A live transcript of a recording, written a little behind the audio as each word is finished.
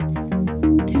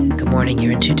morning.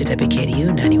 You're in tune to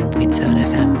WKDU 91.7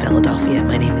 FM, Philadelphia.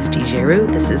 My name is DJ Roo.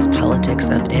 This is Politics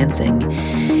of Dancing.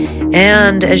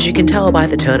 And as you can tell by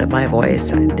the tone of my voice,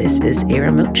 this is a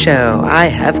remote show. I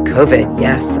have COVID.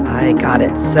 Yes, I got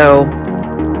it. So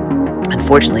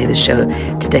unfortunately, the show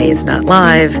today is not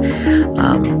live,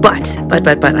 but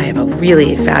I have a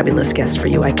really fabulous guest for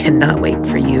you. I cannot wait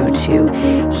for you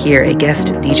to hear a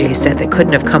guest DJ set that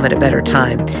couldn't have come at a better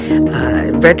time.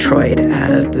 Redtroid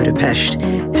out of Budapest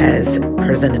has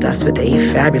presented us with a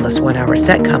fabulous 1-hour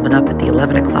set coming up at the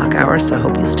 11 o'clock hour, so I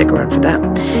hope you'll stick around for that.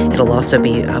 It'll also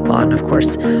be up on, of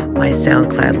course, my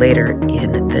SoundCloud later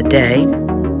in the day.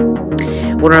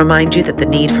 I want to remind you that the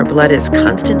need for blood is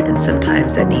constant, and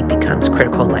sometimes that need becomes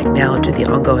critical, like now due to the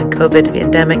ongoing COVID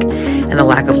pandemic and the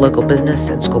lack of local business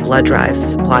and school blood drives.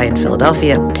 Supply in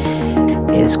Philadelphia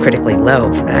is critically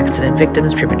low. From accident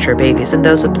victims, premature babies, and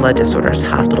those with blood disorders,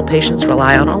 hospital patients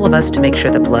rely on all of us to make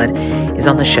sure that blood is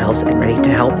on the shelves and ready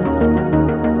to help.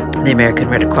 The American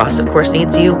Red Cross, of course,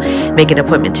 needs you. Make an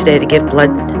appointment today to give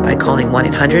blood by calling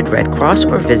 1-800-RED-CROSS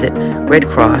or visit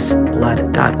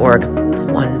redcrossblood.org.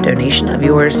 One donation of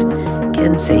yours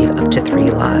can save up to 3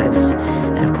 lives.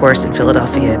 And of course, in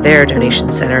Philadelphia, their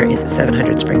donation center is at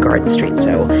 700 Spring Garden Street.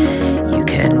 So you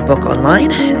can book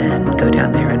online and go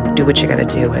down there and do what you got to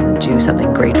do and do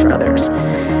something great for others.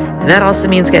 And that also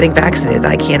means getting vaccinated.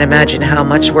 I can't imagine how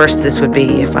much worse this would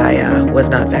be if I was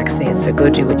not vaccinated. So go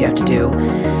do what you have to do.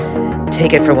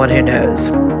 Take it for one who knows.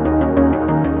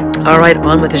 All right,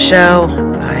 on with the show.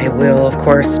 I will, of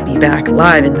course, be back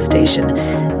live in the station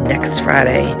next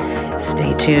Friday.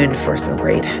 Stay tuned for some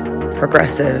great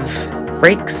progressive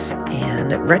breaks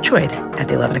and Retroid at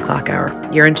the 11 o'clock hour.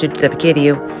 You're into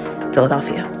WKDU,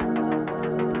 Philadelphia.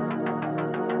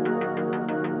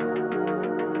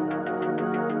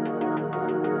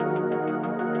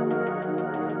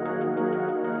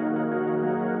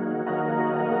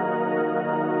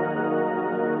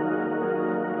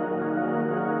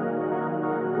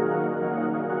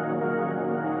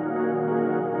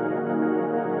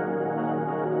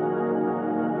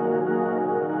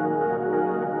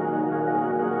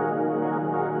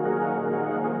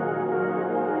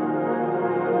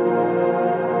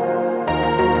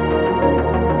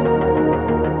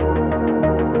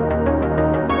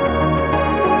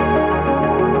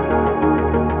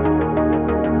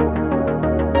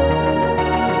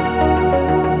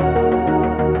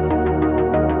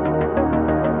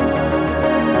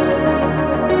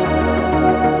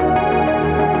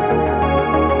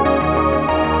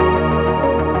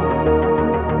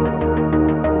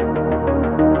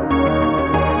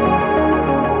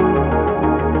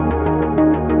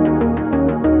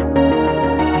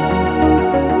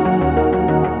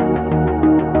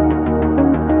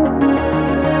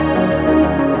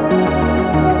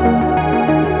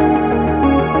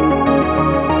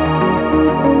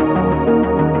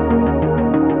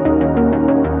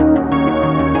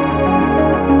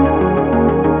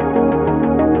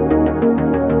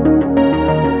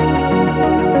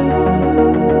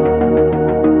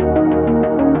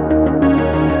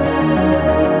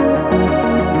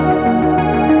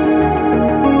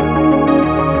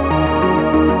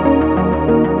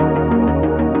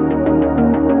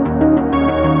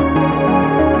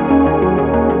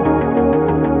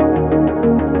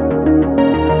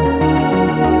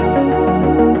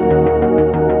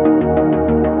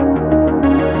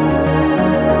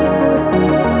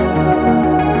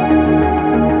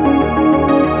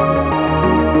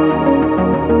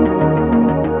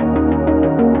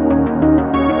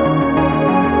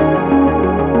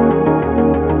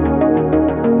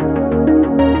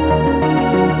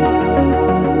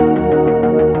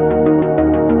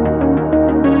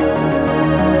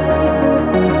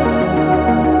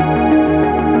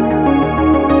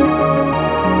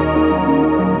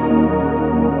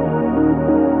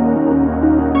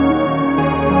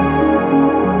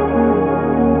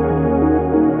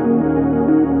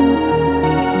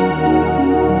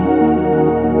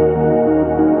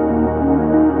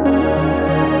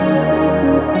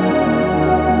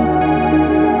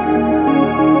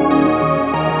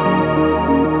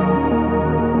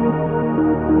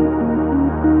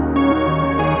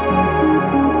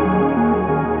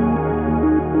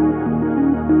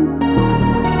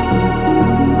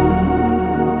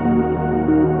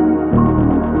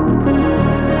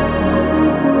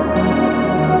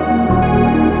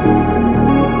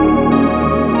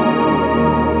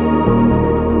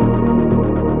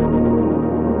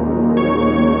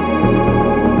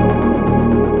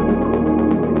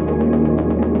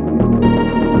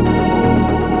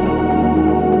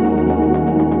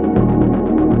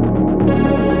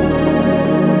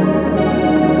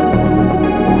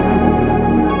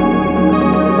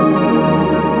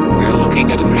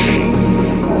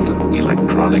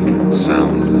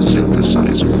 sound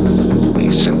synthesizer. The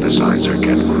synthesizer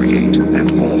can create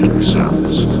and alter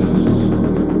sounds.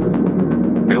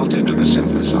 Built into the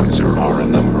synthesizer are a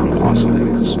number of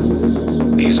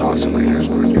oscillators. These oscillators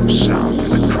produce sound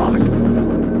electronically.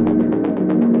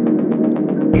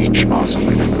 Each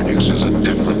oscillator produces a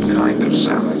different kind of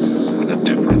sound with a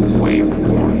different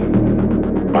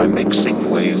waveform. By mixing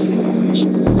waveforms,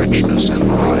 richness and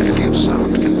variety of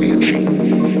sound can be achieved.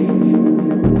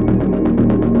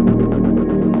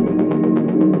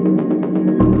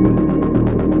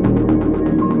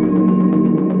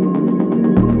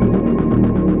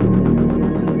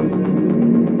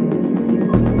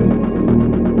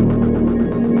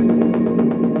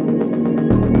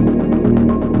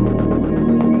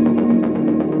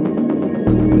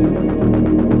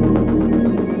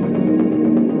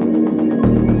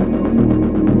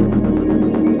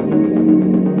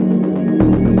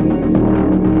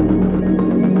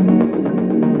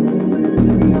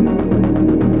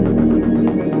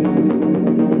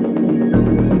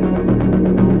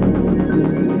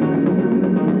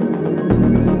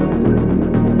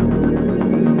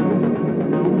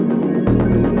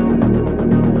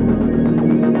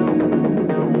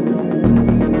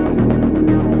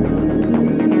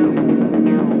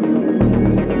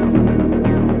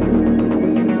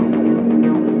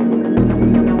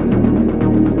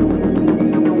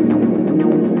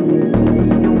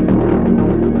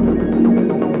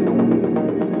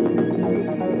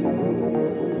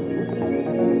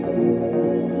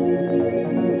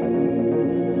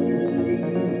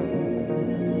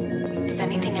 Does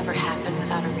anything ever happen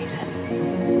without a reason?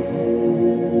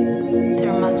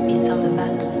 There must be some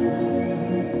events.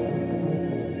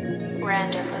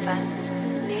 Random events.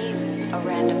 Name a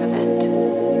random event.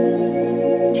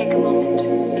 Take a moment,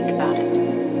 think about it,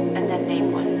 and then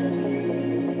name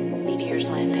one. Meteors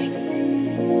landing.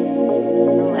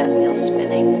 Roulette wheels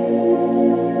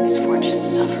spinning. Misfortune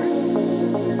suffering.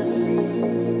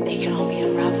 They can all be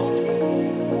unraveled.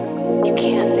 You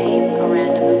can't name a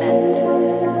random event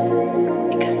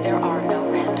because there are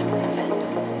no random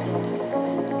events.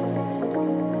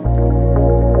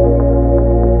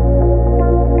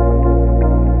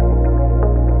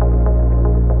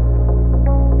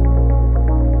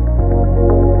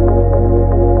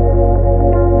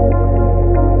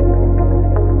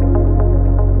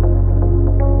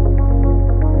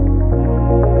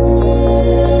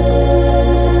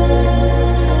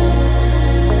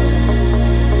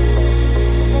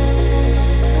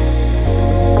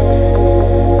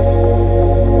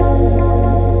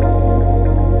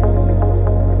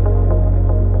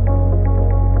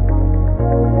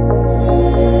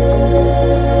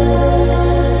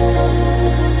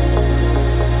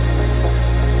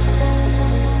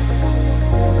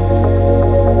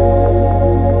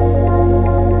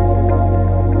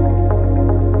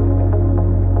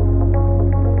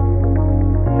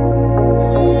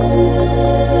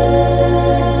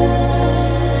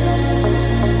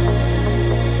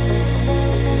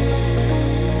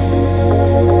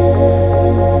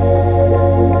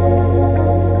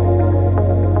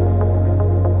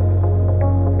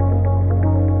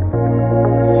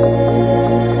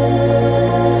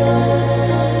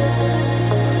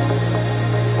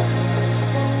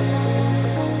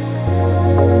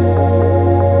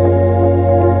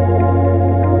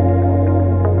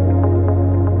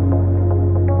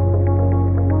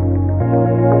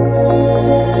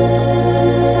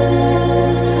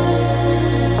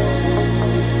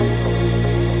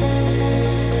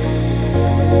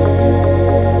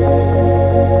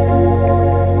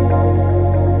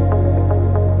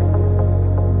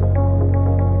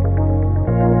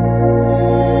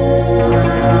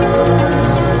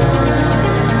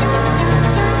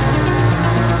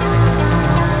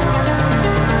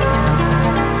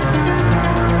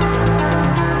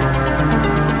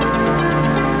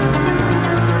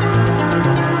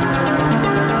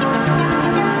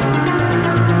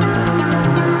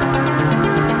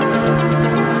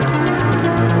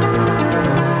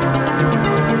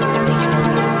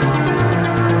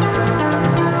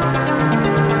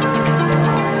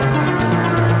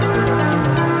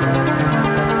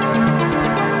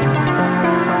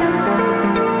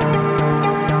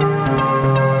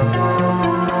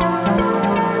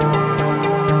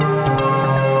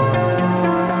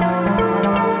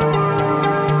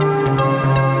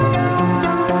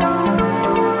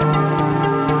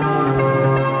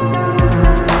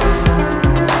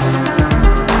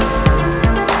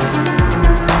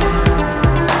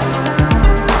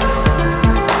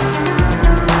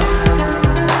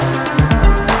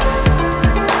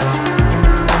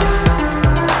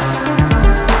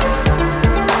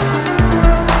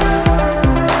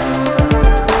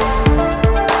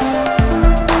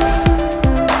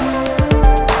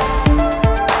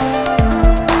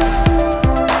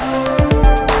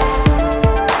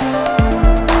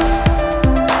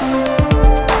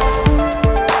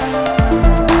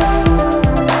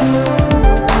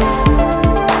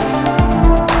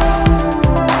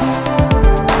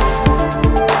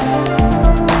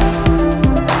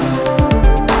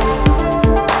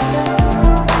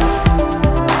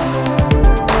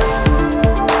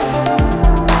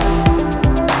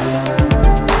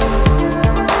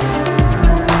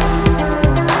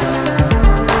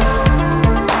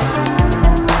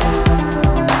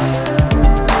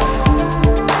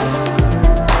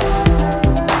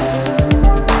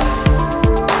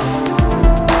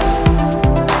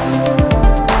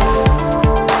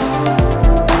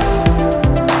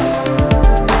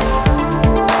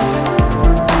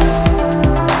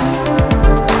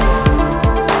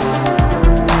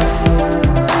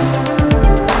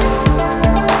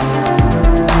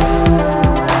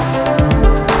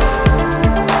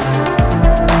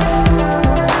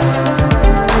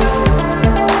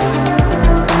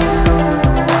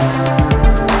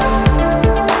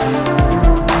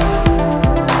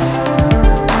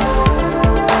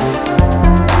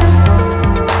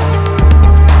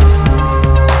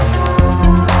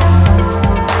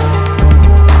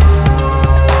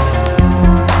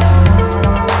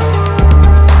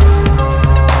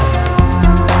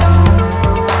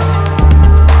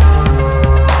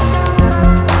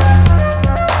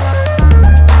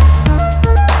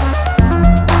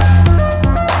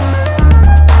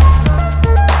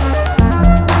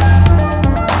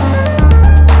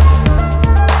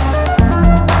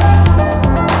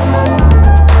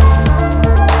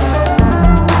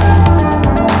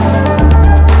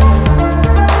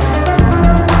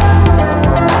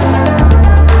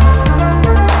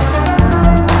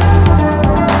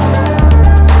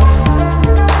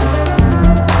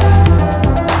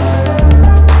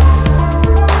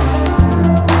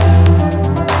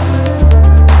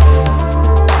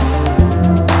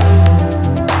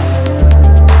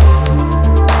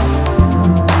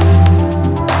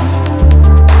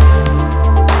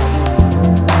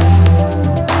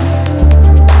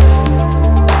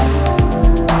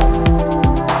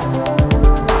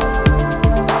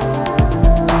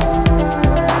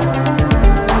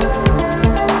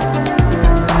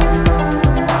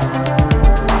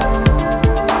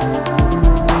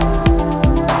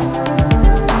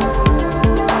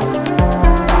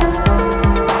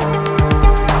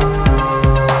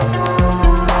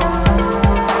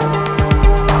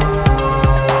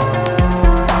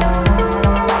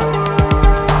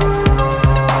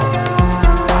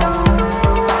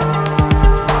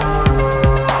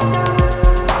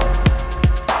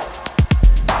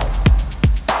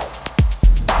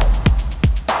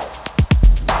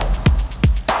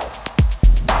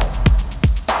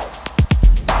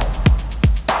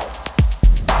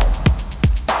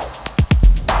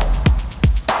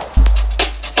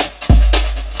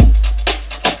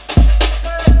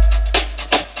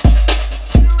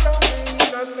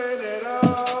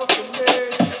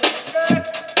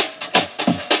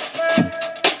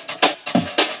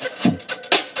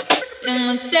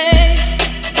 the day,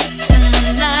 in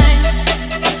the night.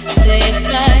 Say it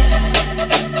right,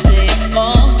 say it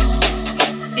wrong.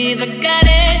 Either got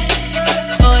it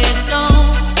or you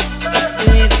don't. You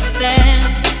either stand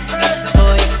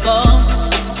or you fall.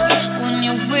 When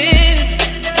your will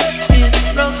is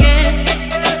broken,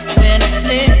 when it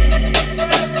slips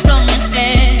from your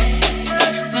hand,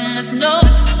 when there's no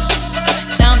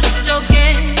time for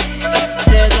joking,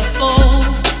 there's a hole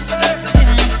in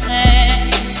the plan.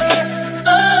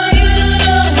 Oh, you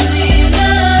don't mean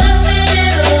nothing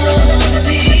at all to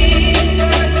me.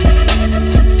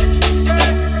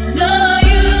 No,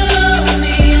 you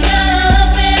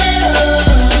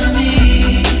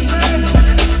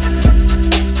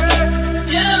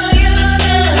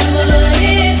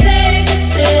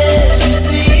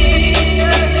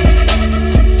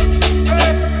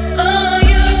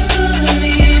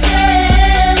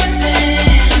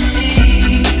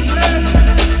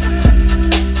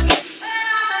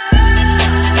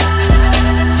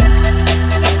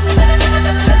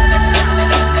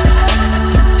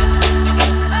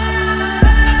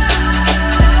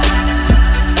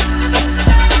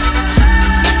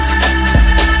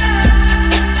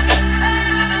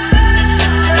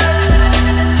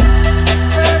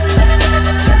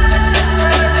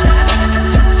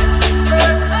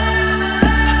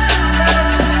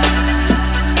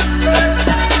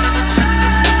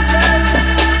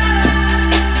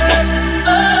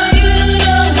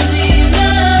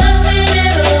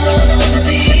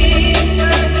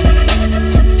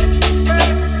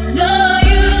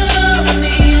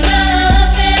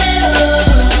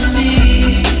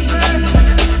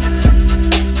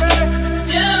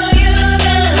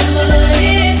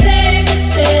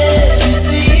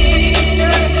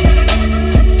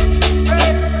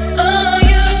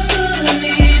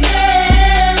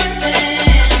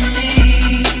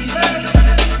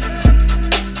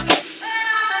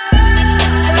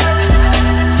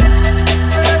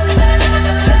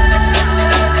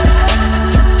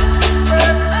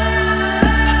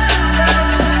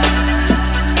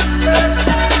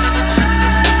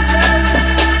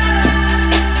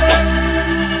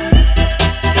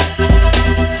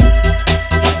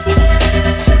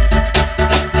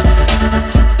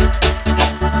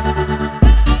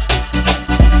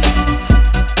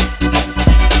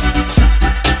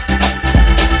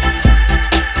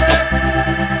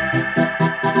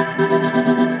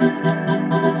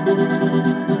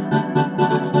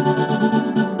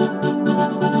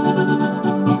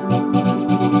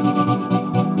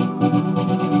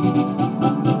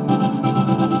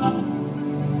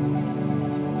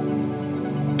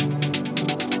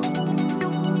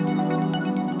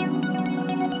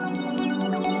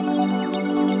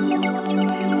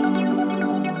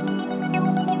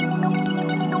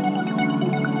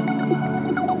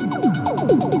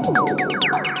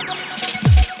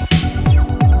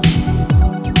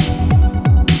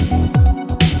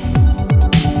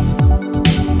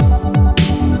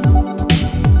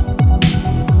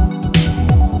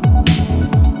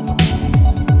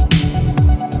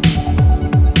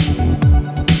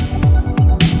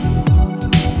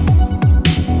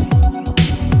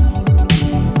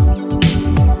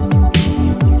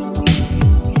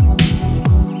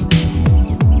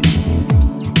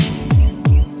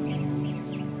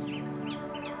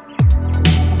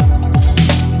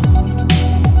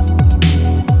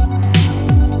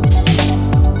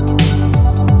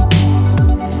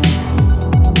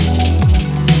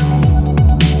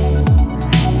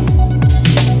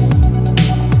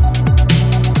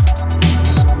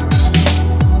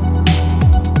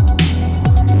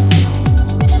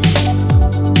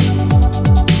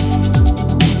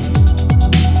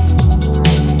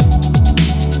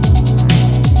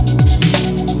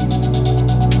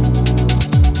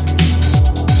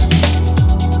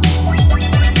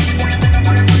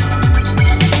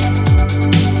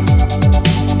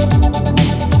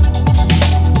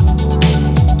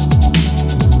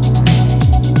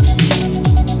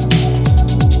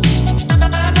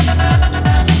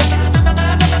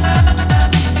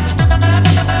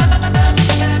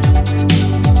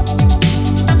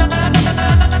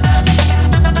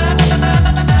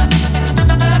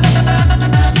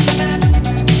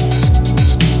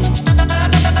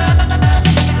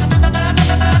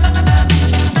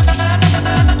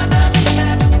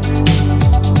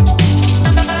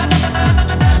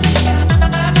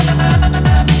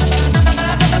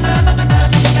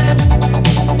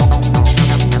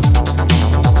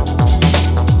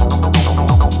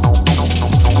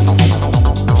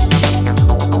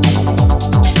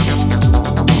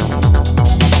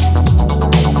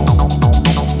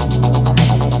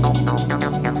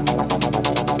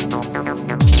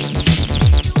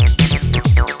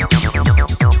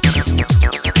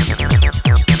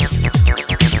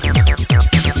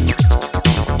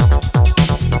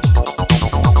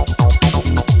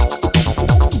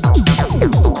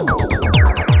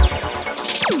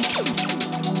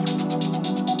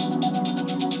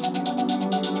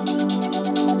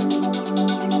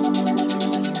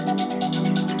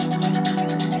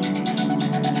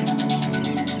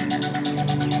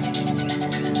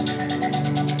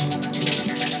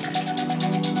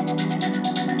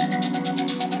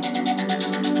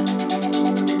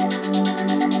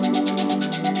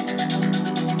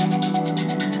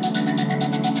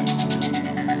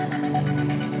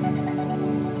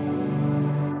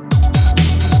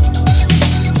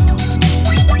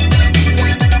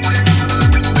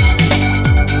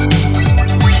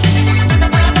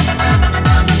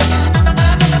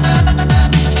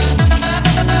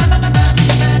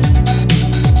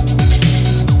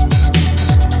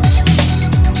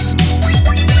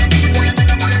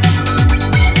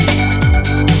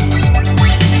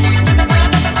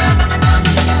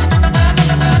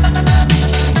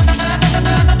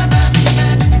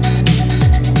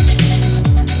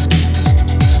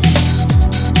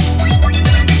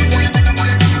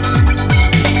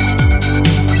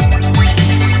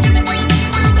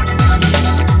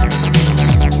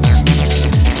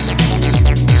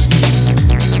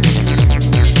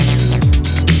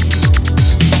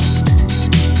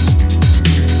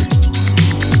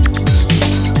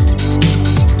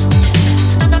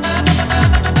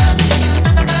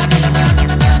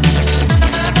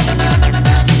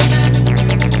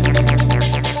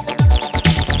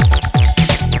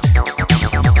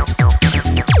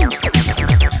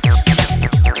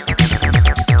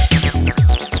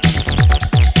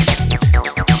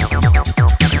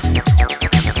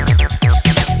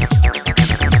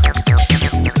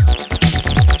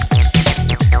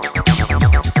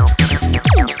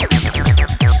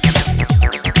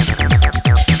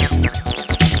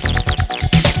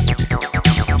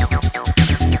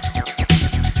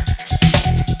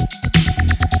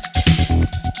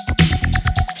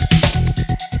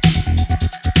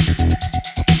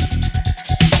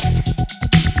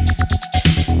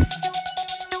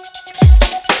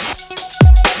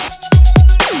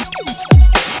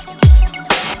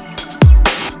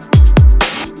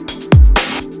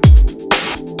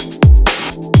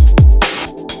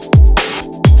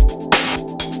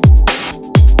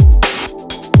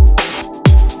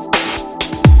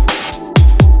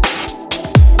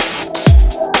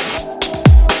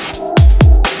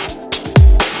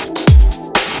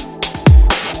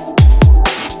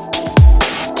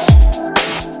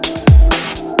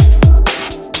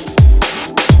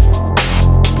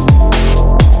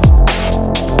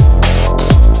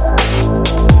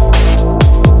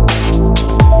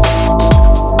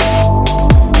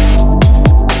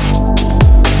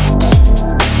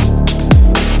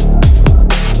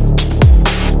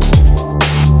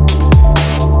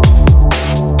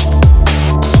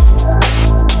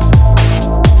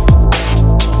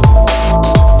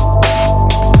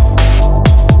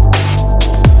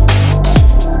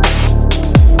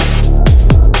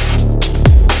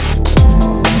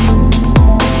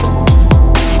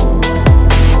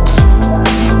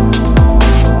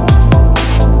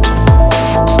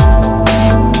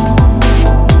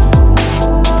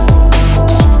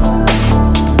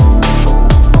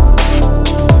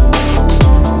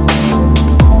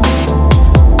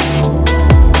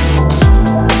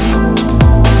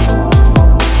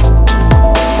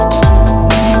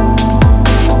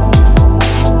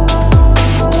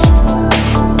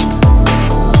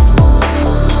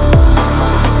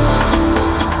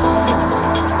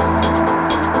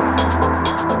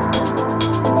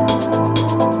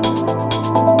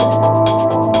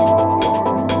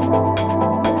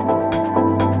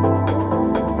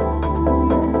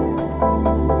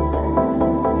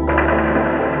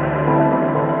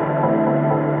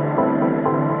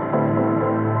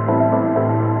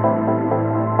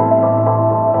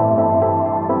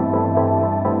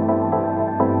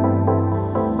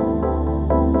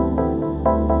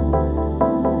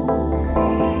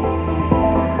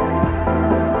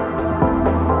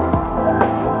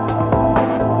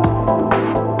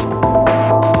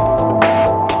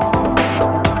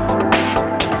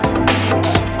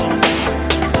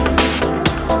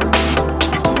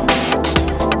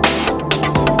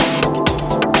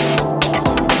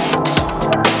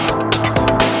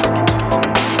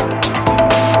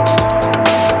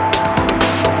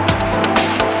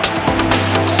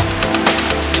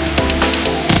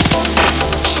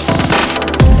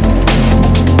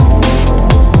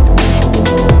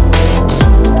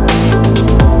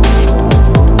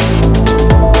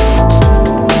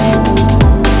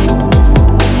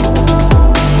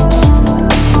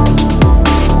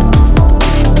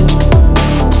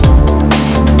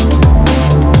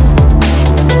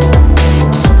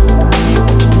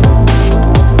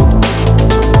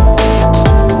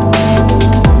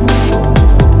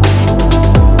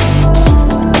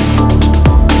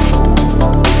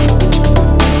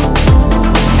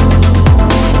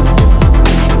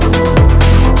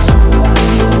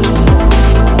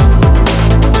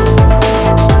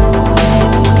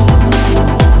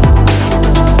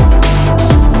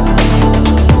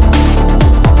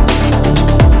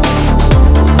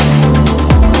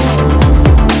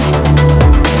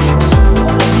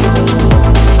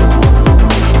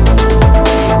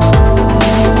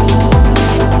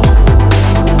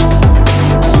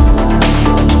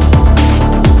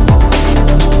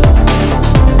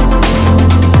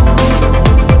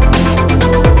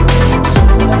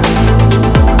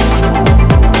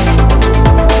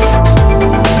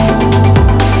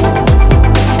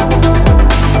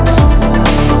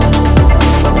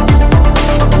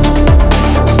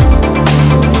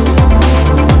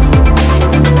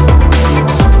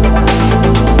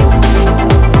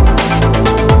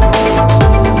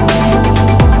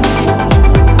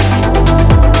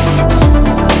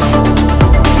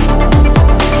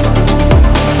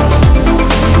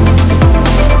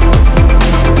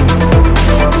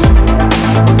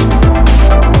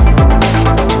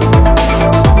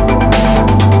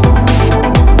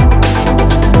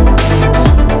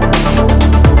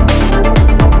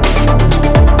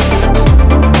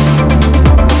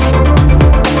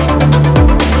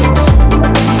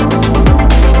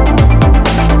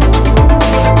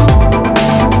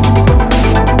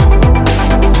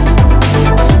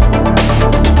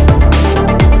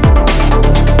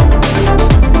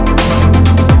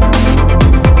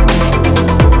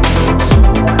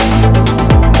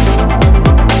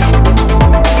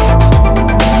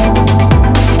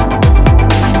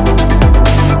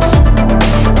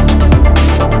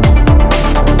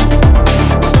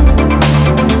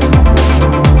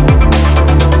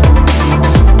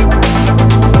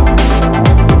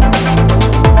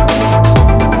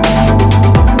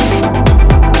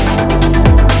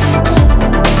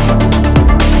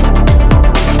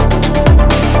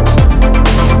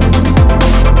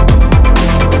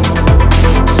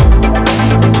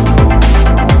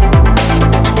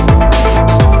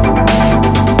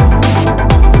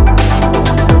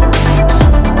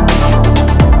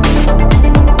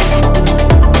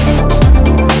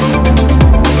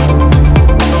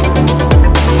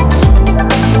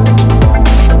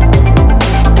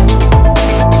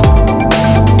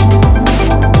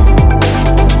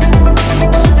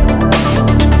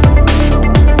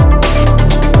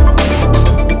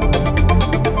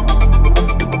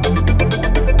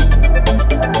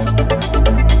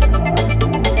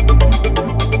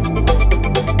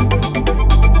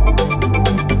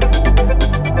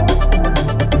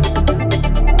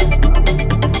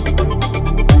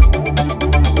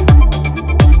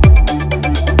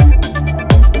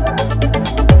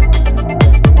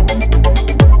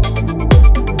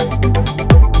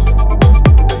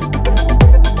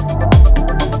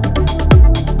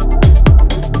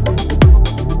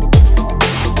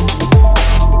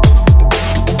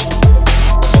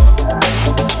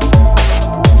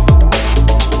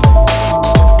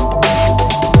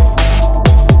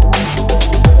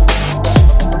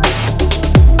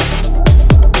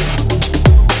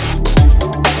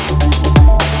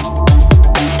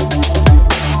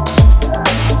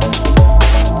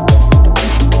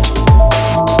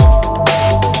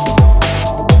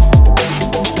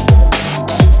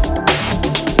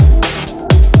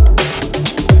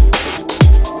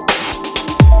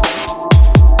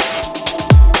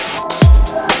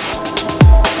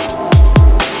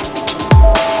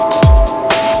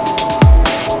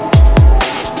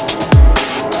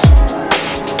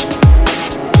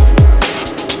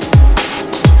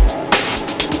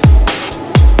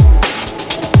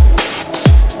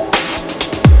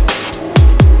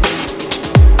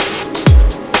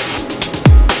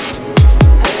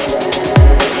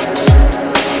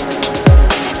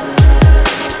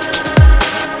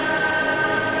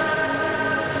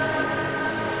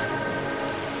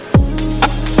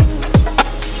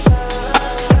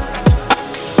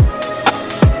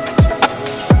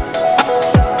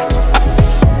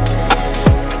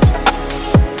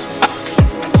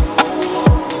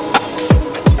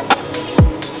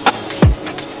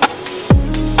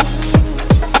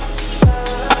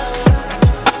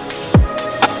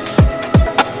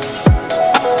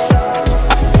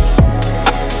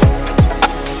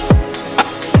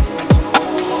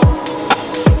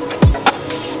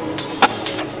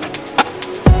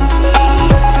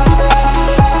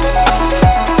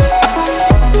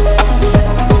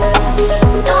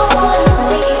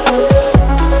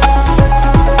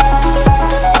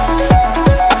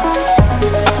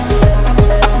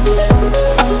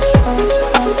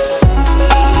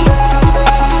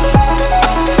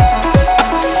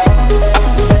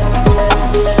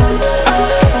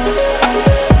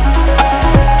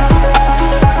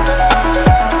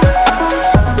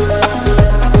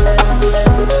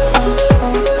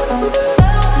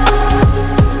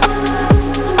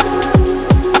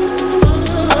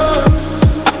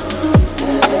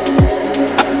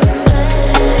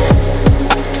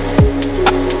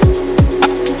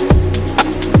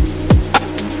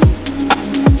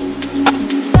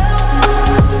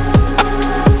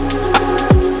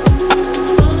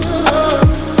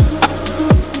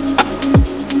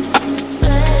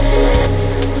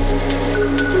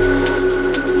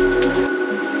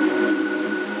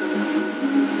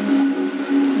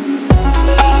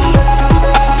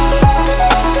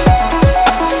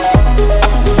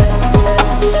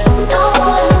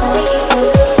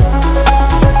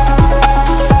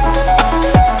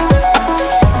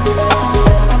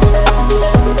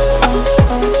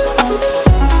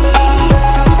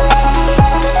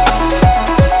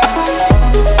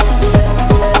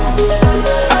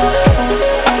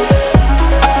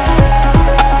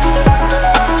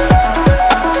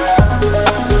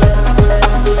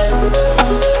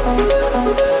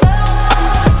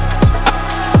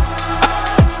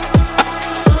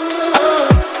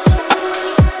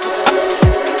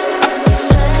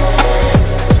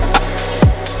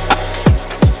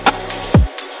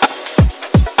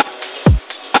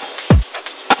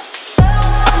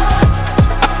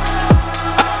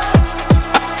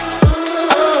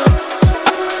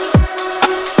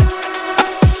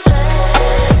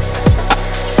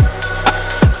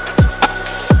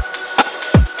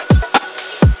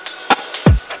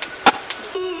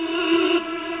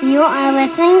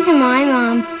listening to my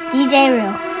mom, DJ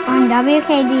Roo, on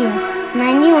WKDU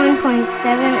 91.7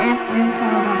 FM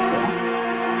Philadelphia.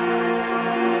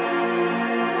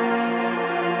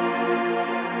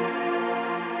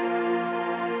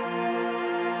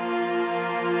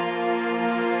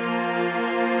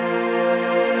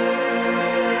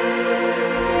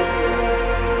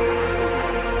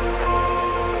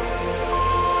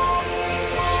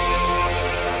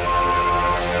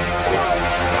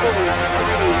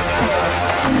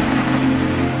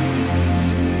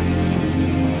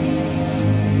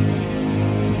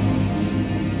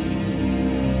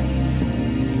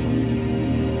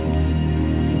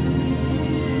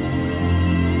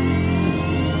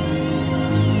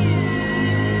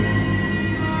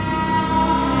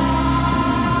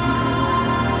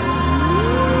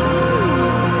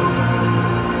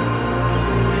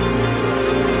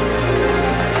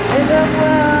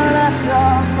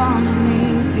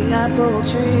 Apple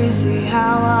tree, see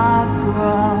how I've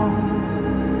grown.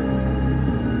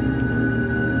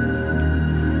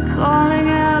 Calling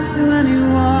out to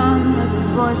anyone like a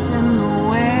voice in the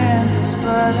wind. This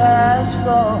bird has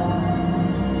flown,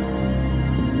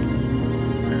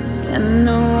 and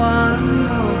no one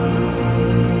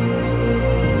knows.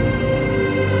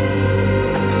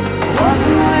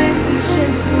 Wasn't raised to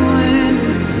chase the wind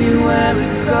and to see where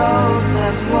it goes.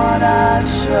 That's what I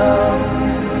chose.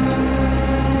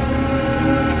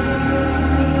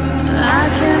 I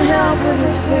can't help with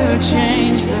the fear of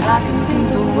change, but I can lead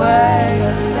the way.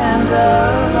 I stand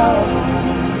alone,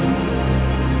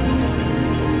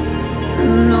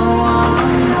 and no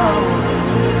one knows.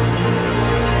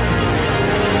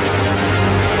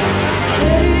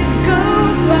 Days go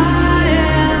by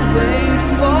and wait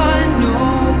for no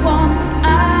one. I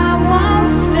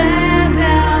won't stand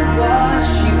and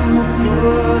watch you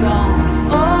put on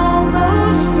all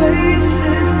those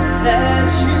faces that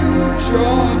you've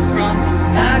drawn from.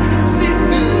 I can see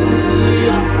through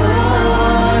your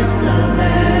porcelain.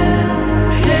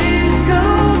 Days go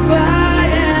by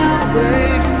and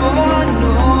wait for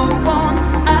no one.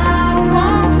 I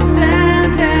won't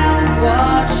stand and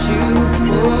watch you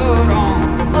put on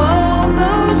all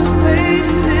those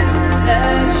faces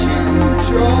that you've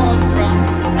drawn from.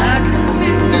 I can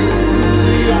see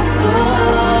through your porcelain.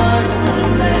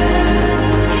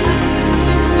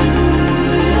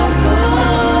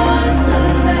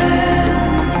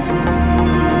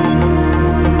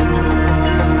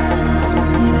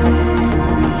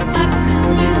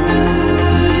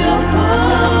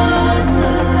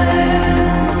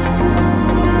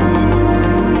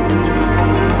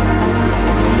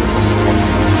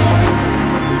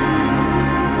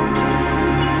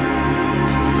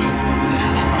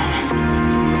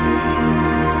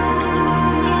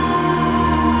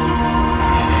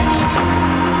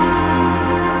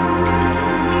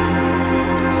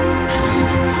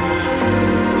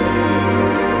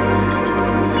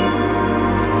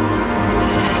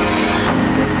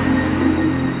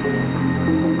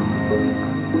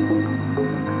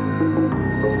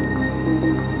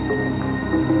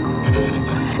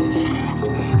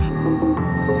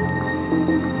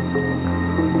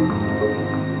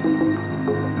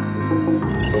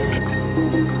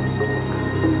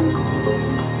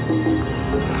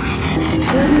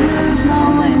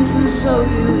 So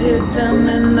you hid them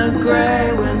in the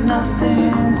gray where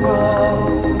nothing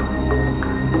grows.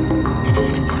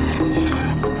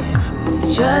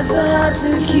 You tried so hard to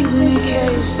keep me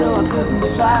caged so I couldn't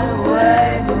fly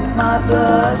away, but my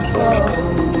blood froze,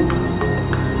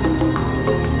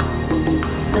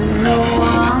 and no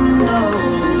one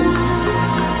knows.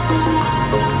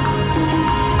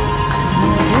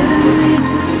 I didn't mean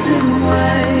to sit and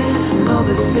wait. I know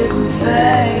this isn't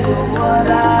fate, but what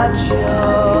I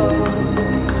chose.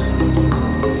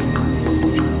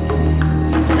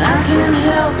 I can't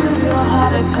help with your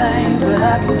heartache pain, but I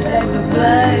can take the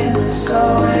blame, and so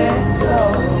it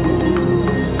goes.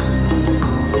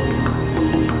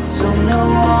 So no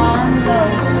one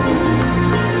knows.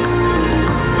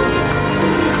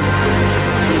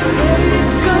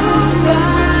 Days go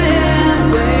by and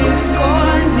wait for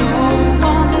no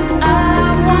one. I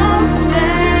won't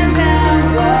stand and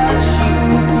watch you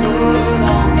put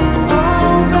on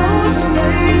all those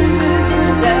faces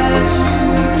that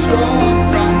you've drawn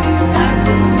from. I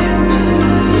can see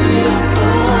through your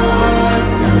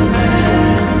porcelain.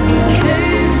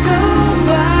 Days go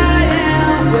by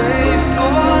and wait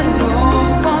for no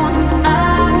one.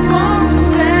 I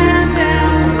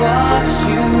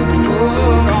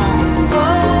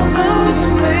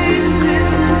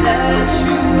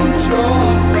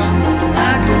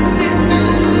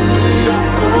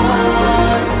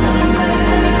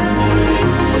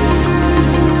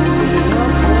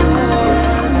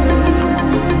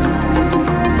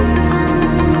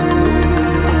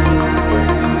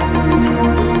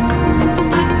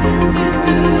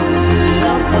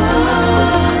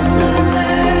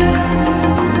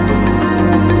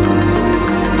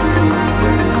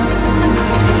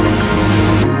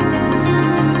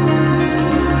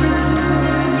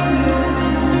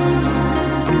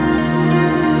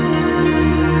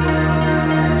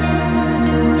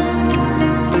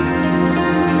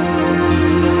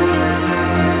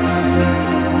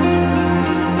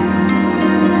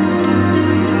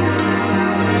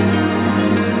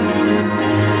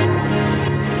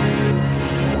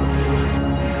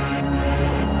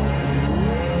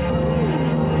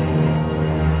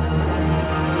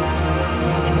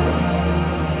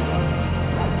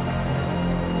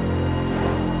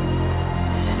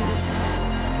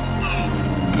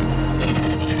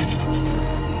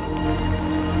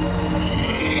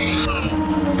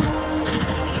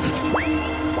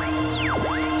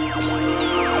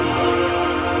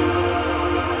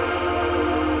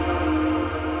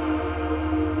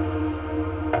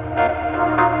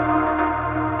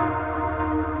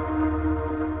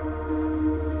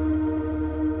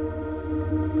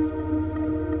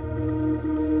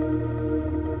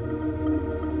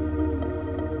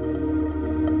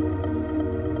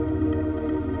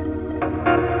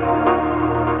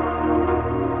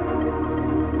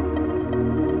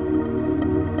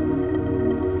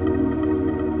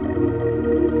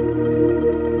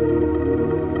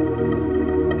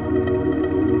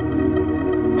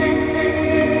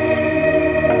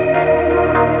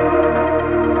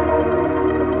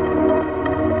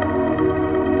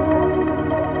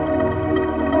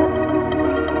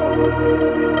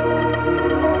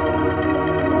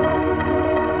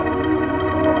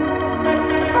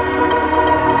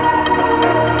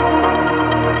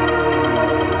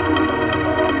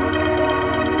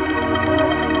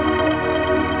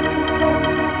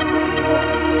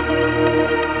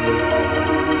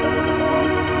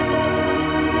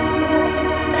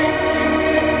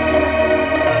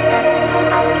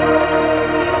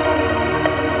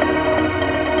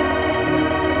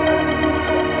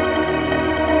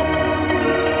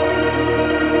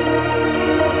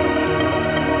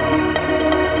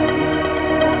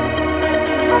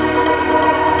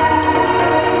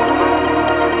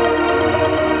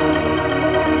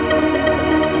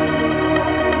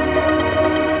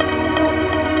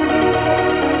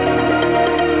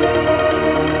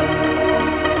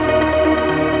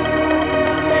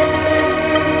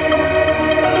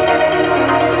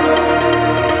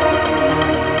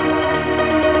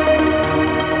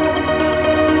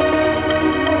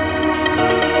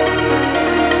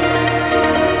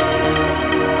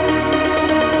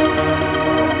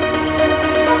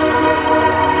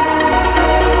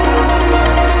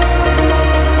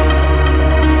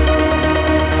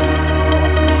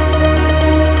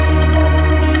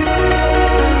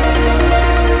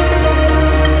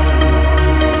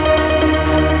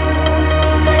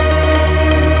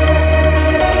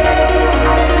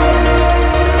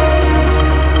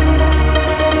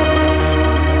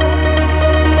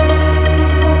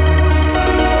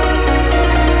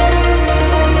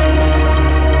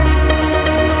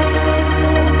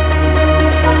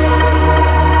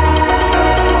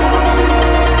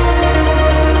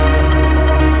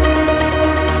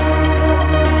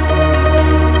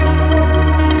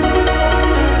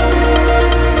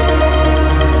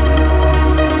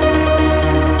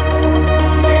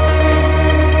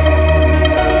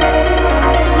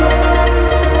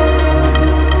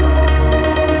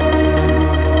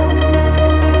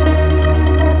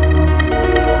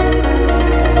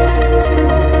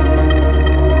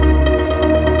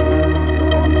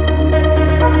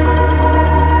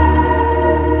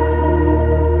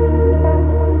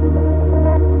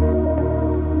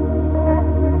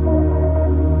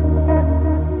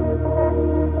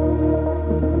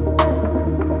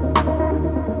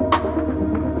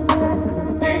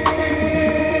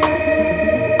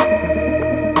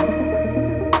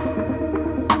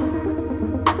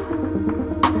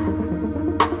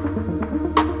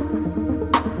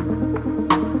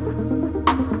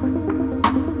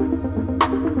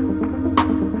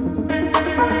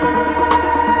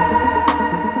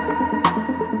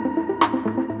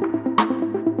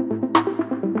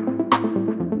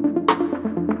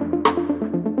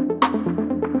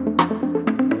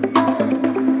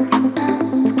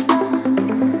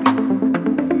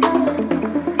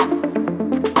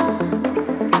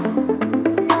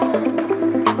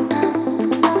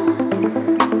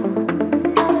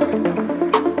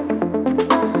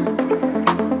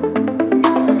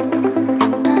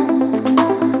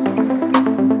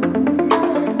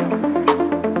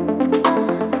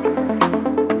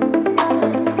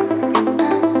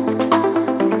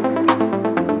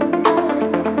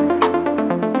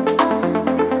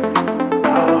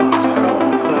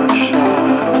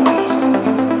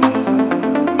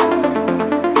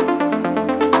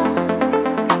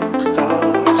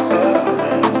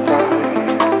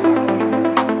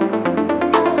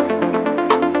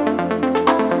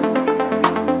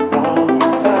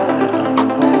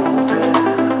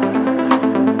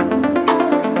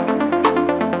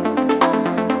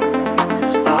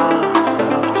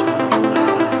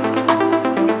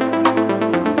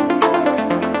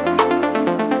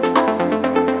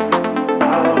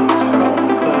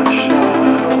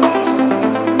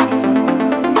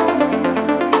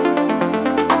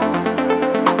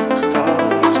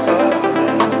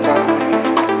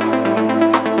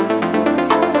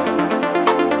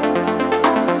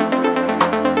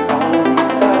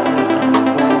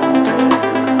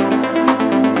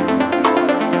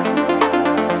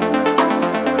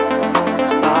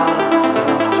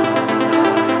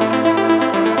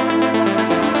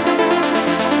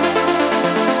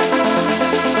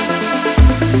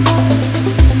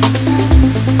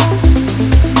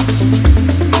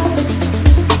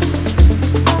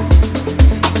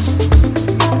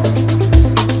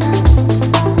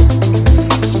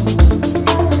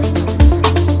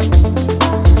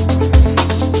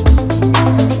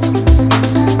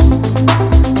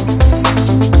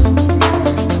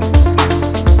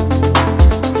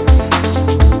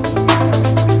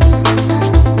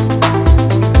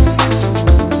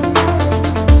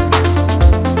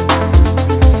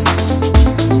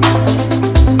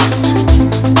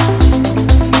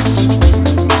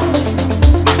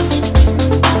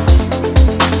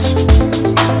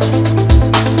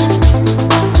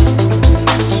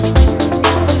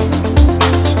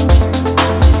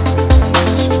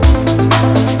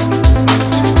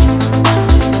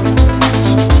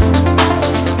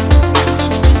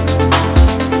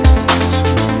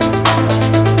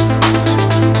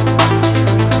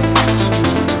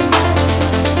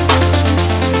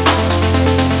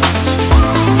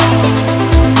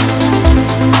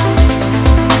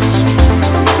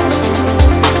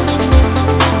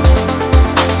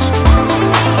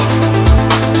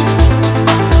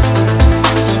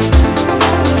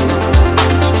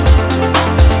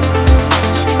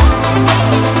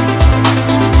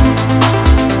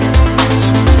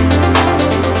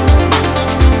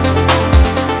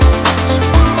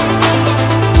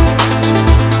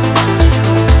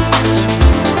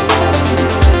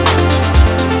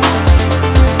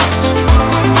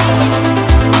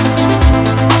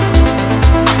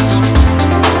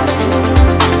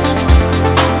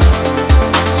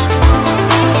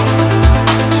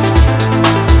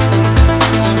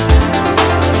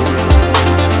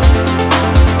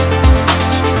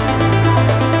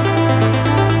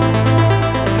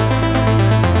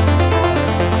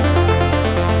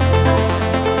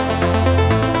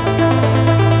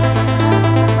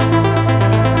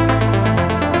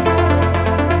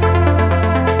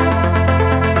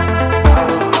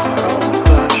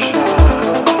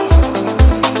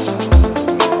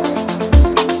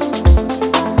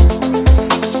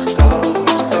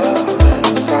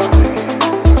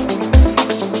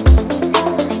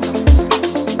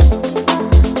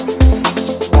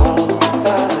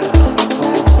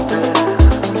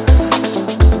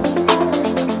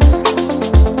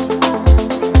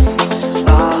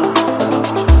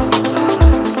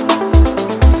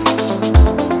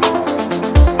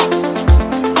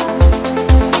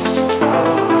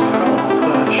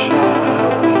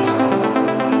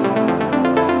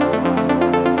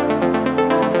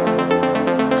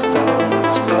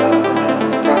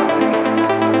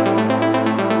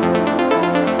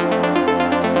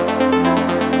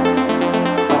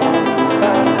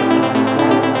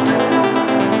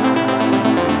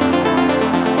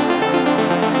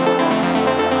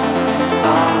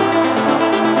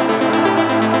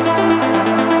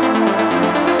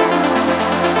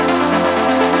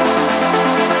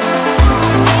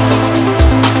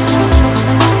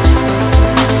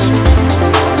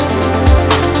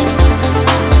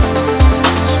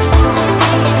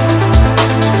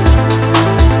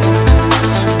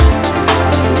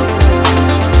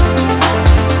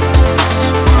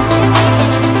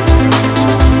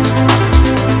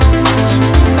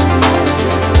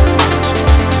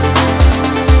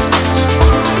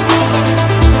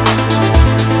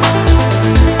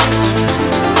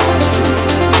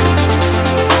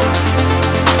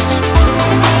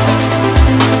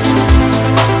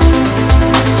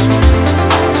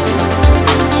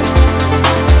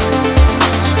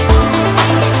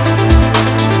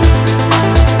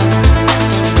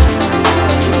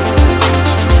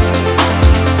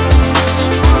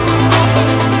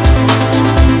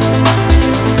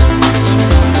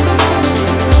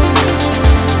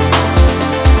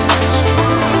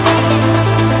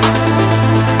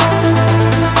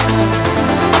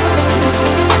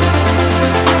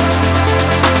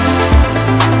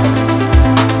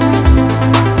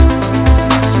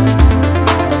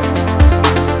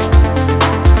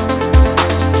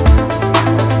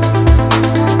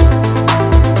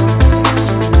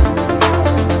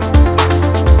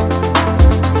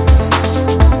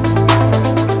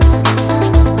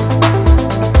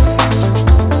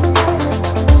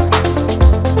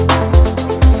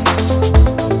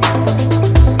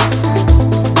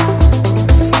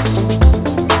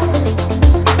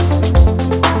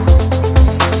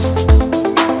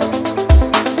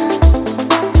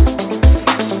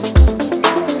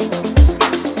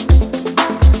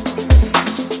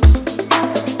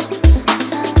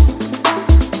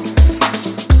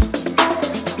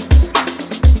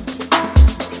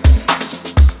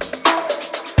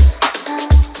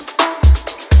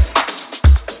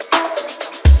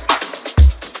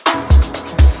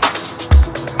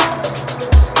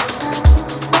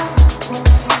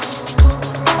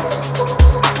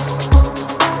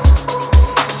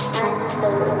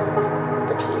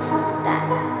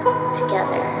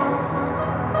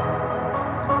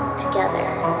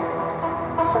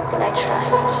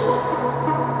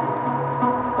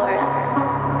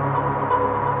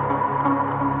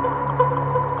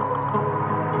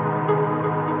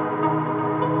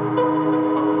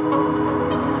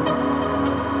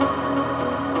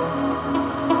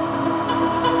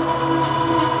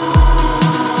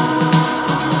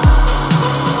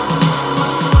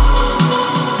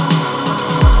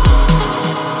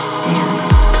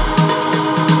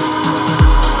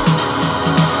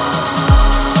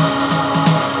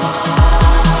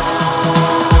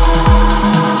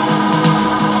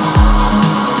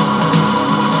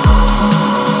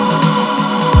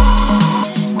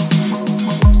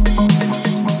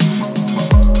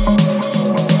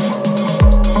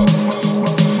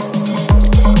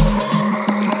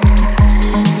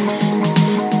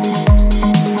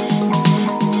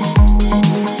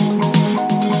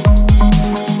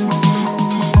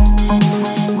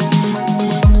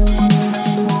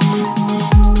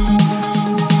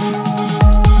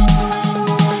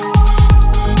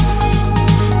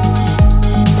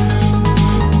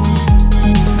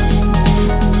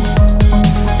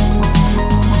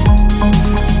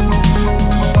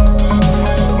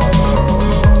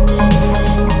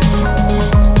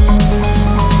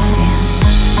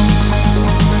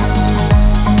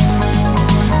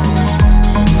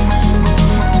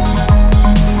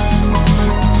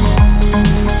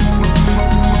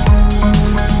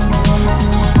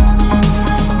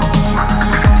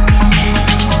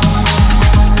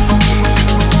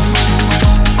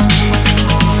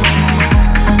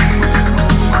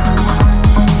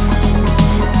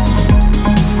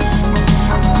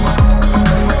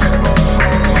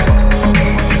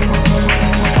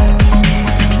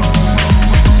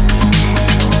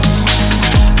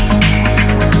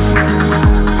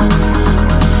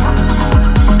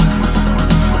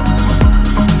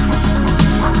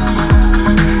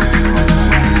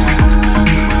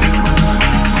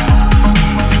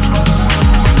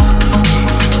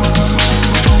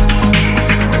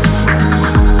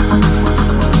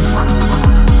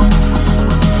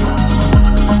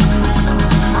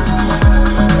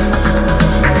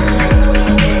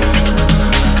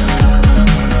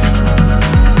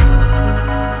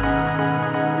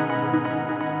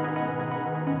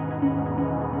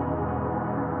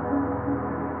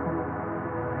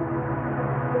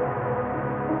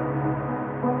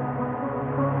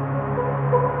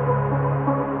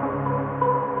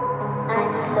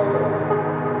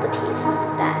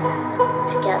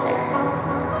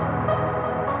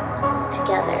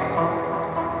together,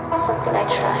 something I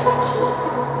try to keep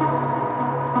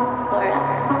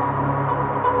forever.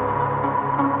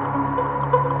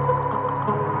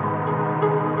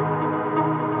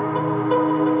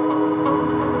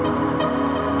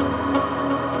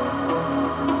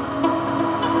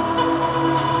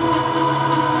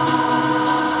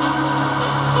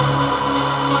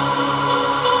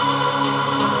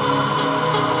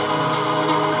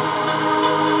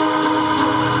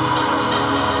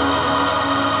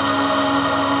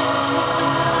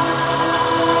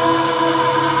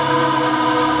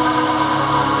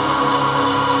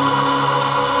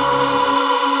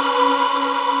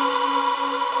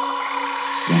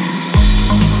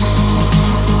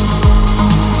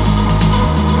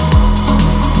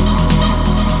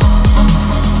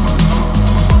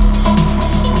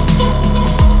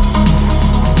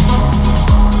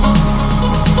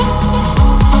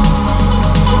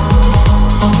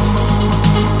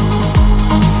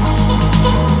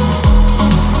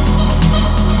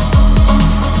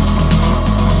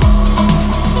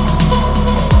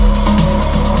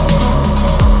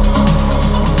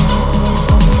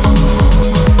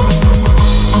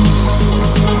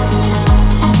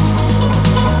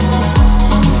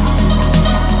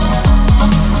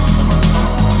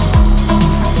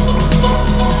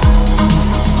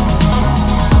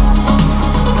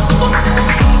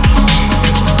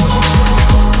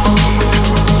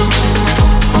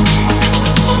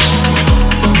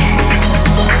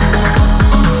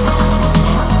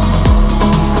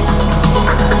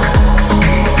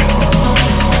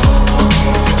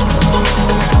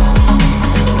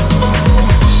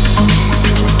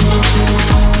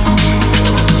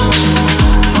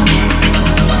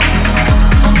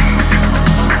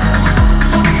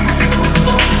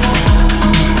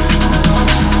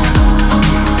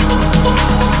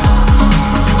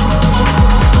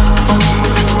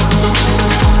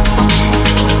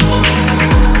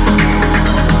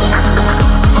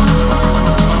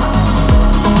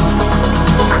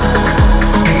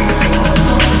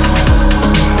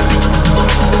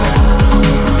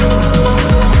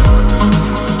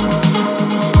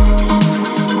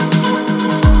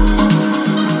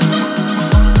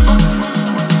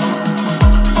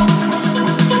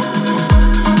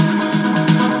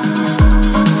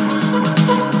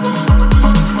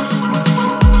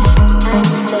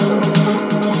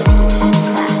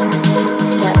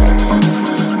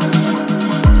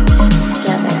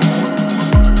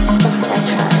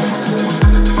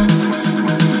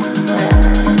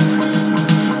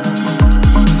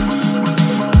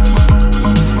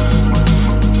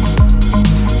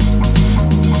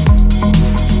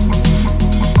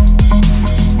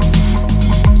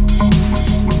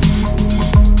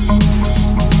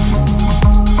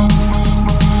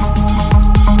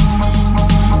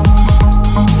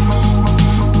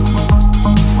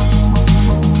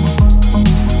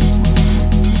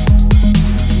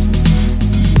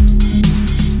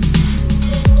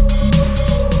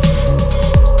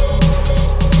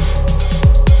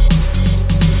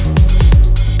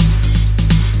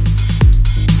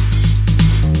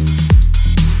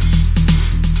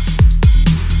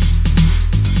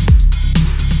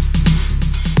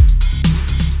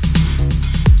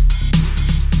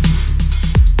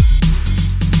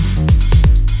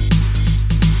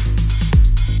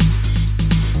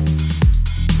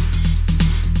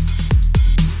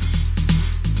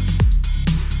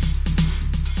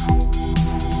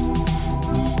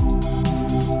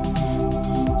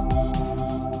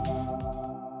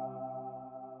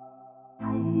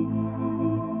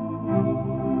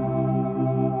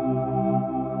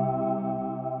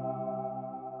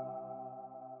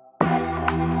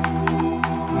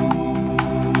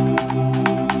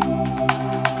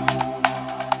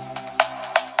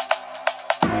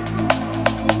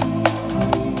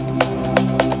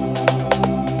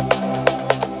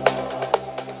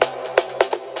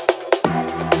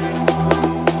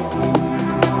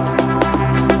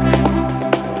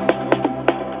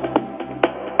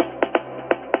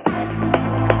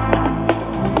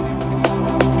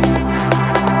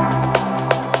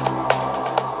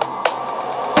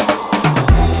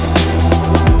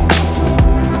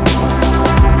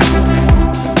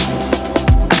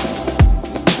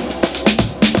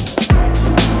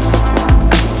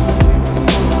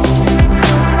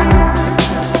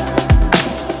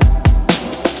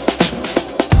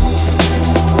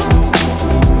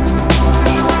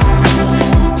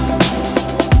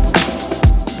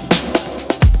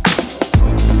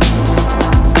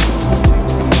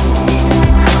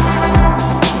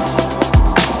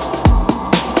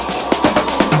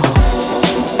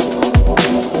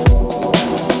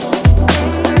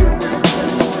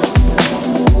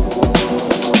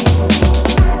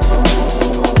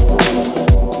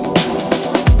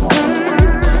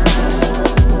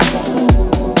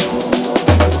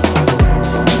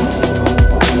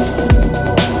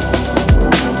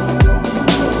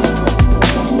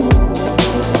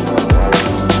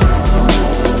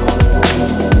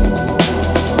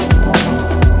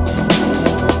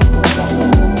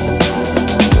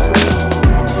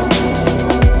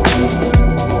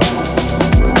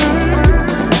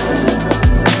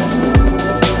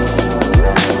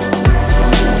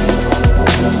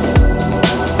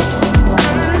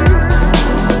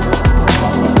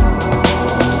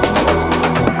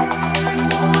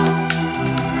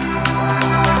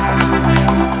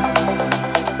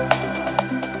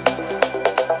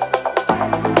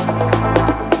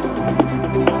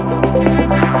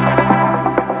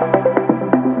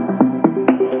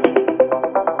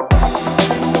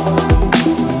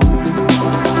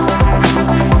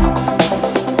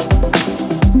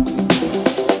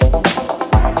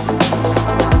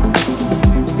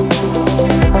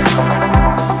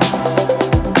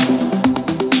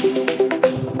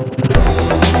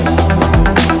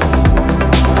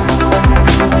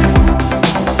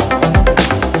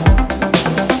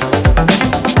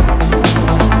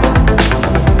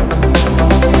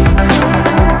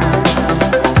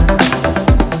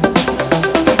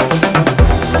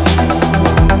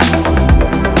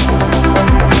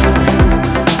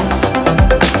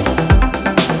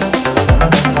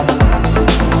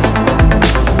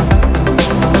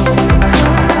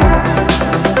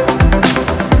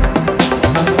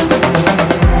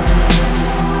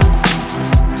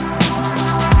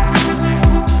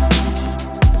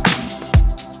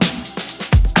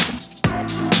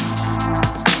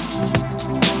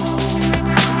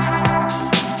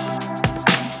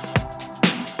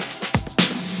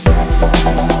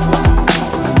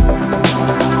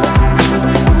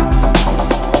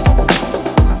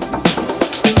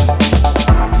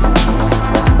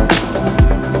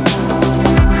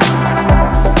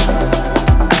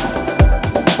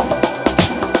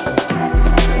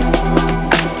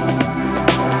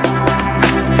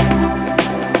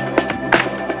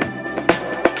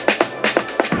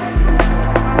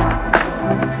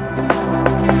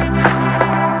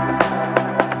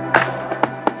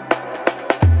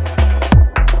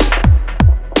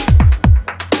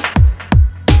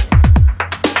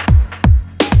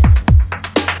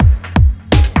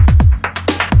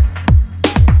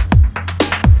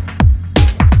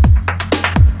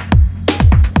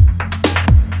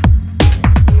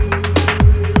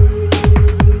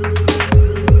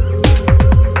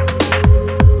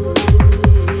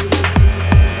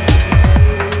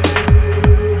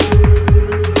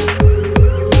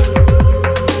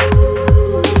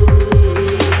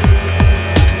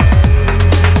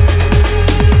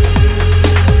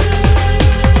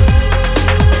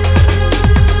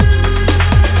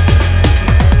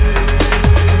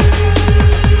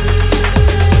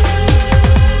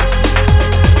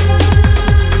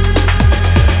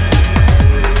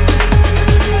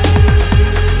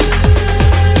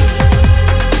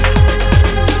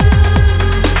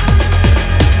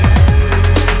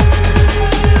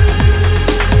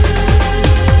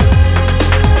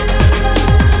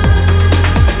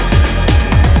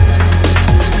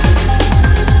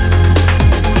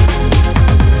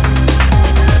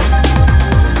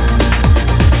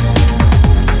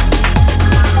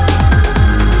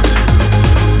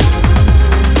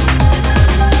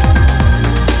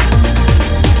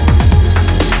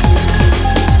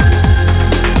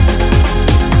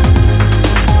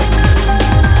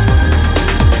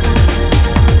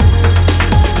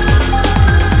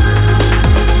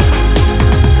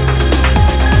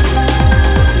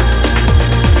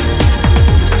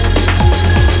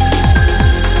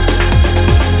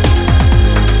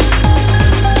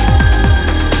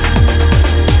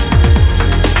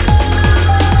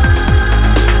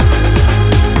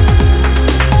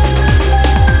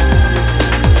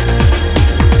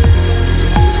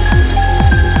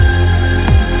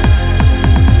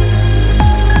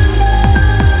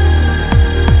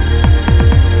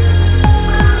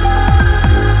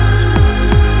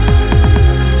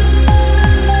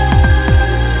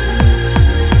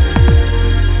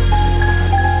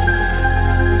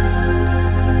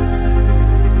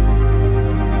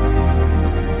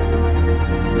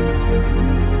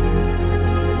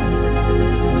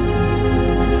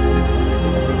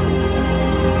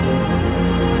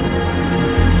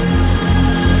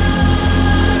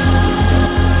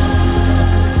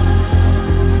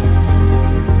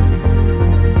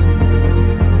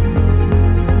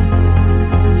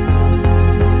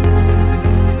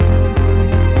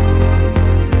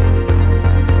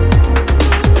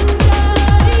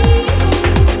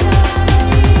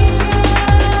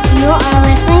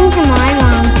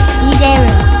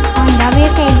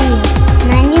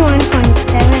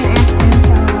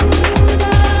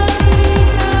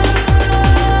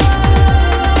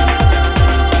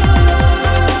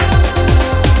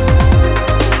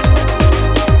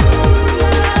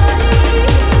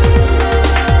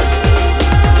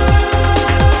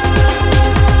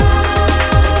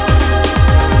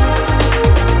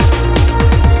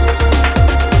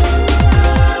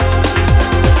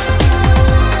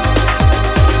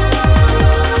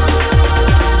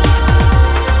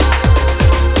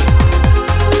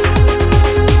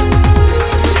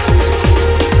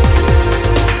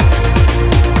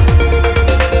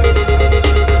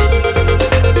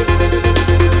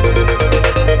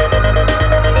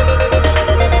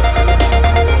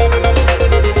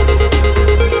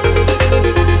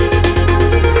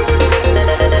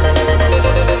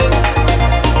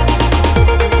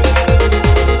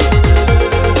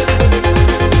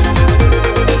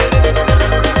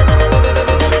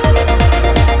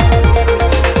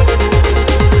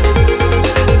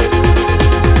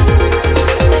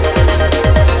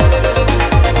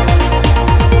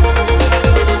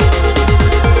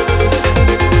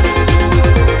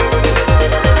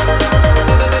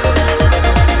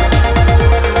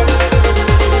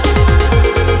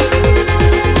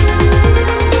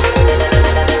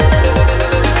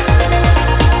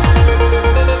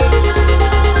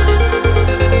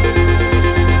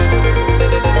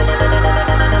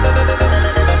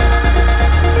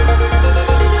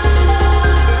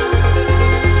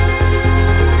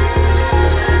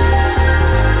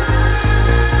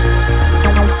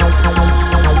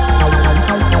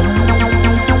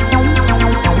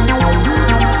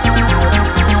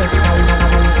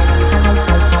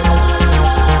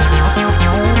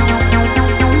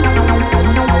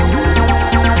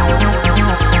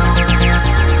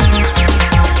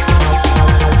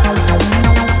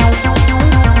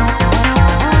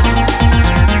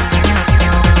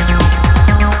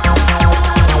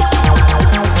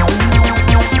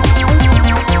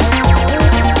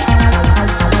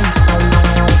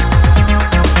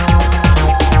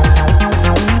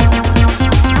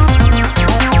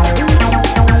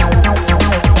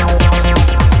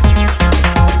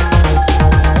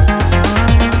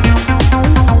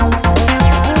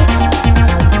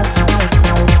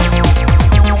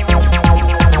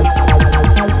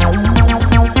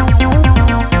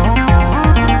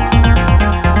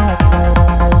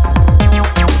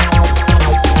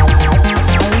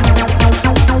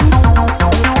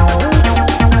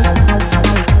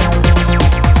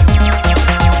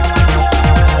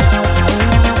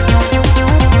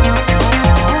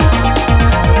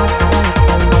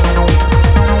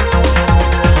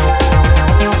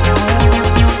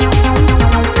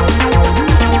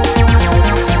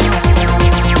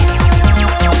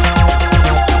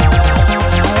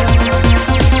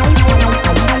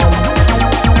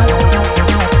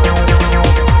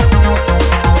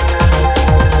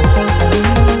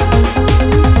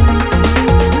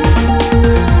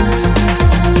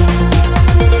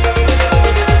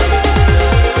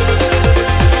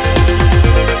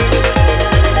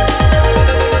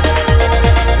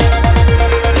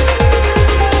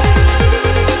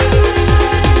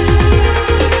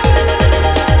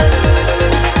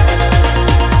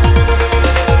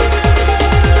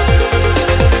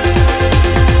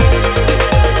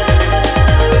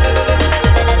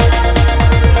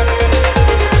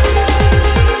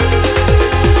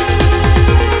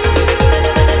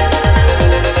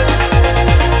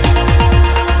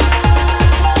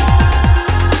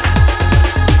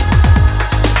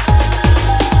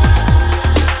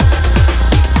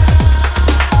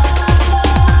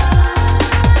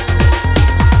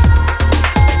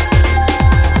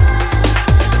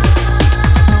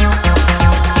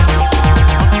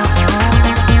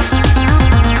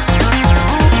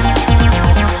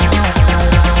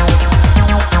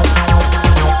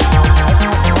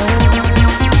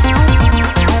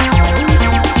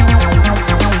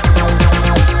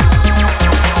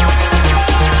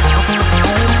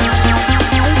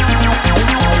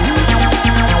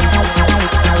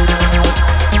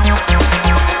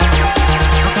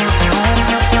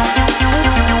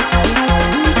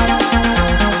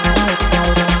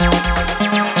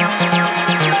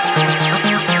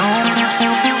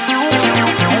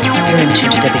 You're in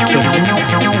tune to WKDU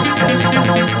 91.7 FM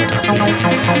Philadelphia.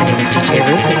 My name is DJ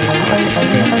Roo. This is Politics of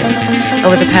Dancing.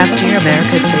 Over the past year,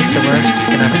 America has faced the worst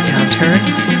economic downturn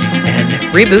and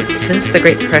reboot since the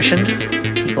Great Depression.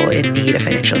 People in need of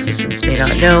financial assistance may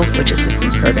not know which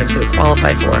assistance programs they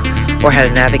qualify for or how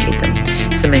to navigate them.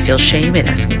 Some may feel shame in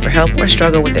asking for help or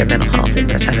struggle with their mental health in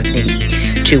a time of need.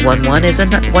 211 is a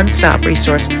one-stop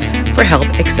resource for help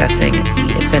accessing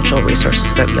the essential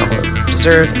resources that we all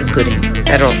deserve, including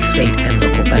federal, state, and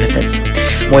local benefits.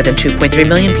 More than 2.3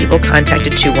 million people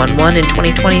contacted 211 in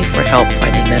 2020 for help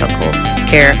finding medical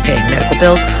care, paying medical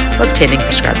bills, or obtaining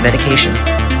prescribed medication.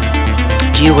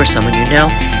 Do you or someone you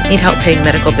know need help paying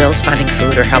medical bills, finding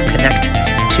food, or help connect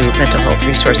to mental health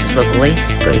resources locally?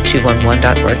 Go to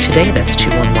 211.org today. That's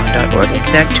 211.org and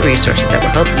connect to resources that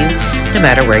will help you no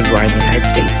matter where you are in the United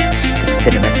States. This has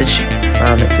been a message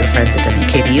from your friends at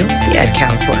WKDU, the Ad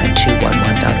Council, and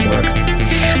 211.org.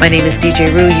 My name is DJ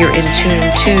Roo. You're in tune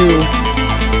to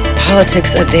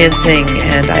Politics of Dancing,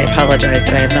 and I apologize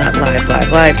that I am not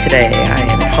live today. I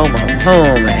am at home, and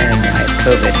I have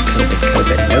COVID,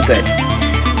 no good.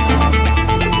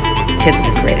 Kids are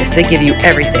the greatest. They give you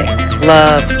everything,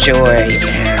 love, joy,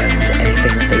 and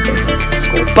anything that they bring home from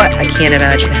school. But I can't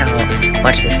imagine how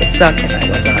much this would suck if I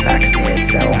was not vaccinated,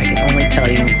 so I can only tell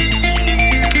you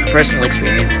personal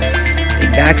experience.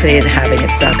 Being vaccinated and having it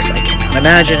sucks. I cannot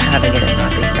imagine having it and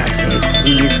not being vaccinated.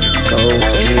 Please go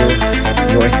do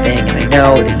your thing. And I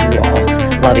know that you all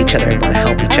love each other and want to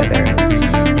help each other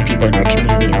and people in your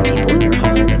community and the people in your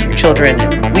home and your children.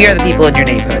 And we are the people in your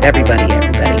neighborhood. Everybody.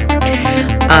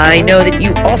 I know that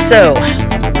you also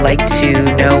like to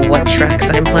know what tracks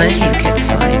I'm playing. You can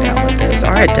find out what those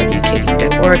are at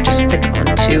WKDU.org. Just click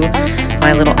onto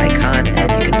my little icon and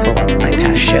you can pull up my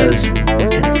past shows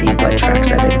and see what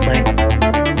tracks I've been playing.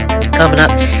 Coming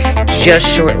up just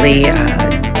shortly,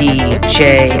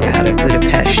 DJ out of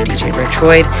Budapest, DJ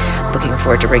Retroid. Looking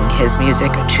forward to bringing his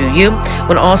music to you. I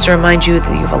want to also remind you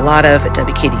that you have a lot of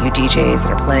WKDU DJs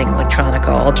that are playing electronica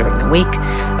all during the week.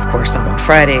 Of course, I'm on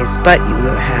Fridays, but you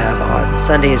have on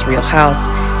Sundays Real House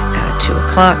at 2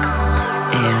 o'clock.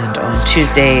 And on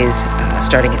Tuesdays,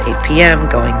 starting at 8 p.m.,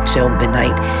 going till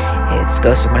midnight, it's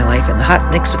Ghost of My Life in the Hot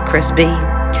Mix with Chris B.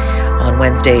 On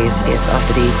Wednesdays, it's Off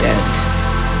the Deep End.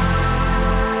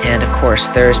 And of course,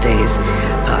 Thursdays,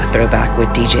 Throwback with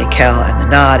DJ Kel and The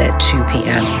Nod at 2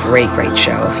 p.m. Great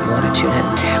show if you want to tune in.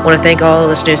 I want to thank all the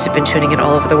listeners who've been tuning in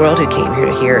all over the world who came here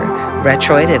to hear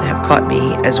Retroid and have caught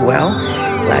me as well.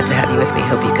 Glad to have you with me.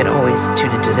 Hope you can always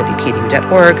tune into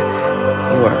WKDU.org,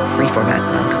 your free-format,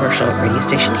 non-commercial radio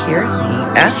station here in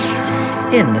the U.S.,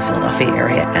 in the Philadelphia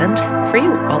area, and for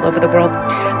you all over the world.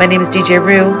 My name is DJ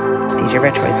Roo. DJ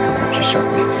Retroid's coming up just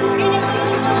shortly.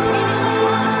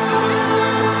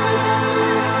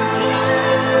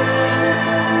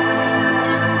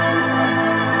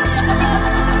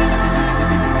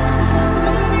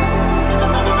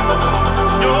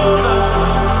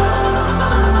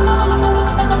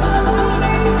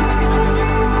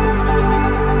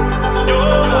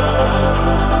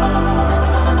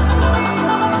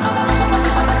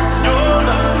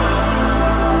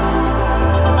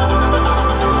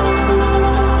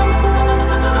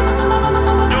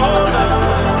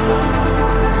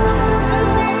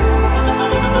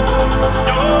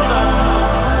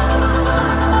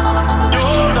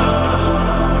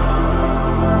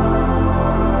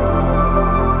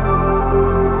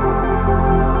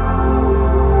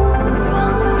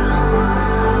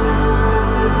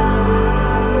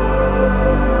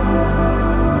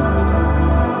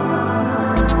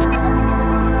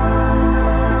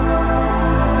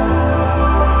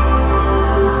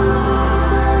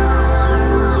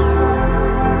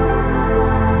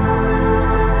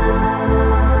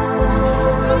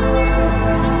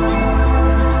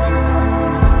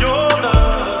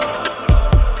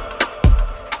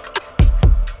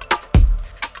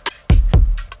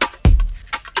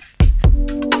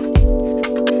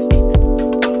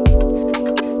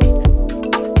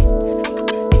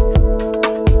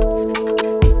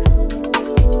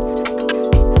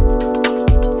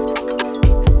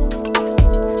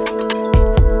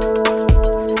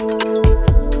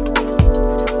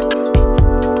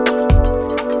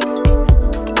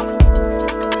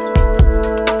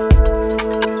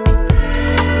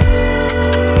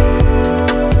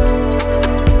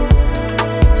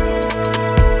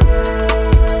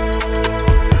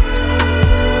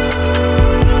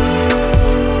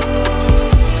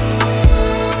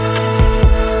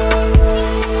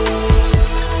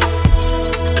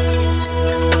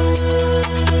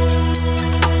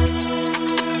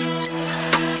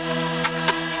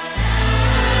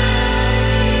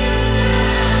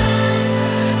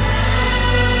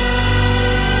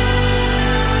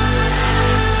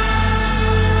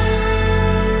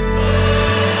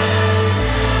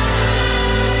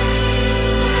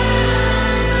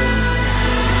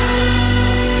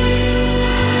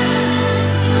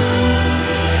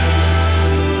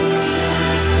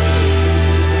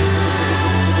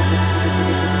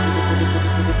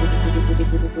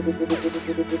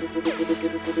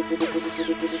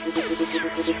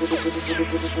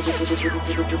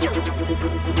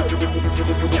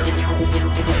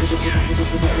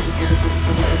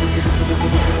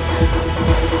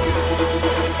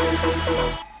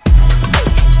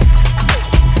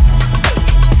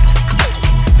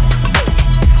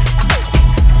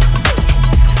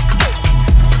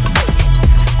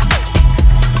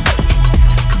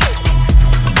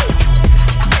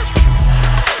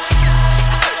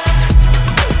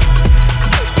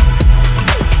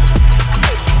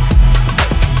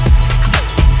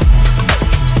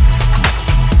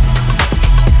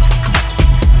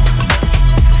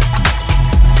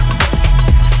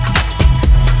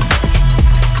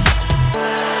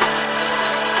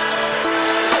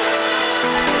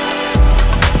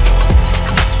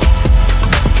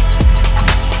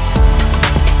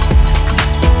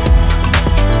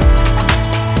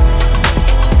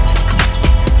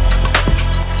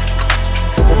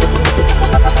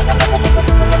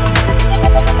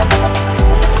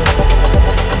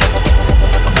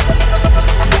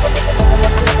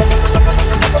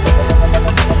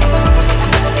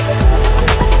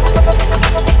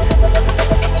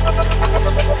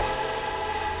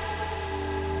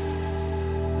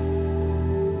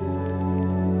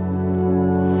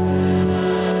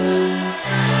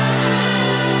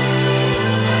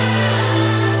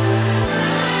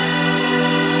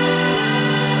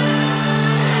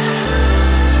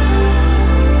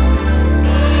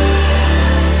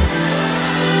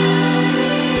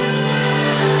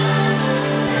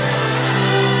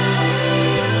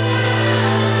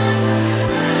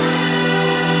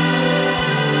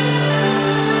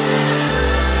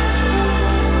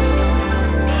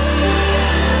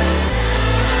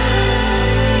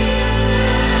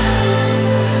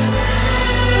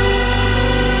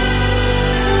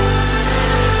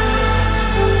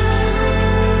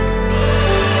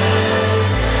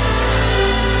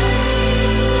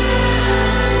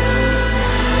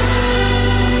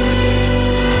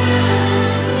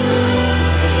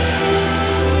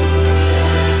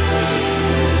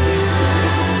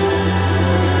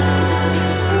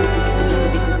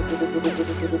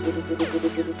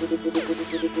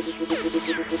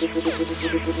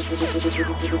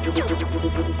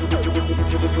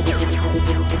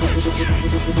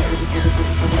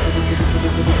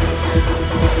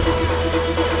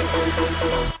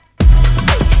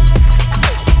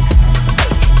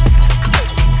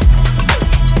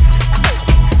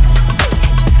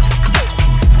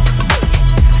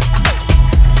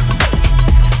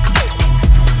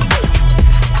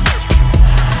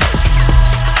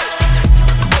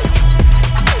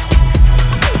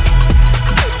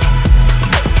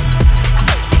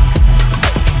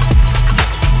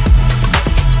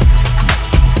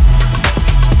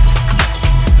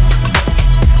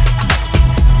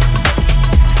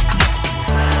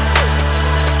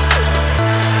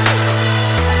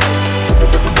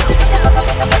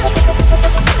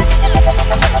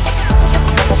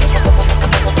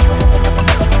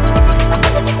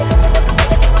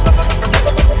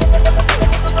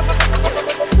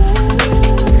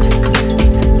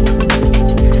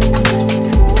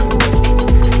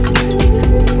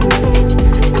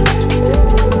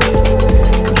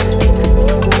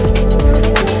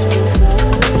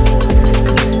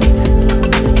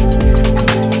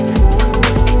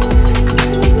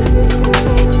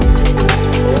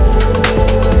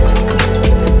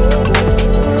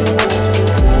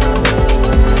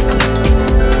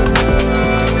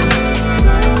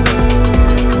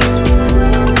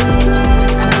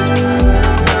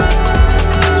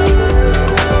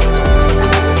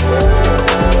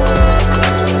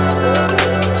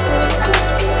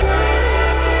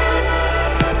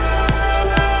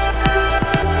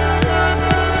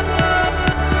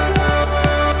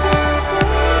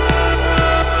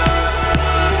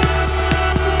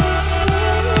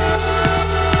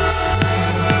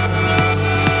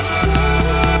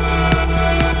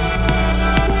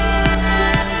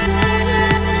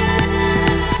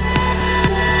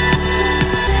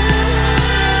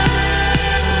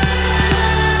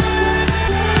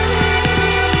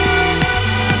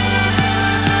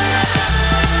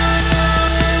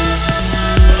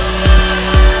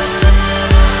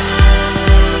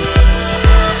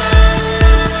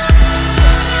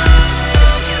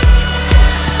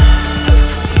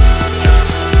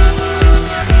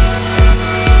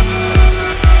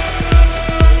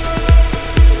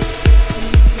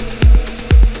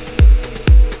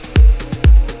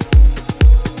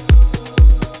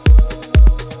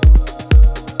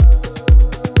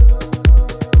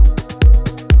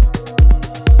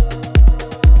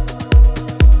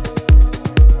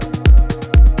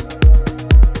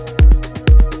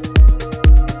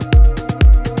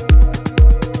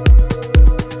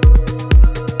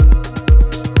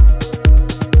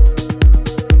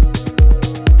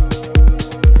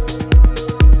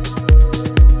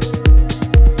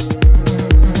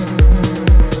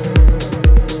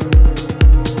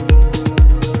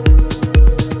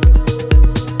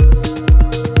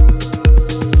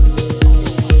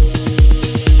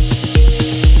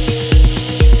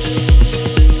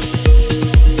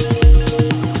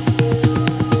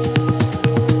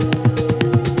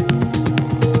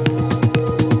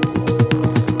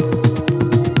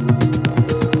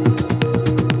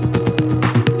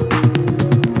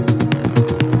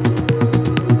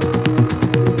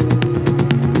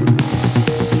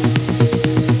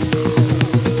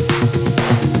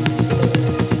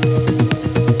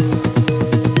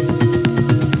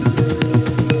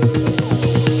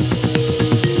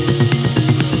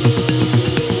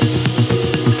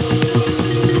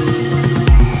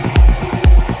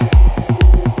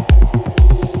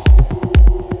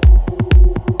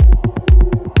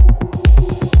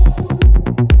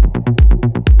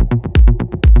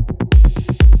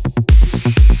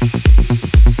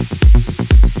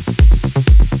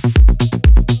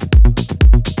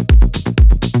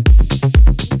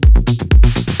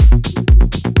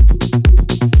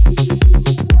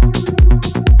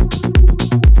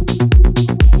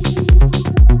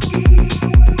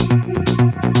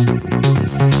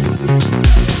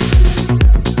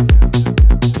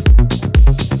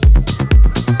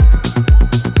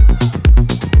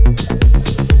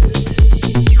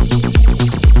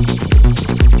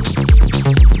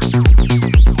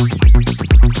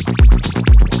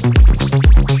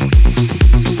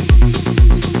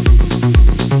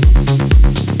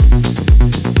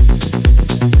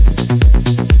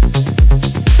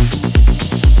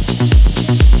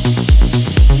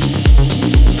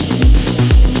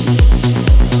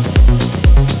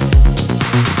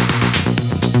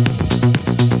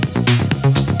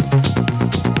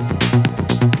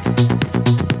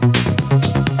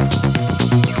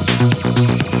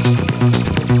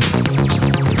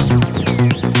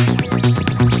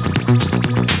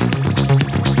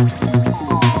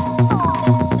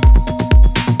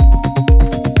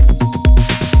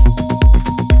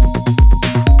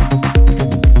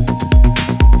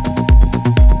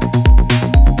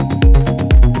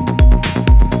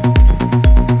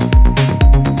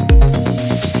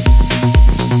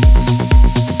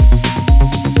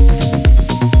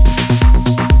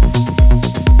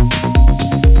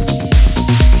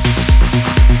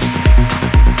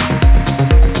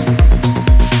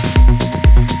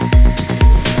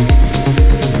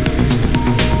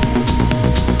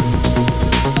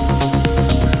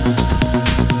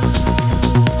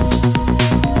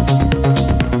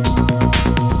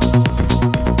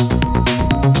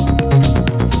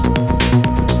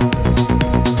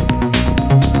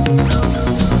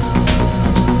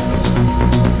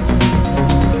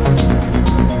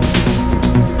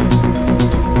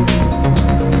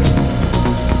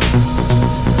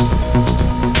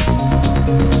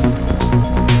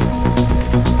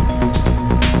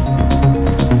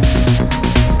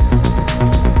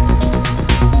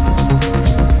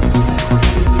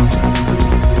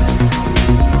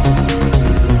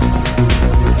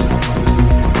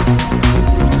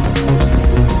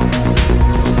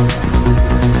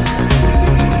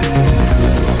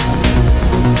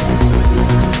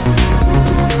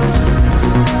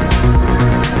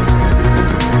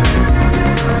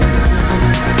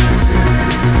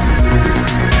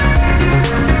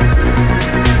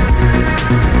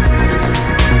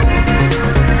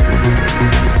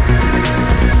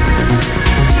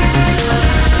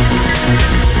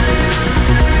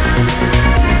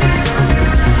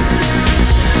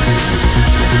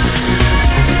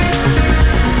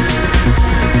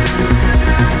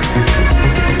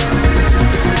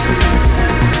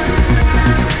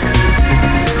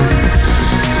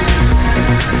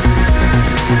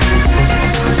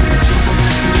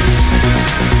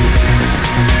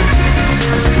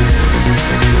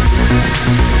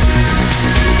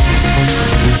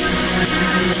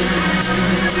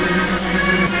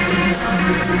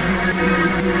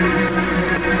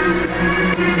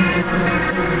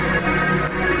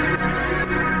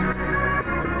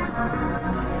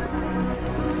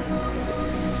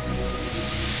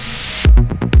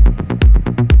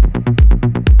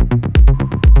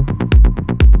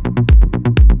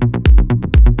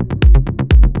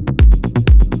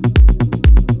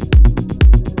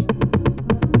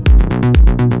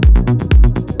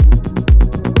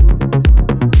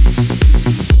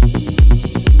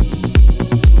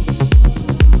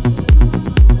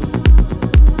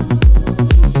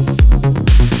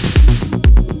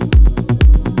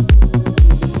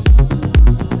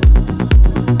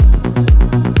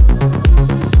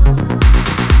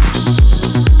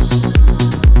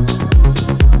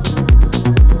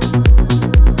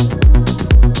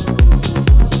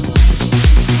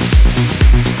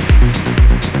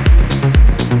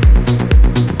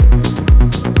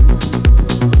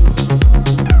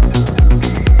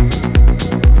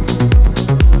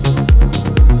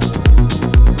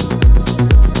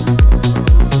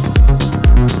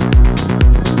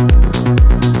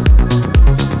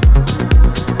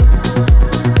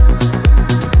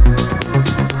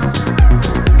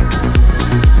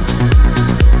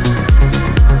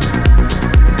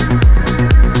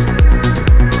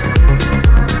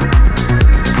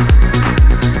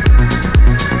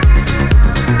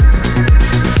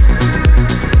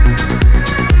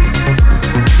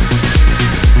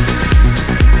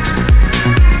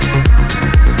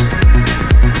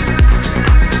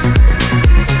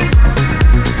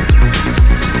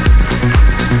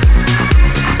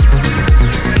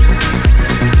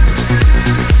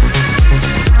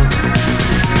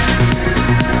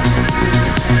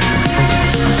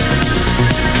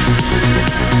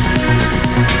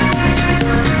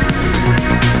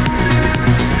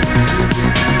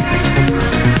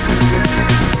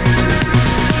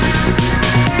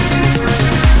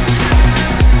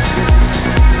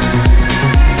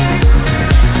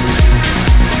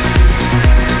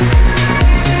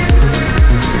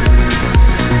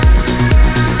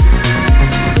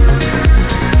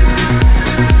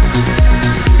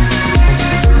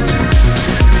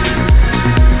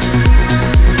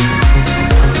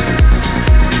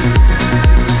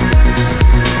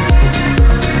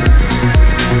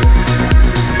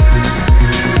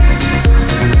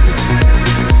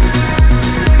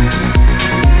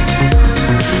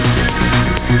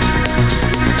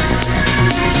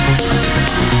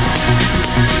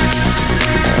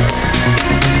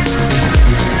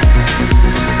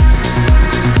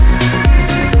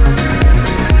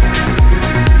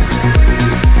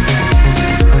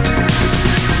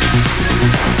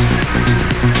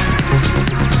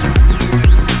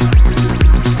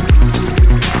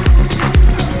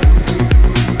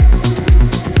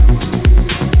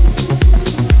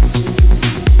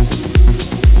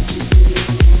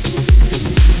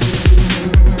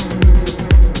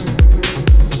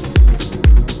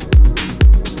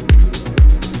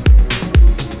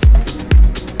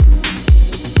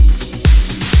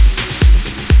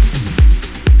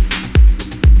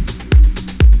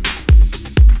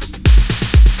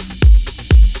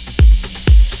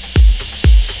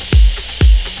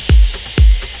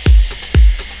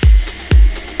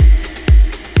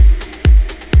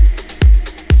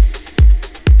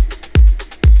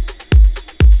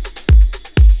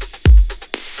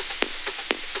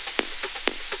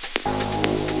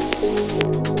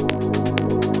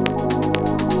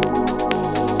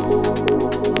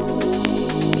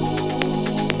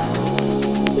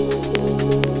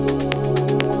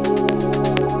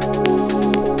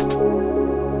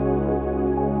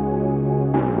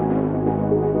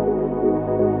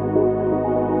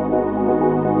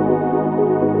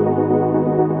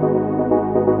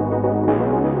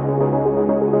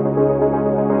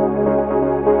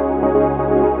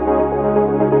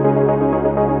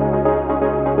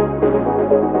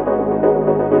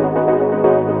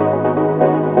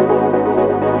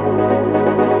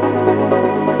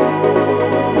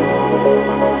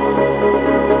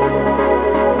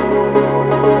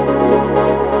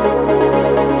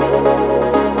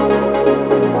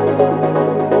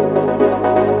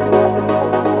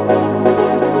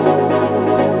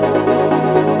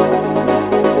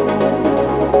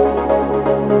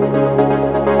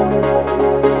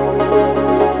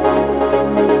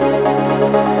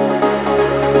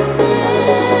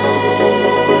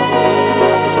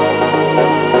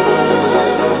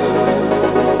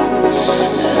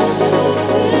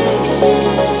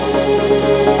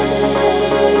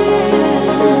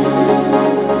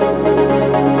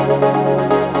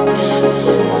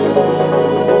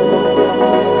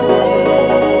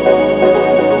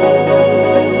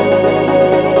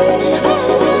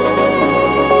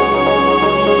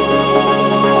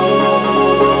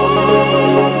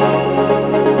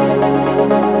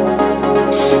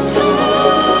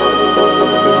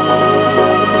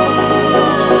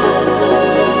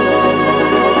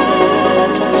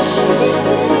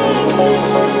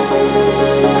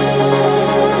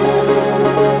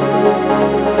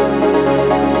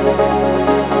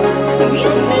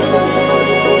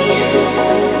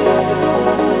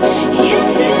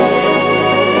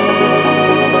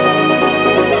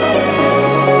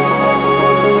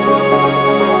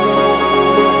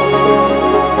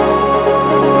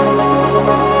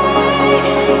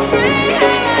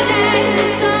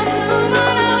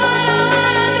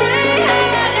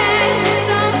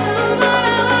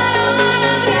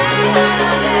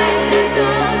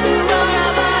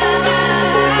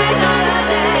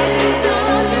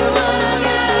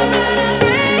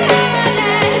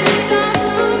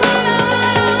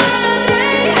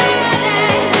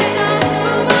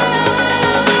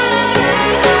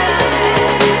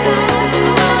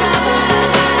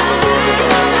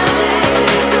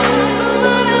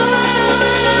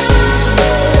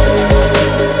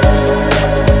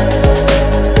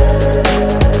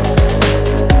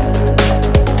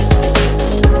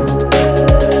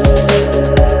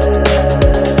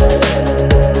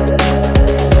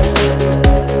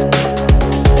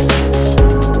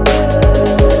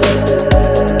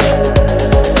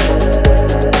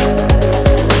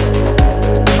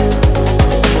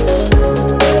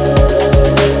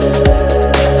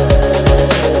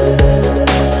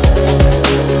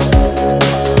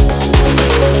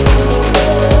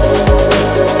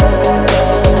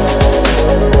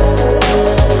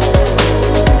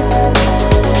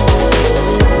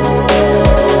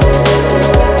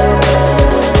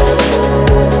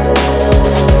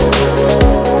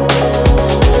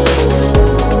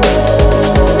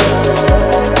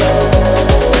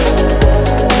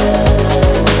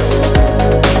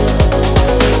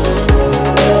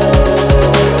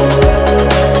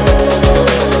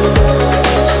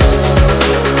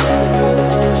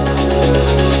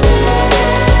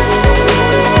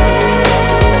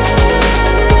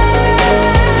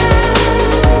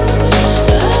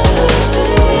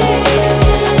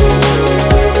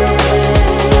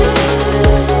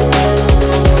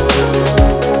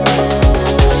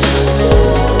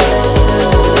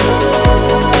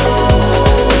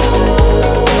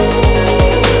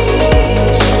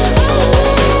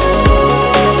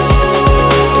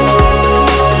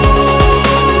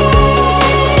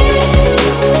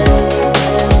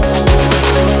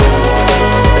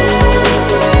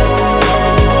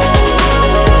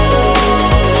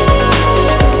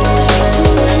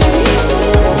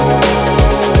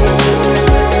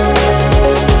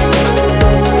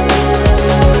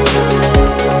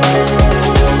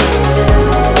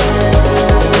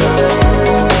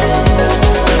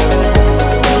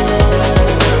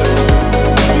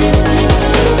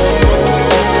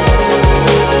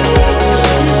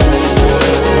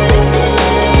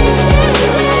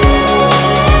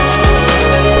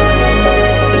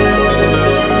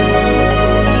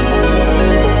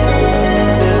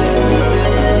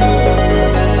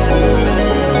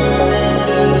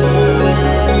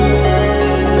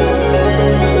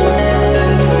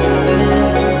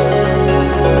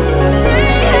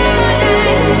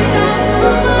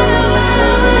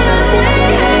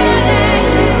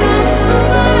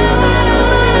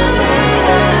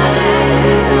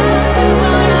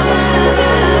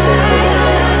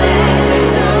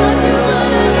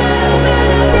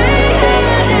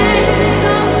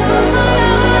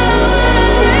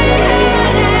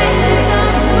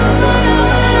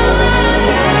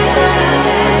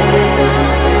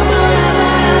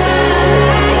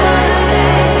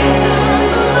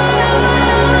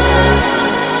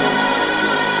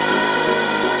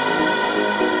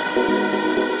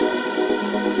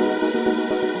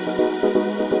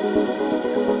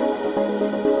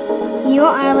 You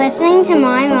are listening to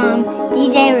my mom,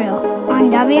 DJ Roo,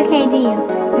 on WKDU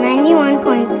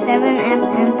 91.7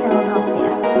 FM Philadelphia.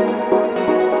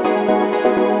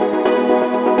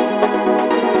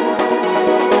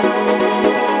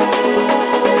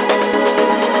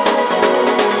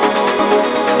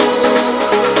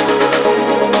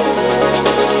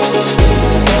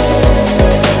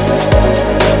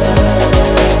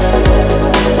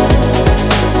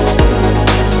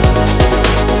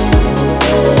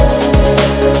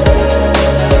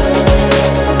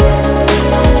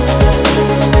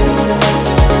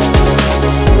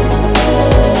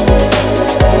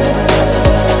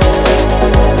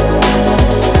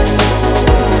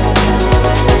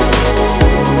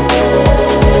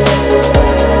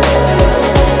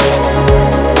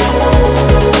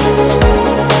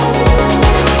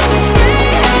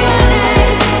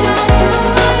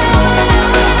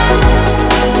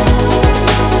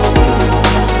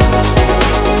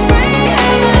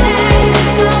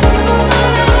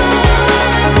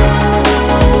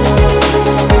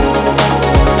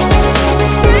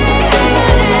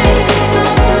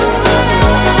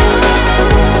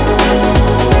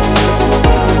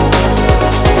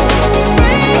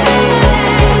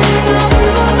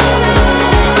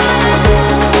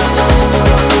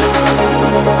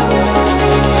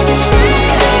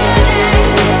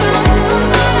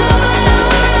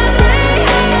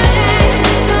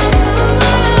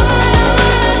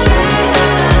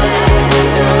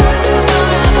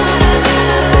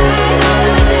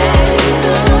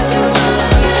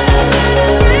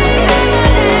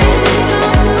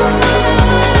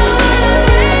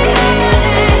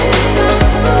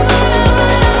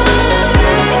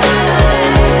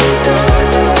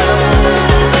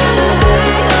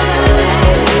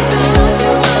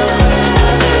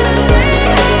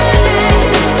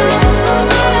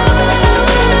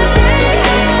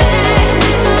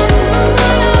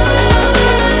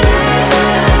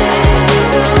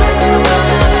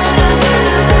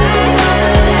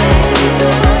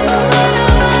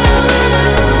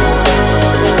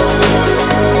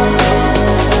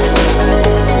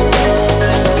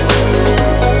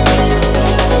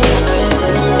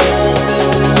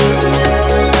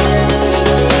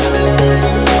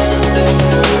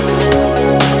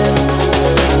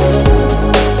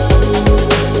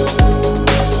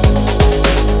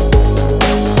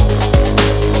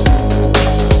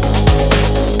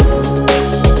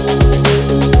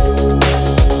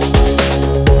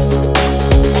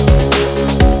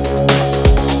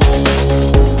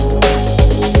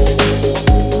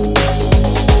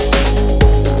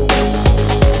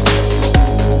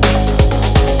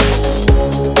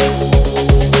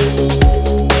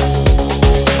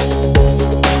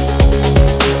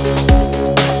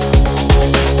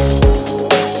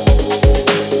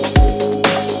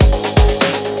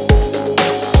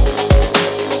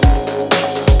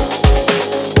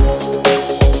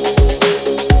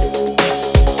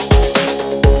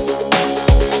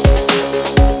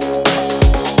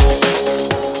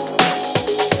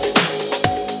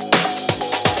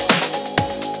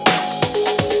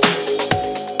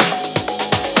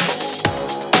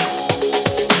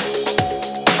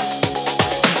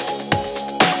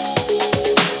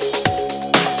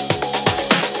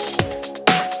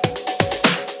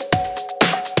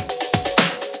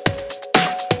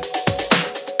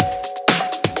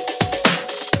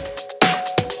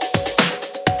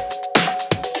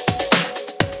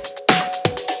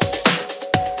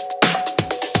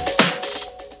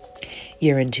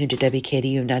 You're in tune to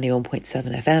WKDU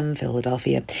 91.7 FM,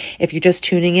 Philadelphia. If you're just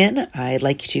tuning in, I'd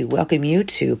like to welcome you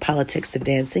to Politics of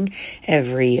Dancing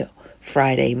every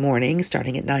Friday morning,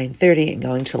 starting at 9:30 and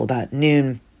going till about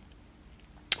noon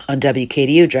on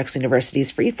WKDU, Drexel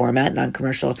University's free format,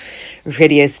 non-commercial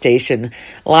radio station,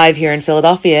 live here in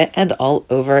Philadelphia and all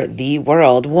over the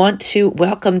world. Want to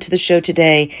welcome to the show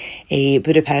today a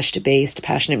Budapest-based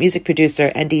passionate music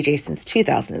producer and DJ since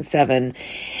 2007,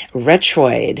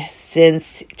 Retroid.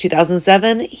 Since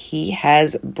 2007, he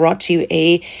has brought to you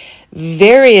a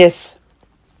various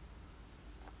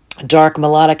dark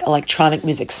melodic electronic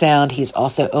music sound. He's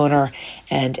also owner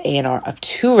and A&R of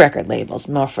two record labels,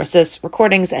 Morphosis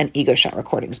Recordings and Ego Shot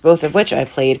Recordings, both of which I've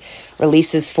played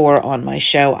releases for on my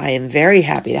show. I am very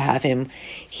happy to have him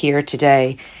here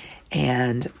today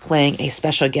and playing a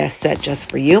special guest set just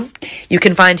for you. You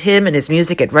can find him and his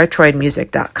music at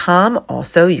retroidmusic.com.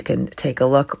 Also, you can take a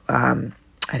look at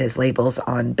his labels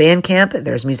on Bandcamp.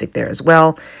 There's music there as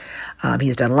well.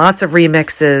 He's done lots of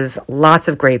remixes, lots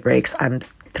of great breaks. I'm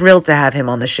thrilled to have him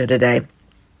on the show today.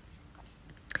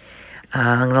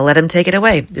 I'm going to let him take it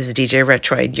away. This is DJ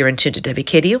Retroid. You're in tune to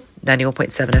WKDU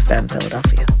 91.7 FM,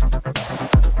 Philadelphia.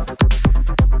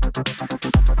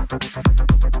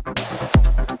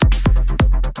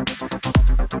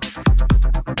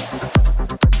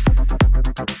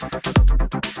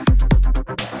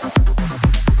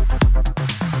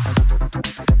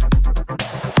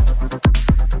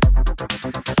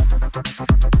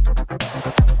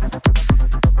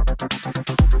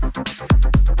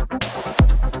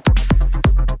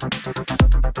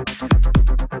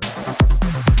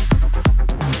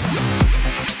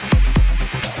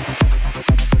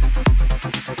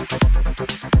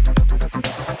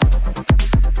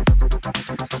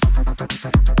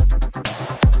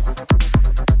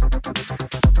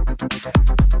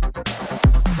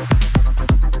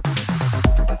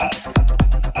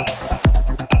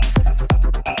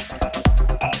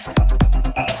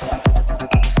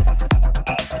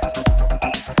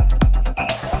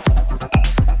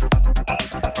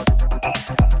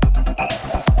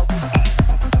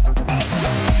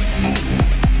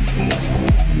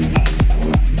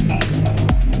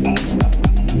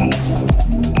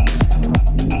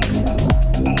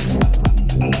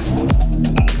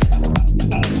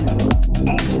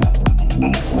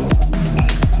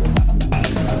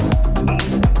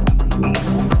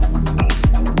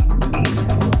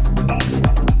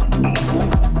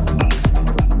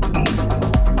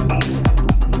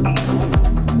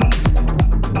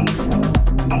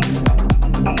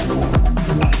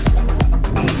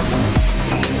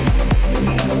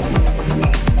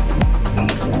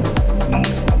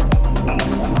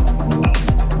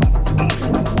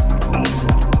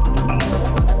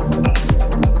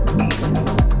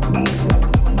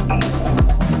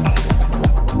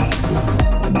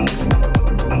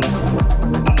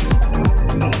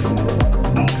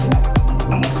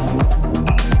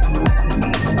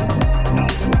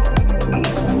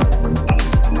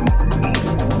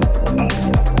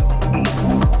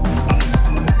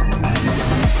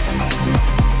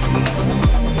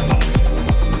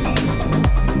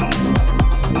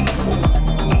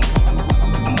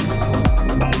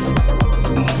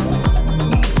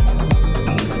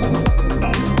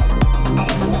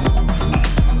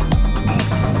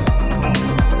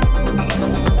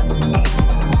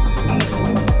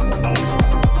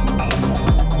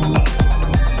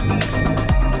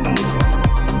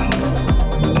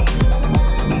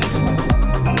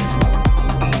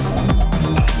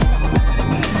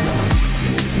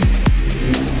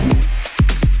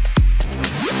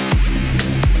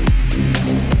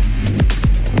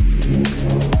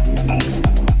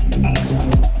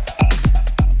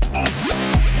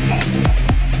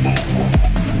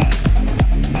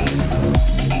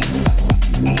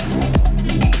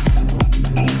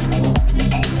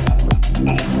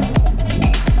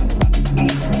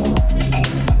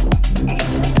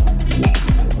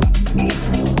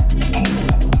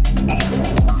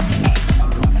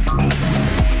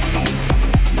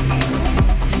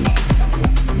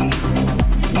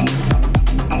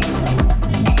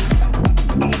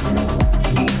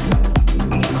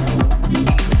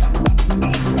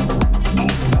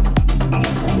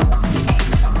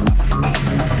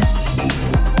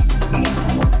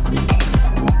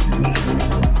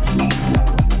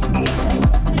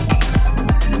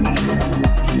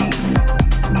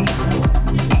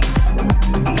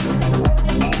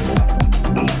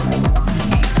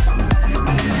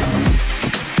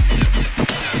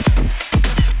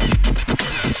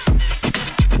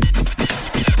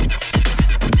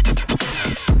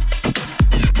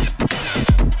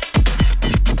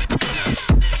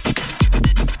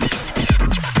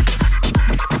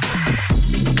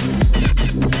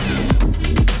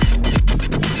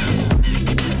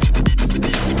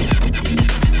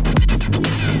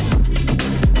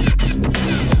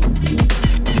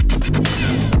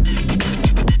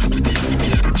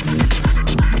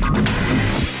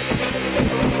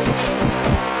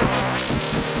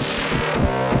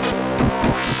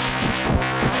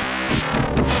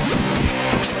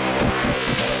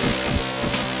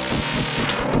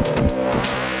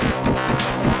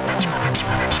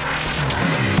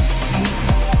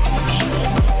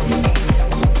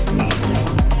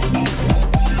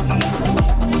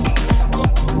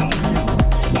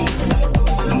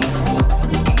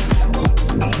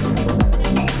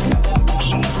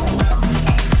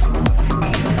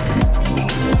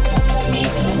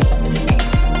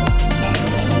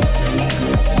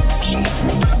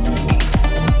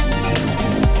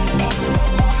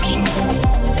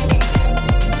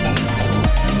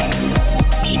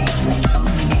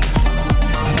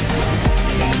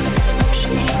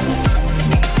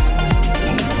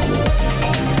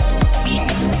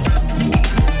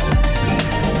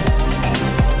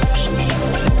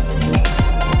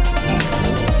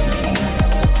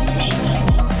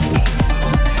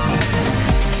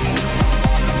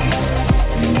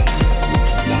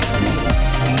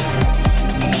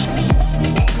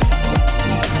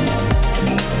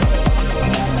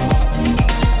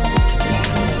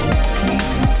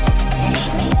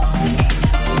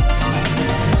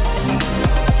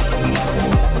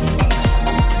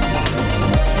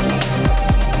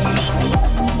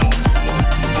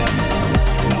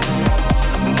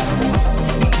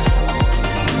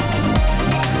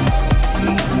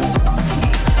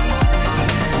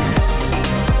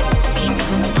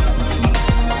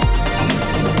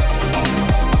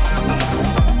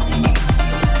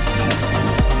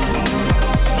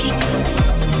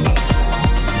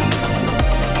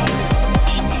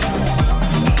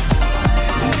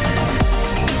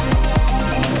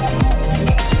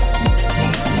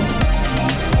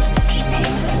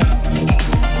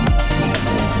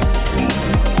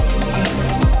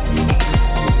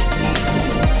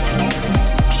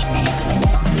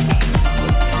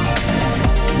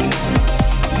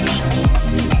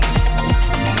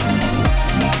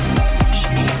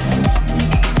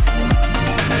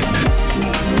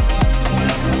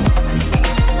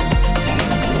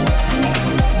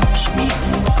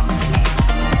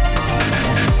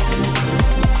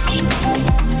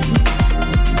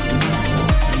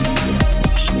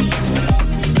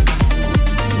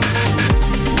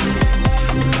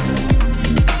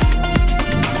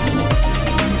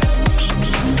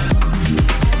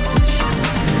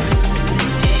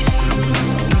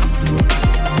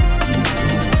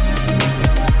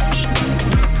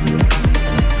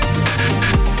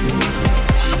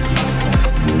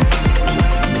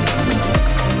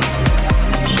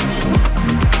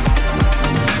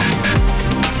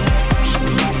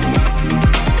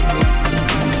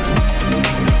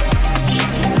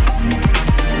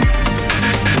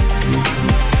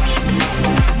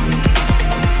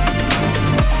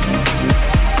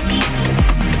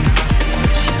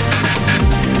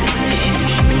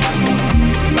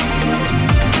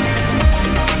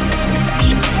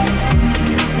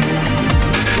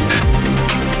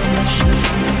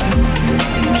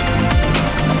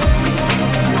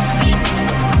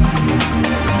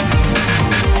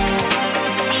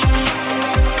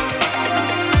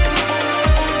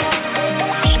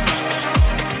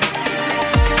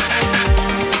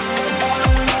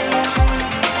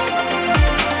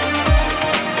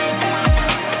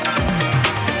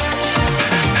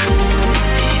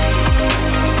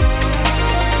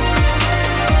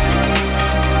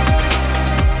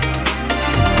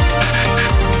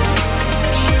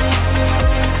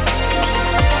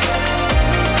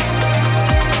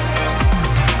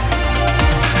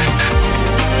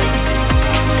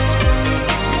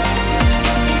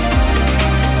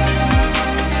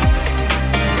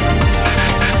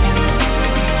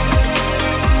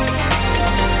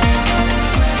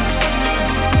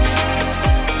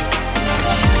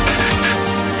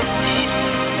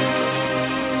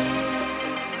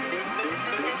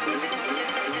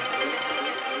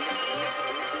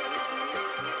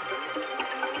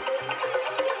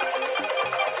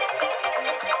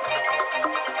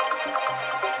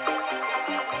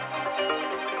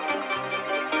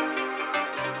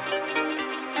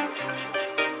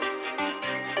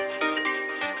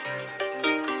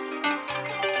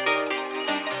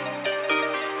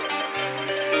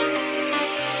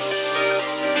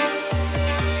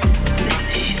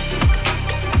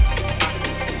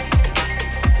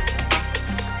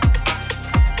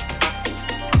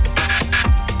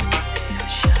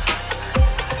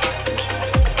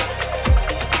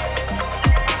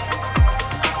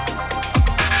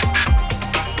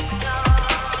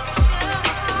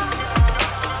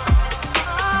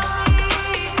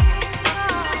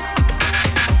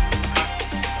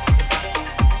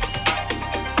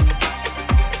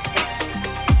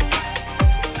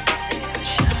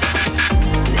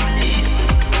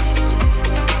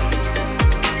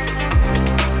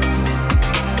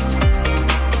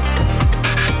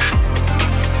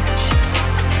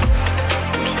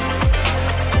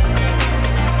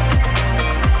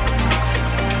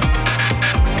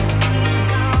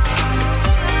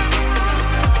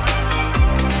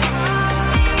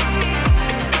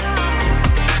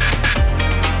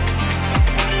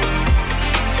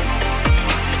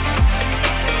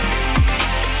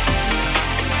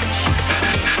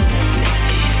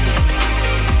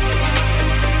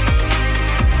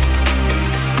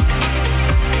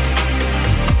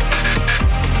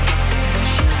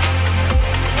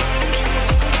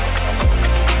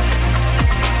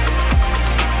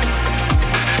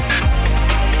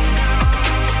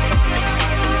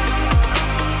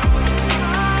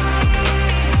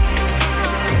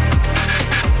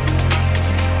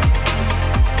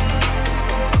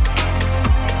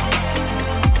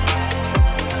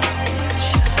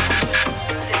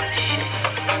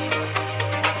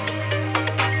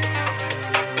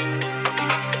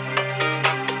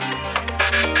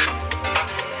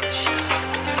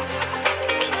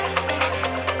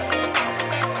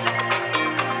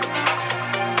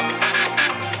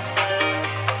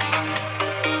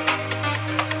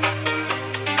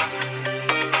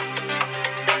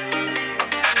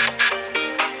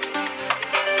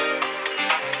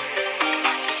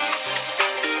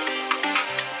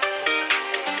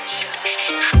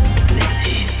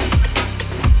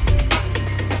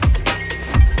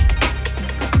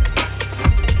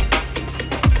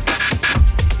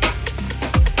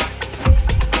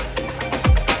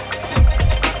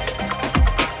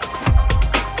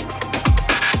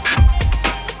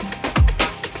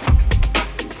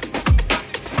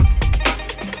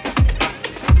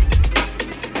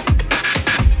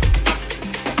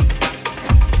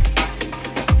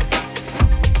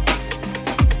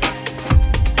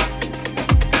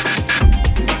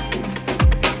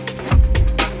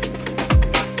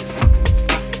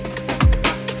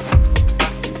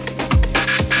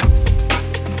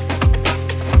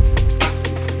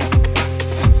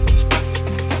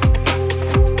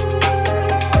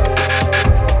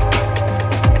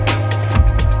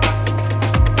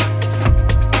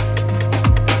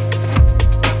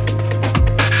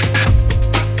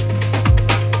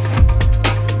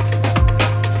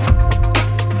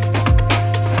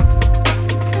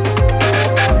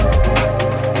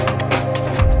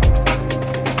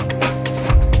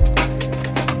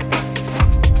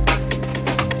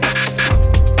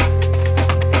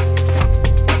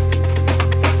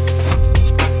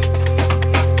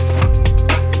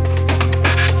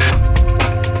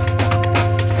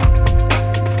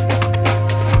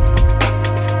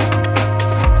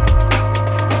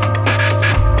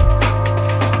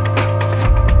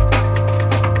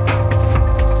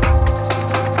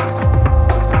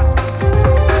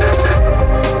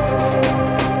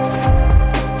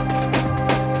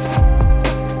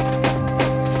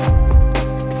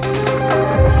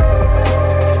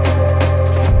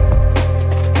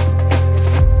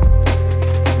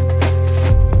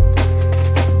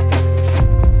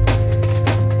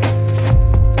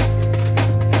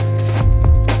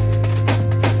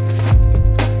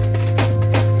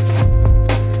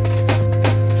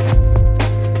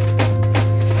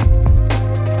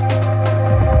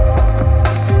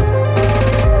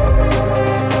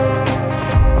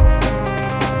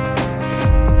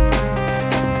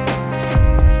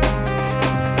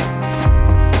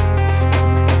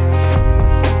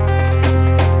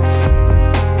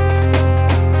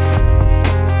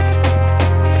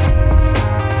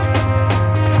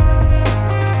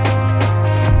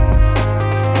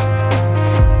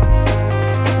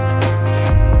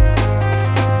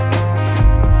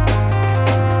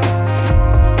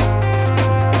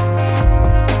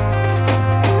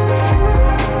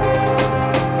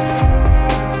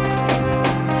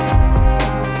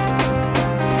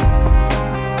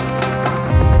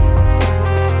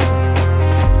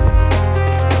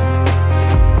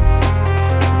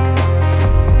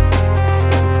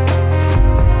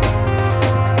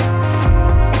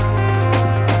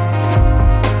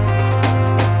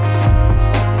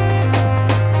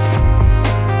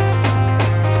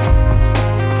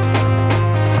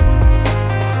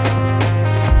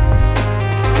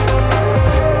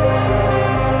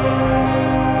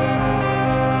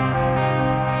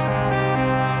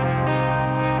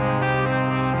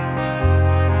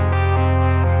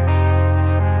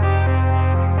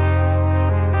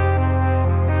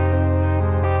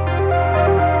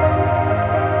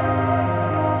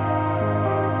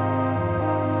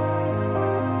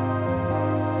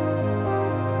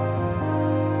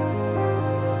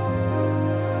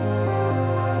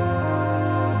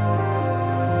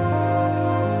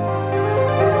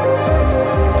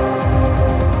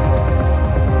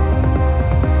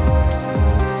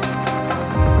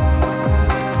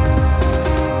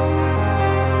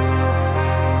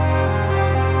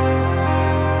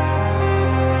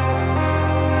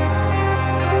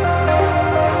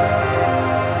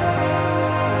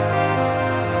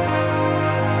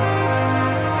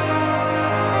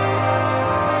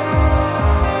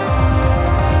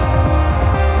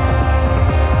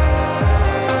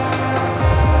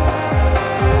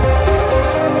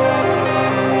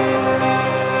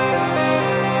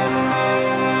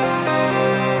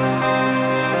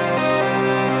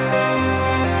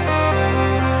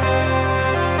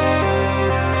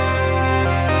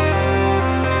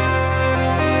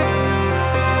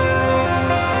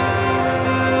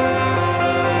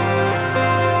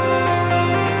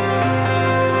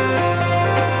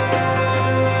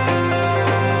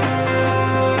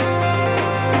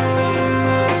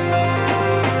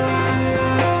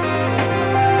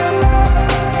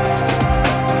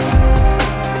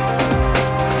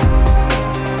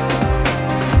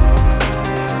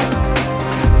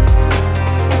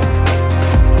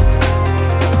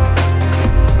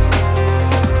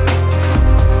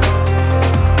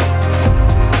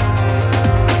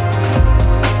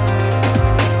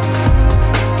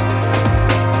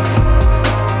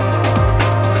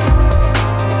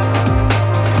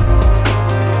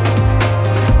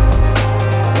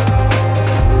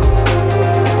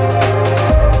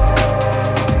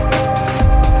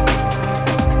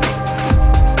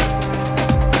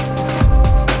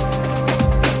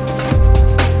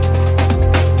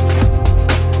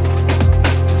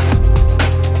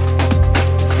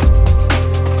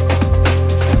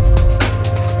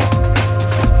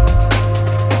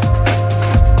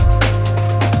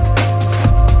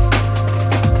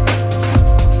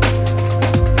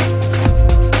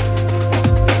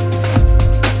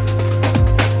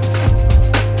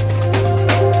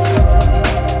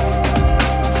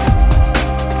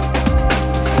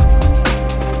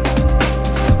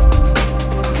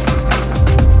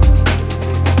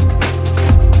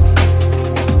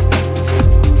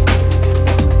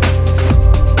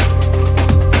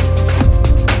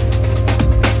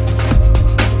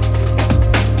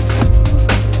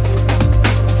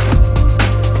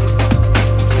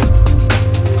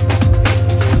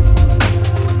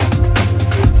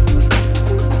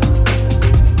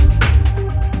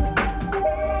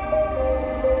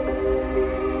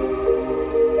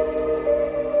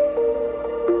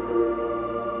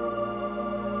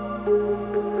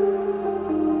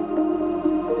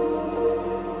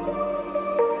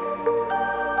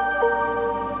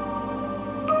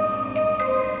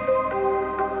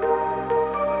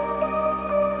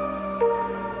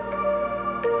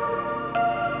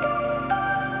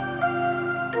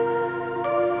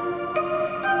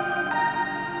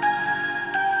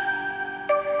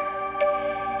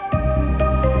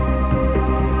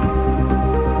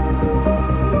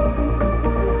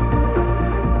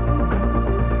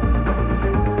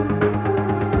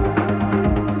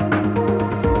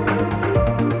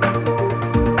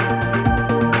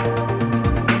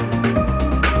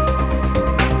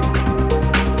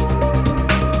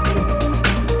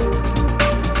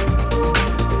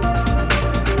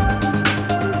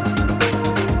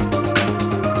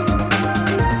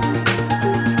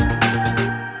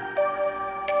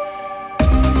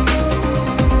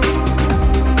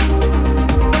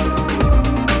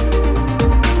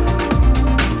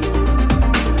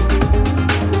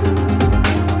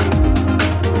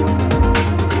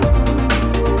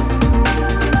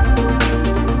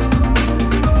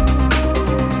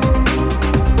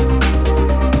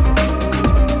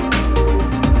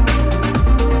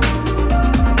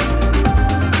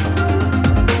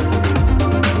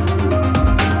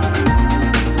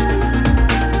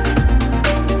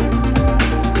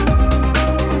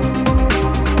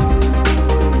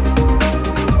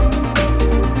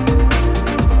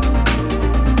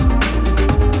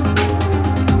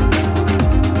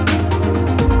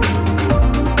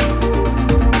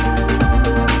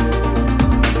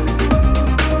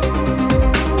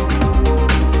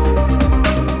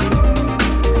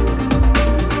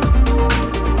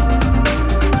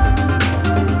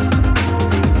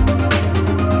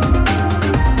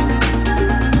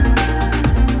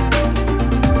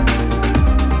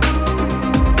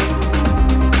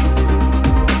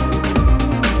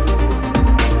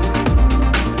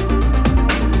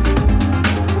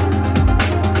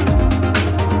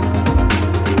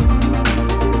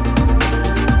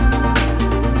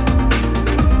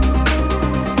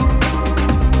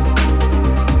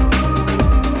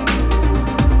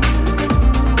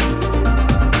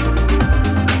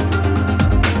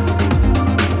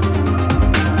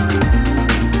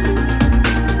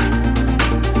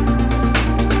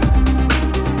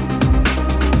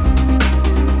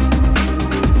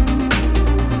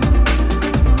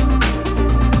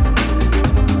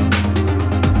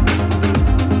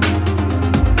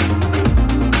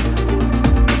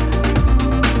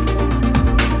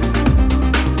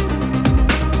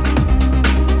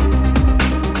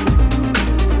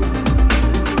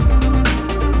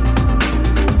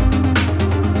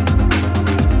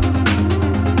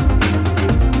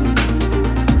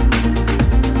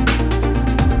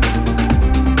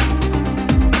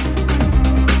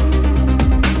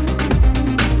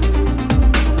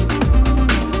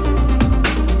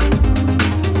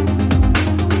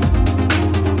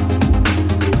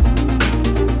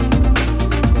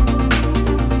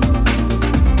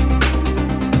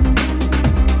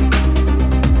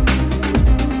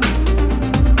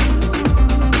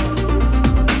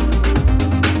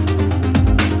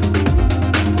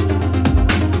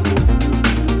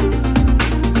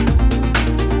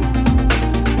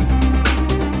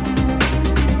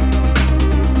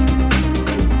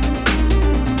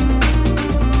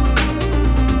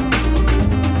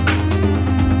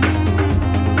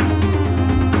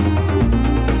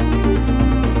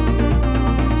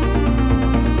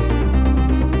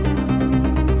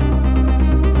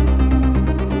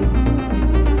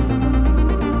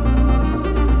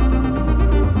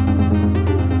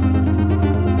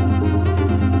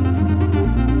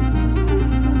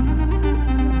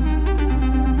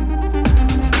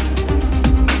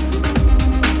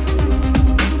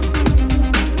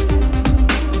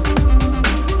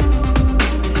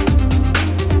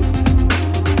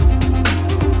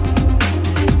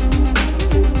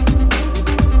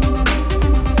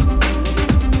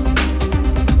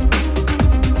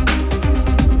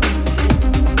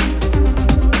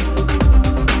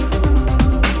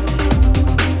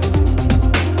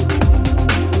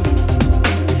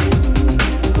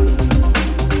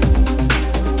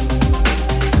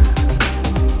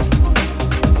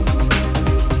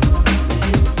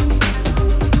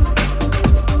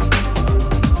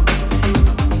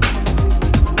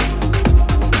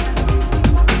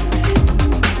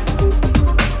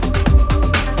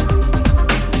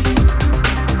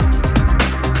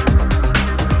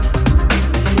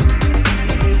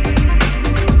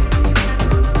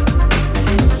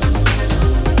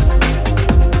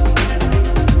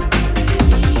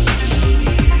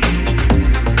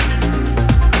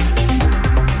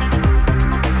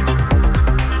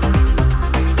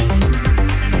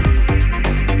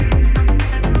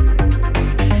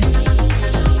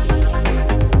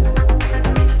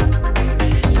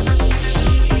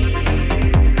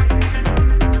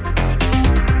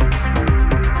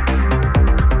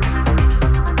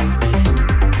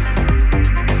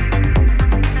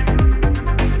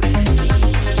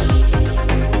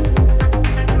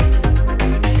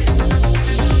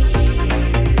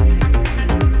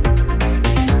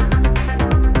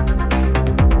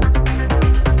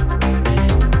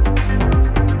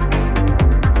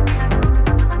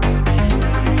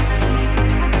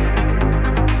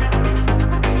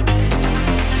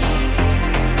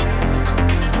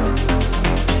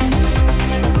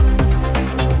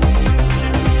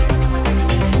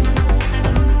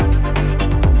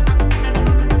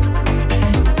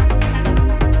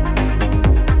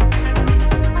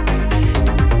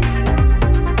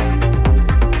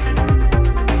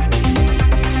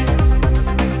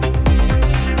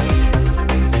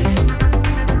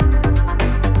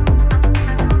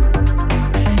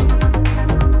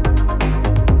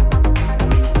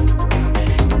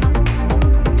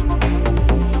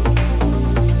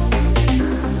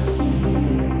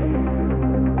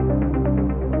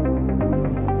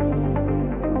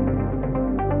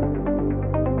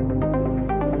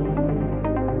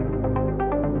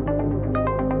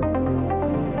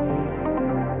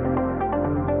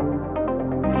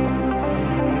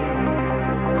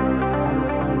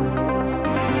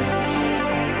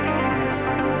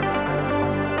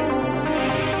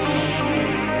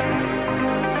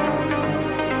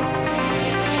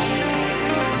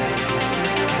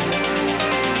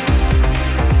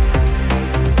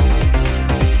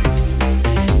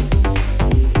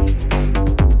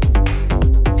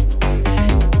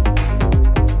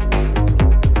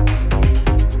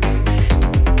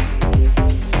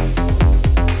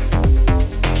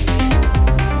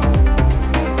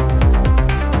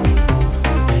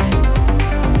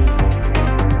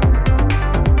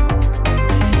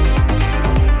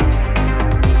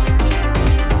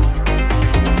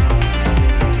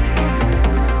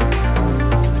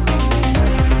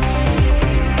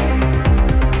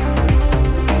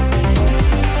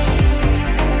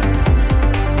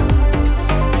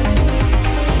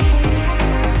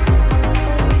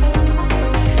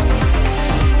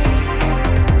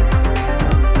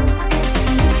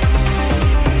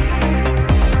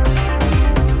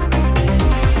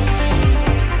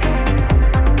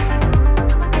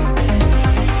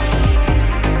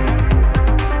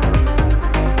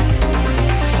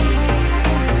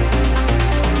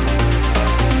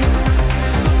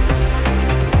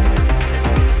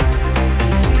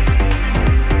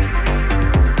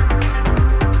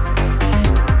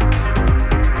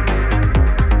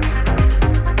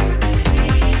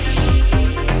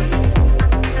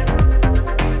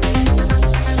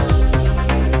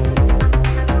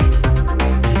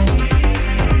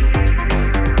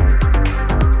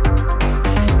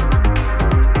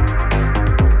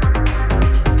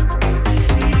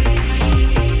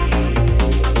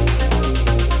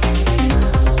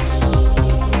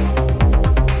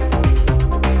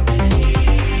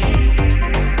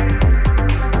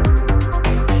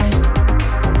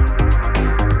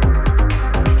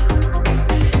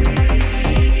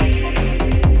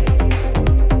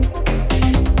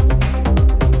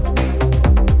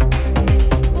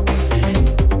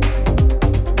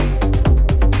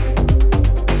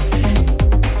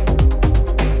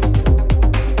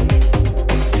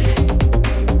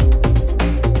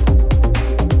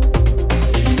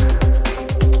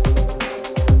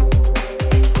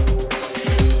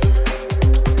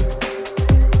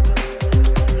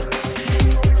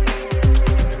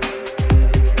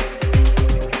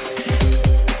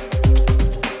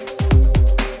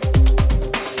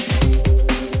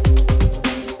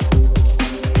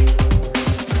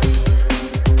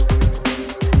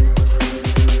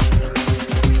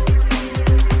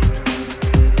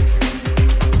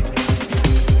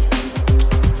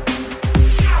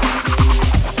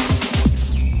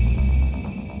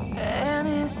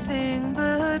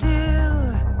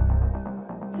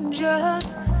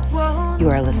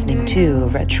 are listening to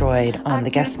Retroid on the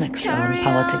guest mix on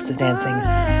Politics of Dancing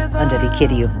on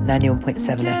WKDU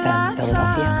 91.7 FM,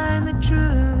 Philadelphia.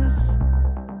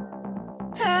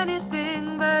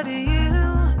 Anything but you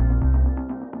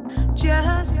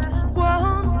just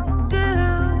won't do.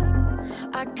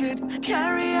 I could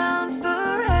carry on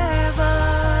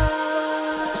forever.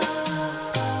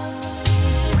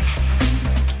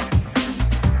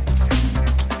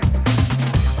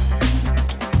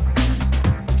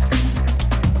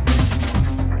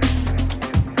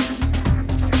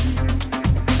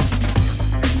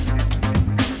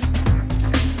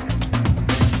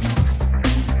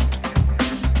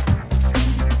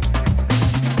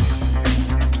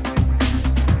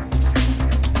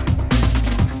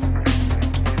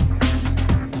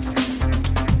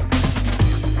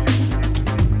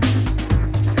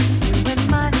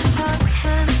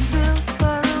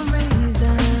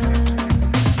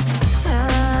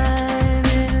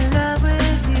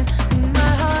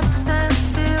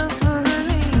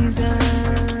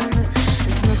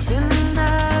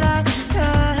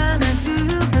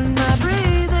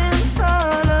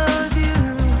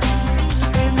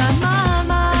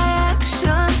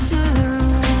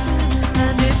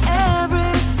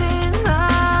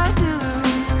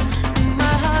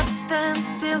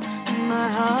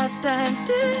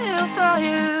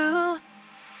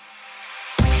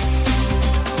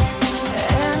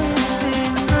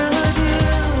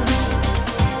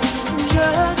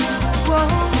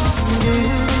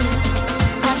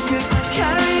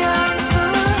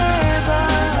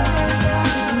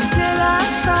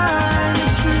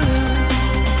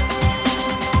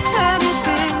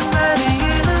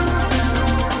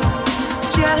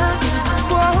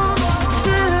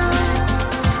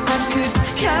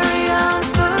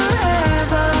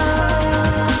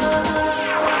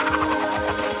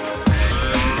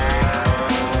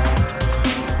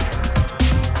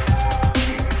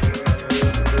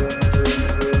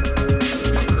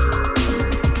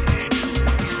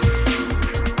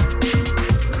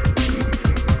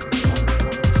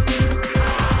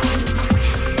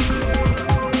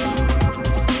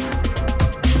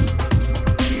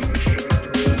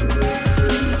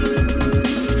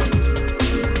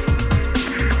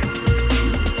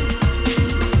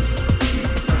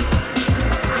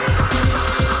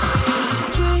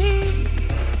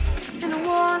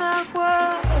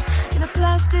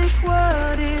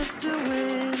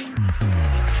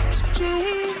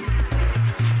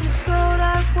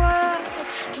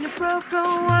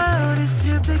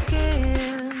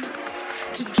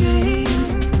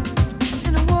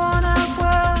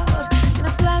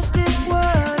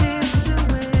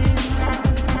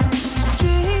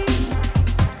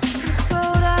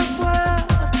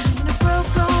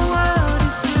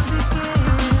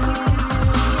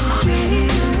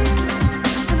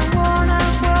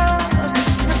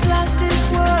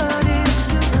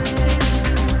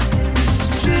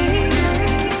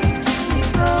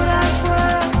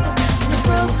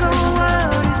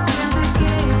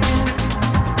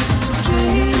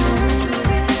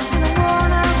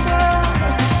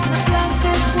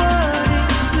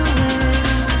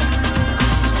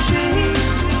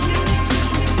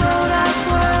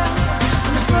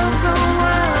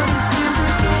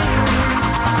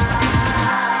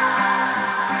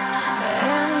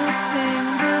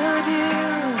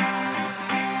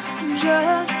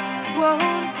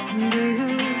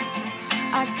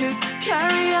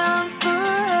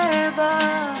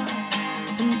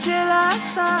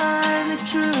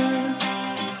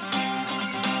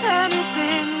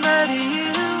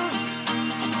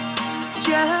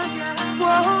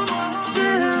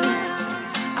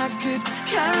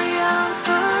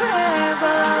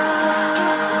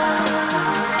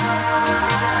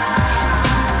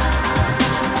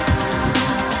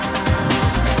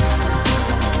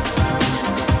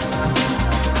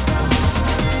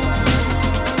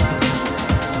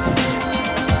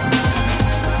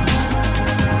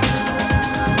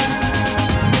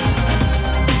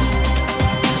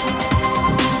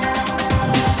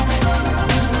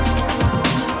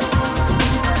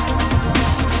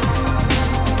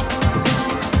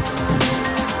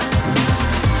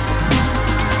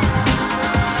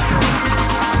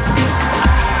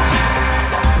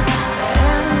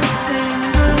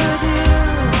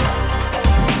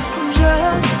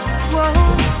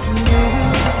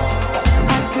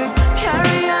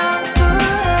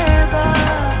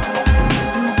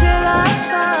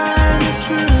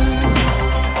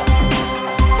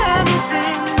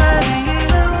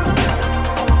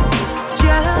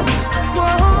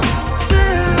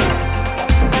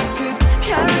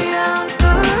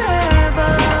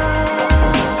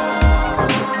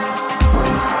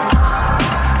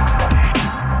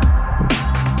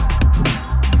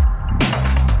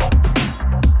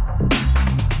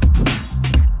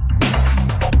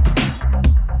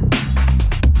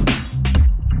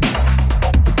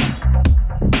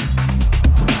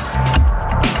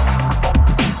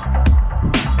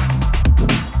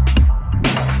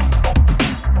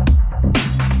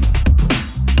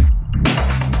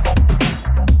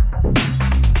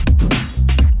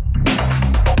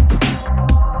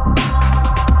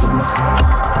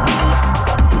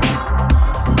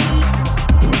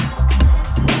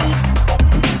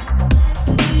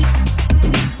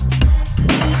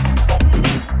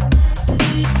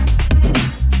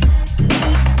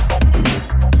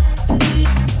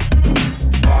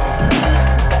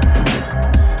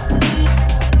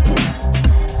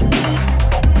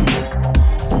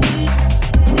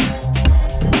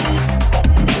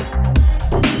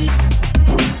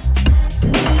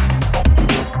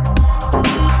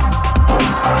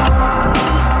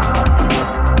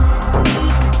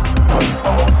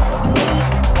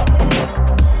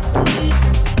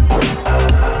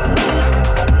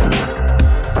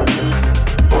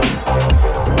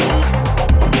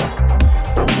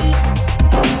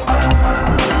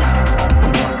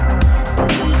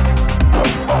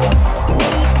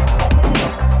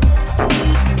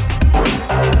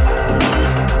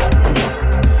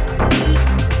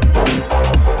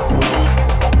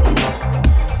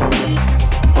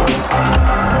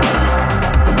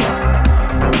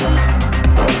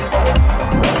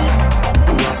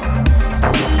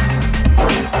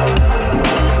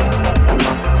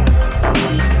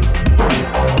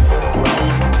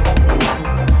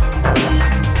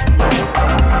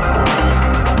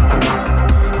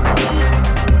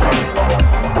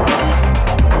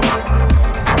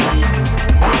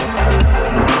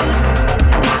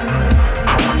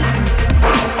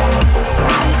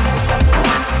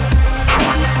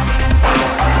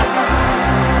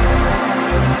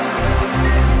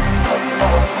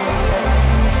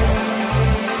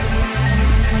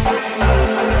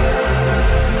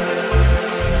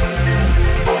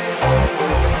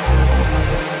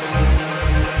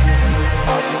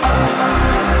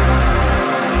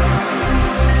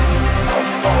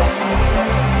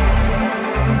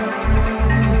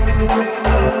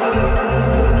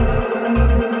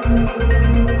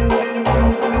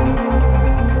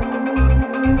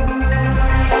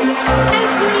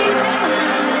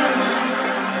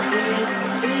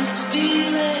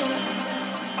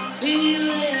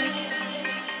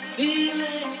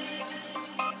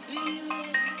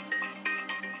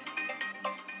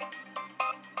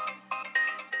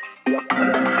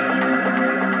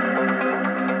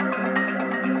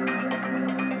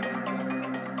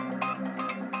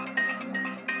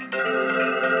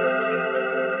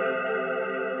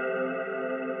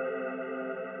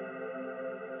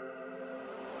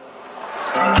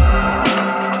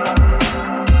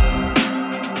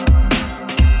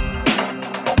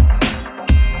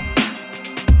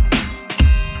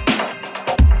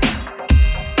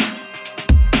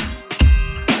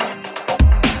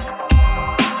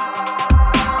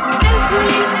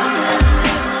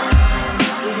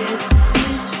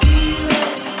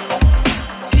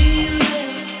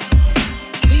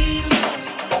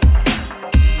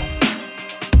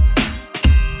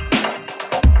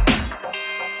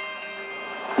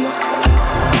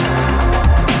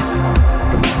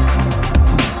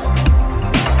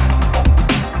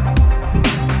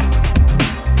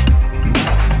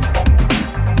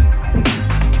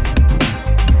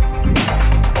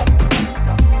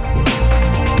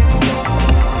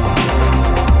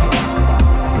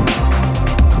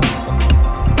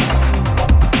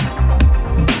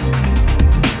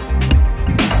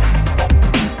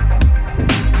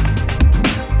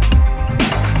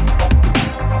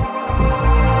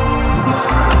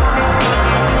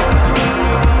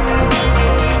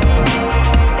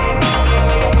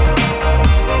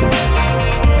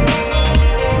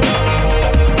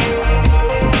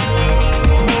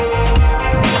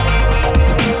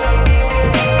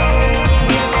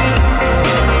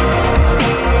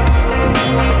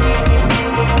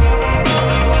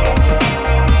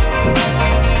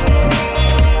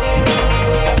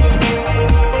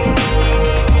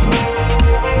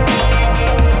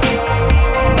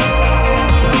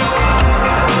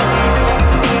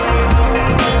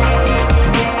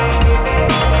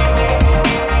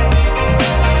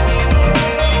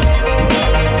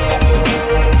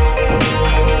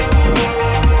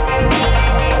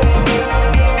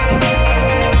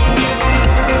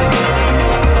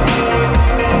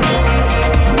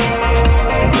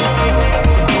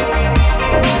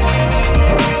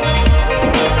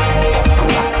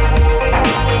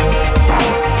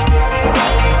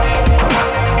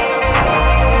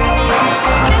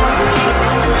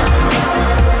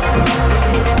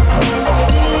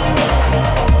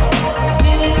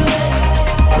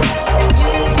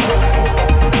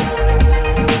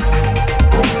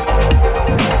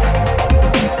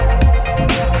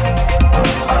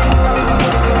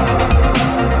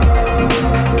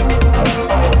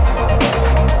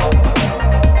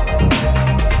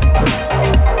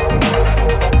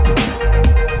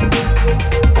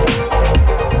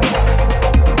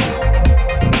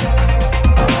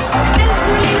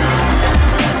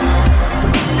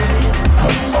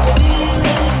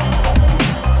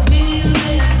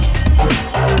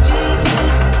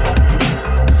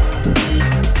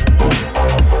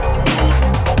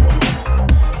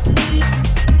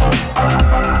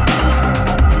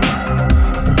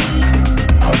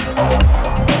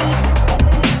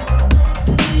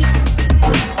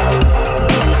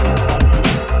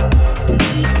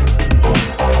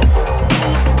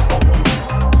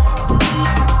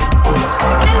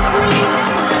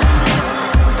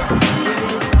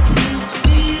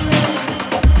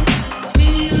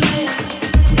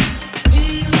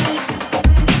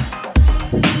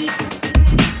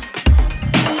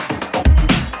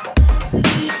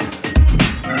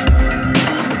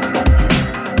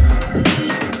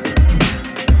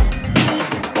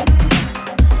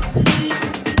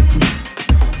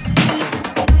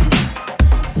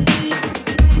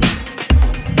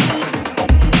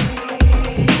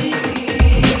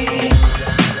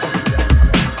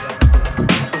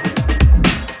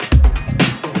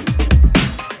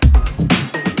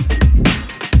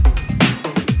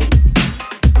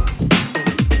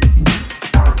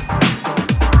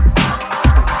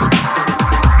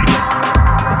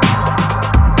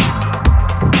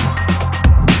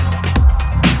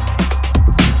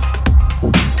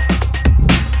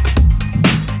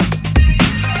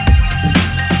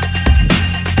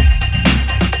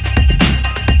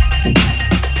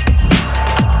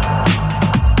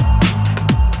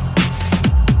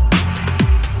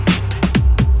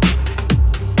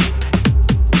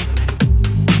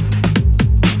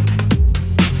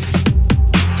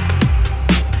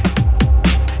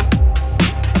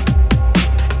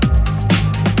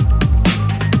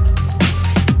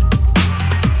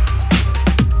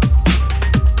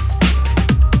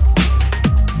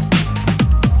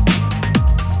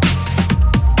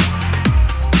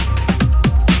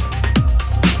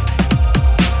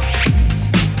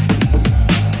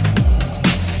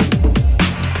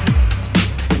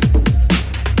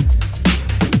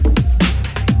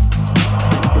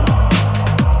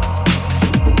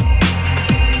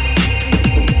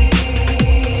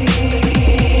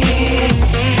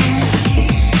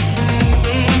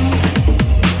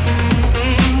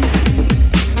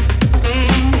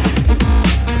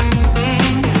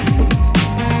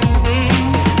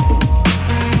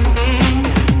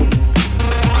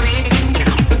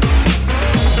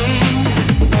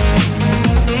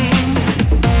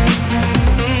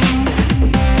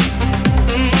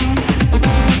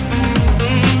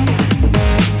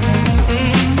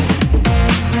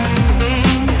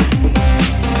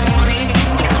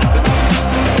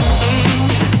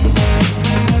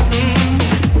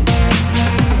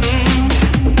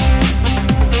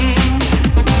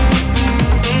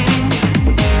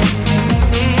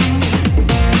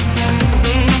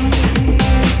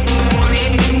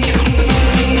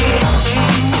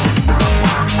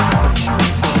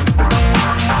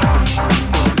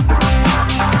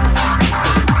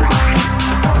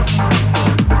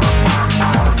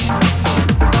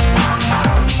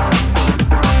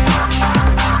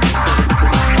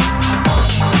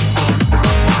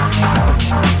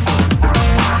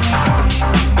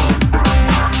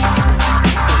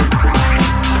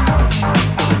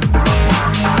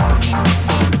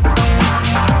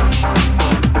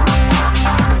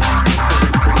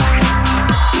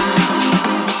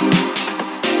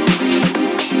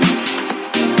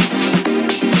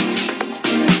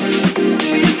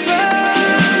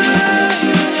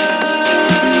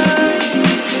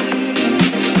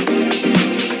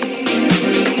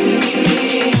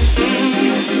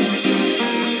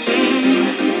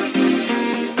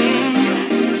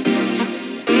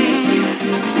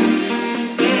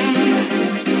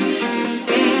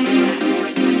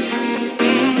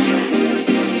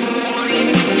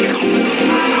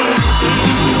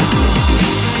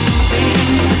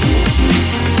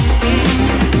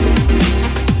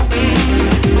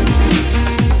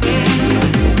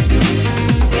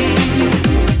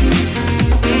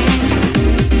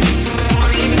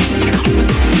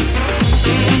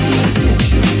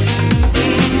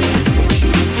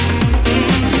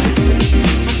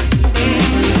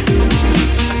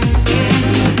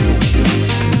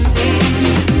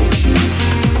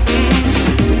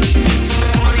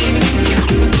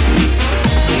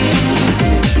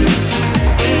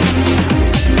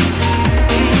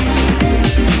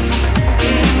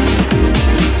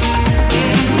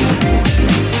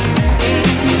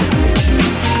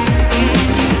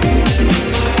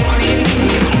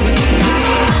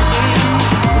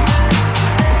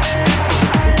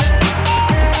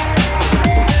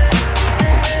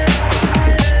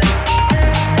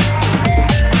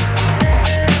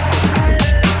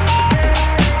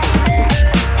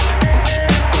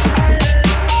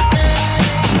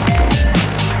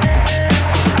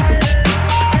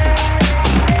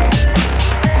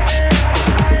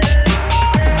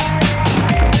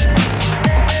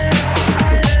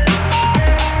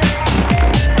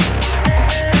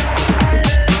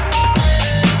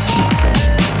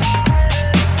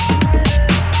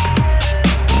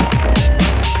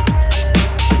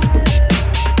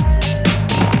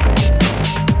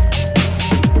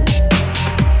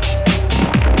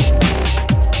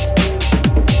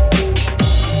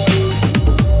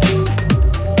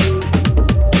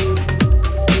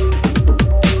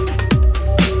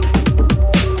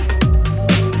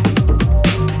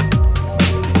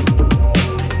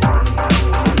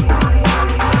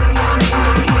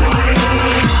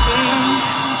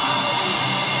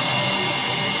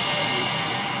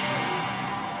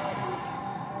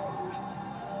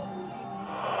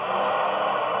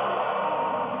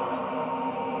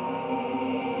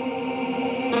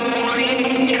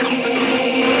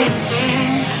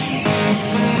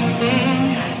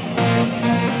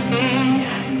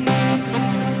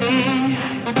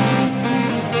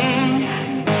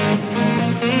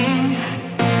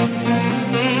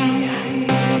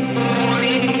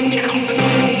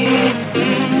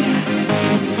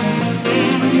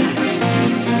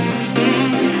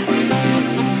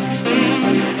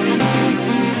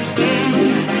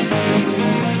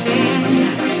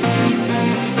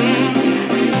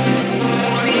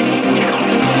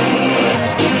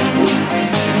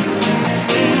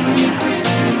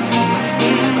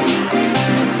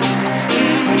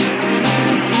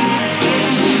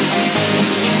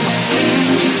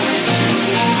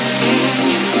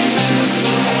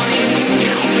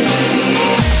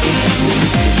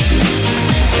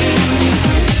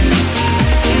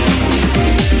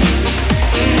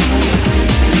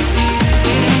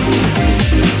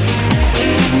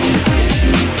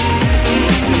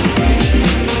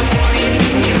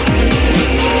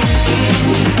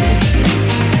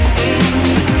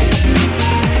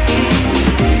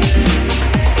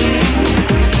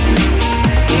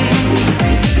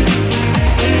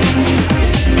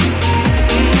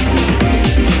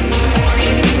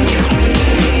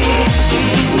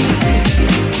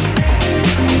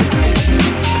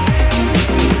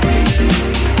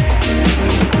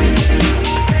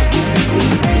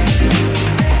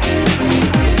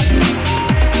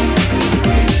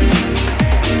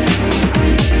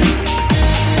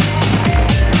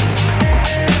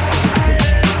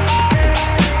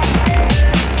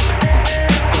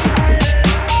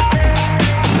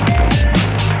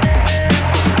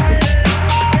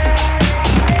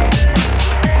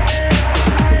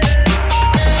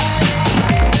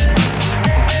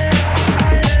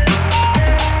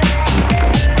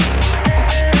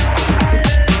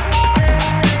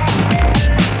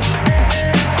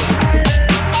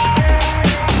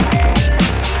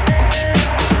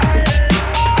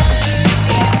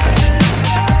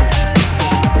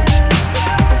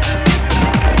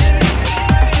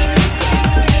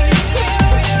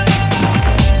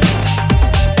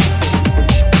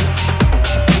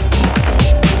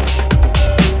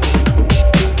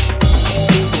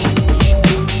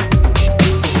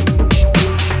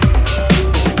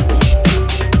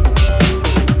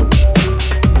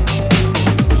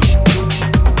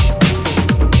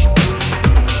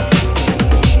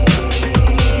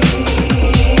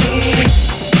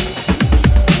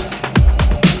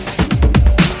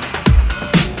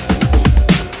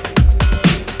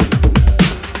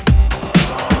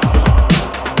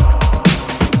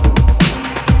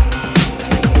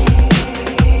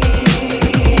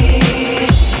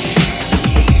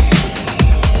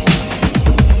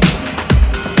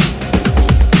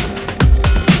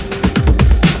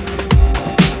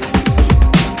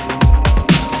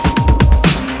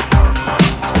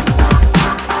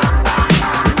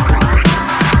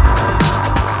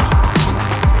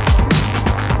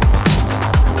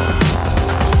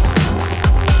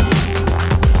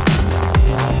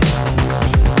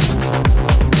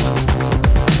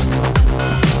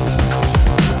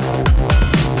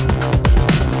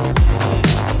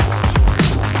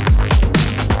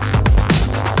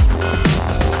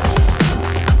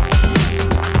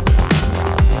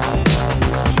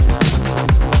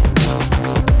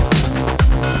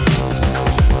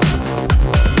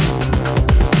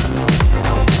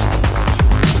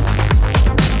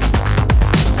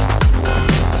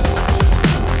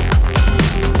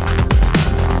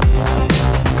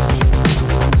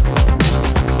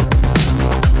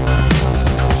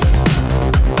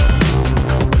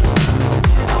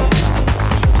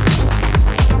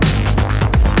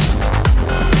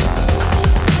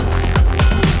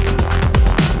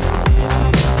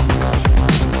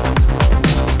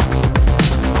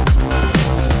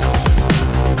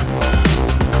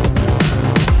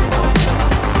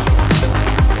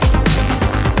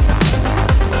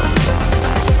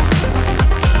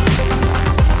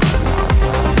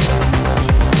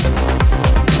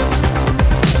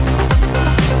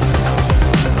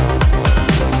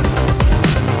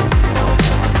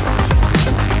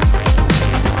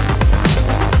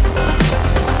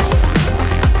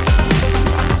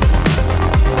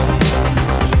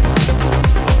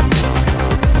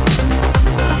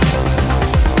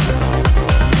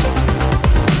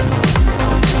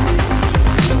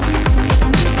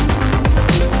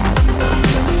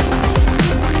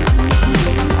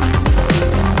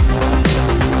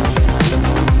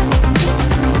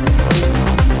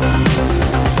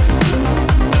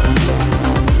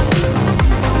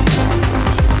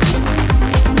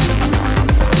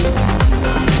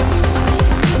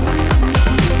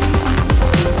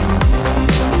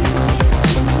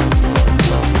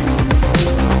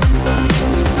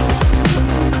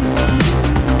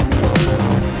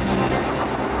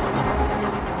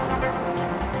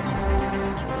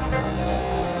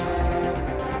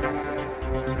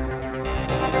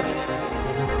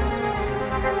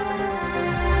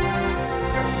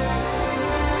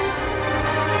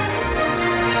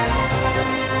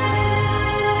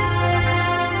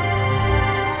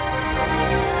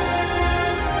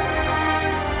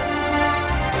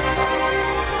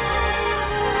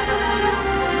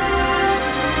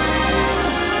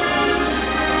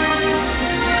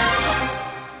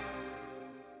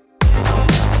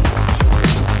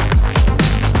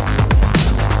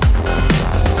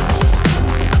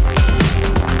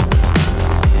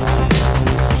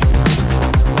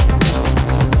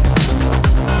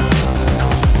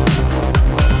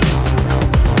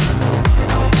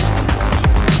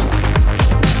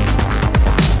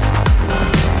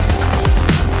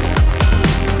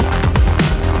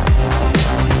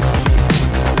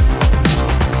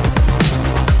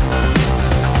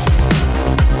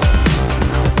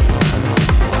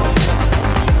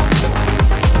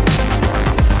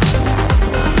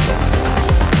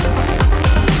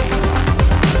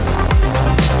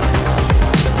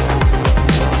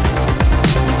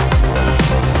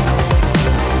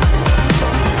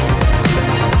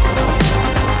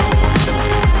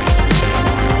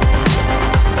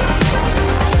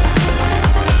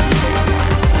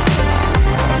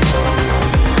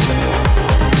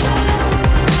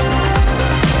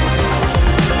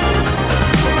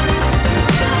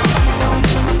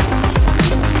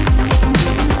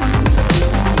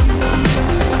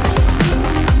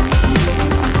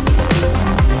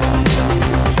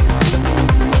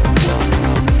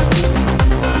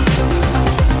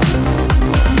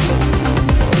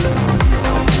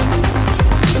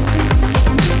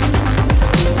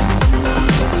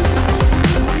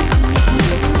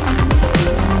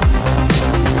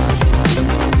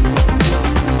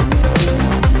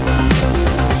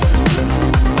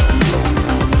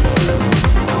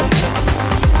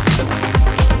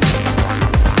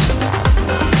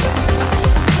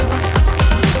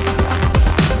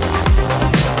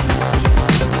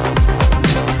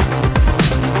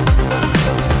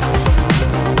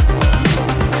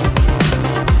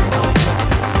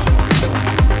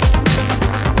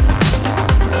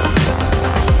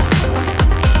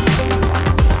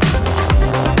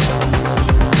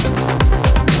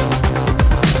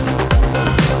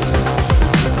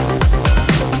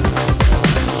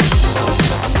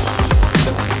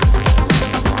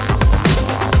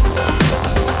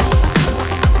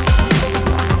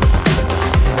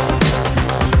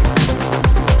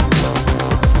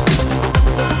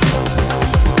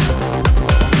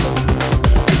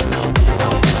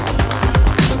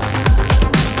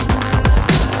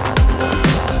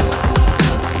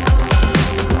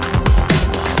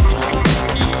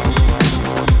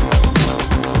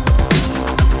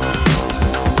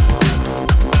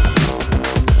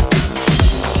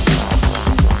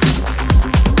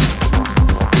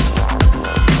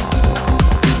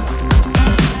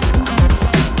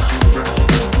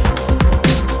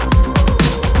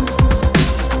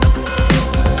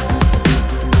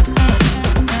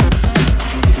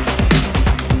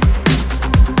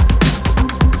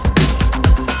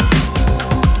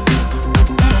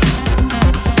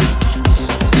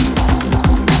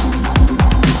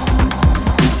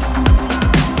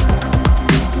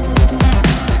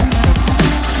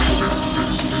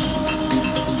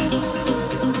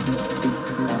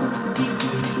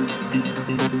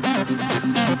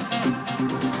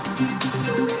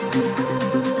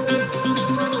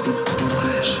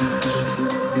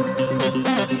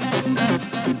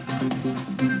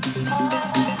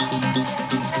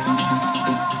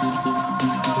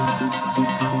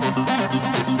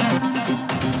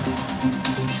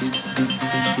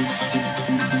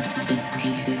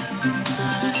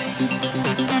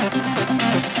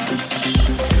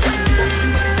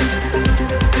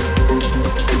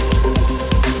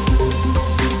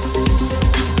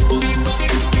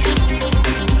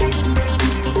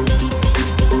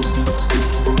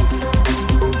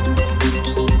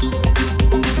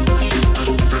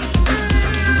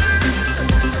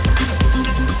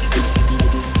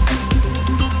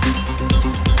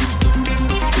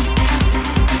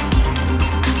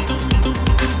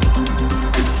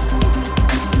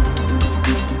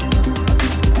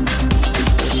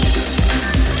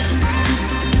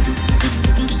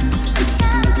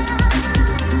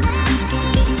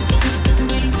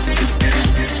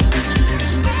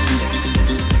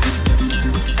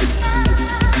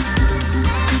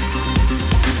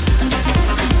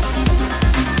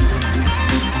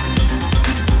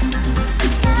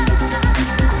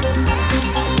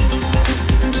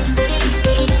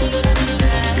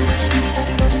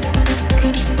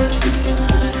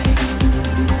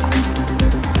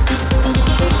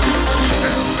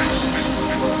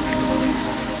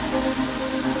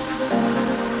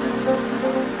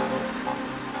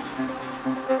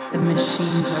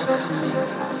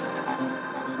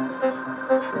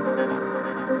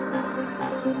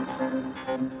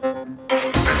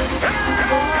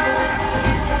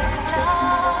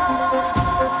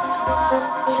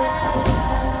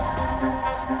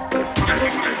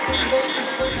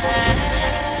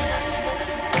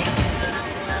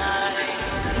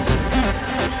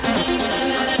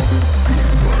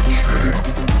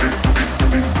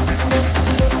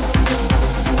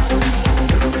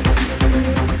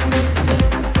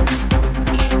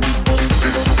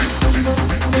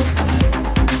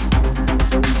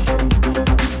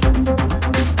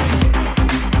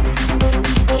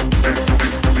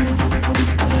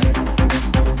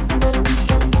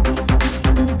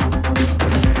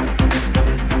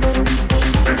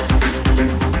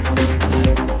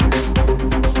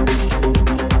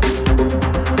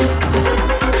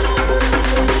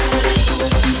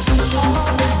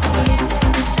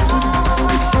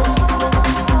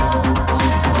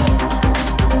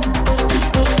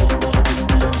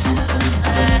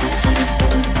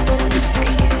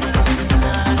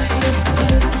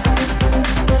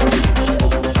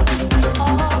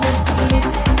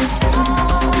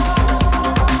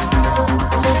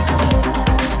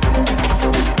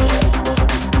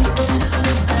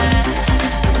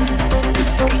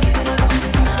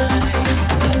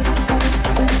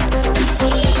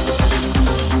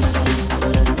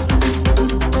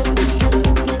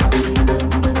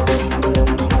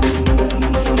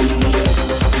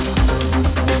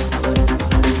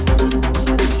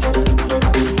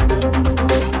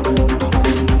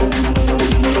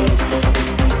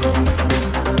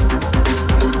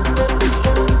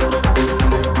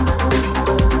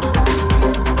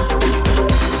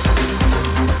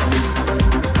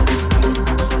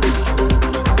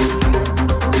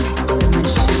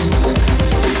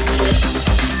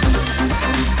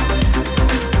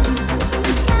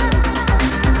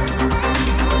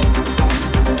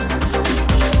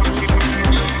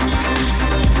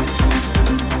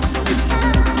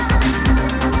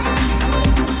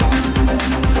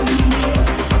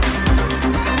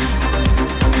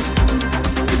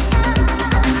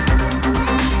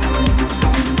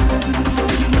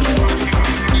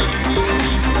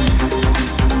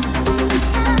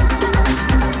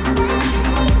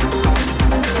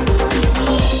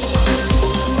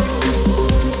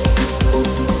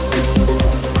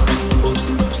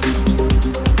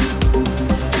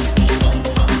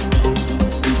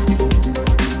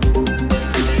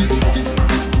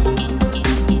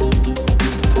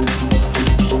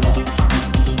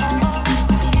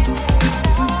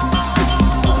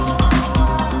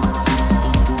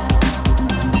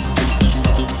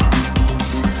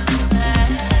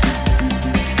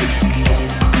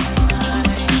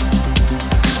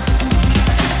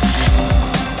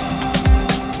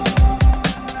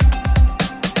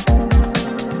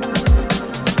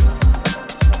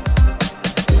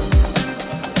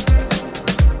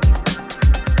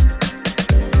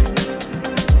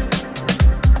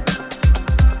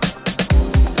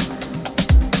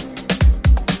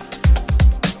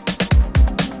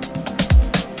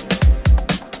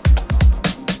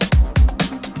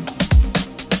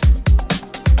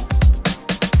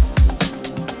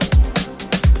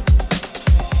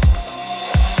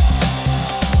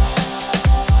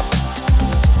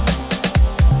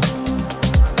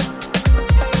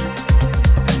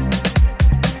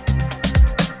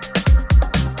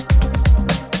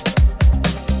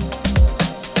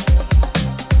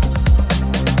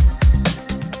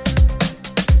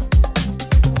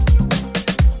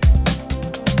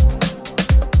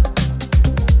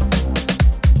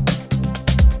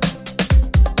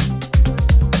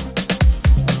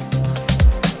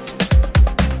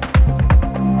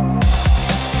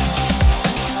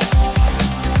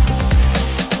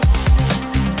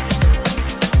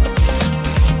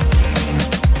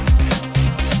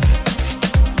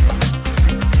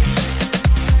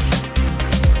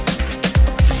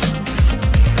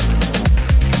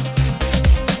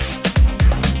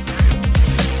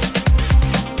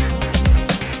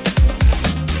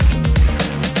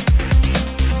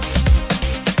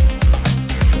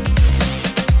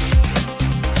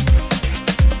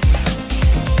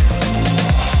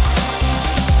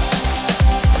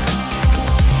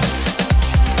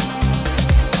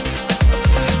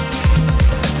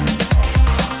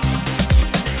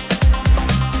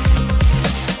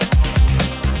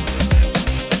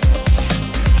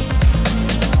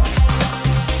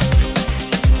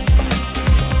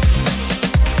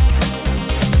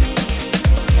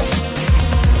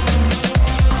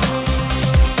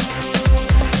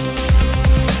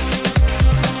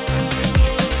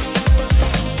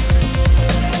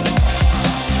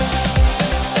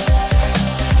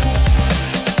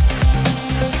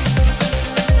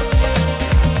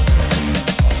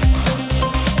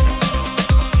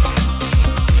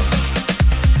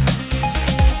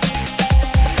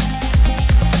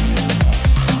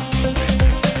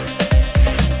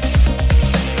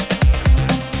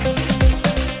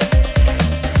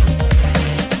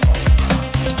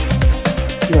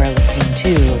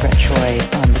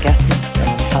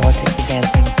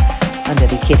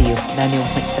 WKDU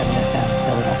 91.7 FM,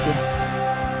 Philadelphia.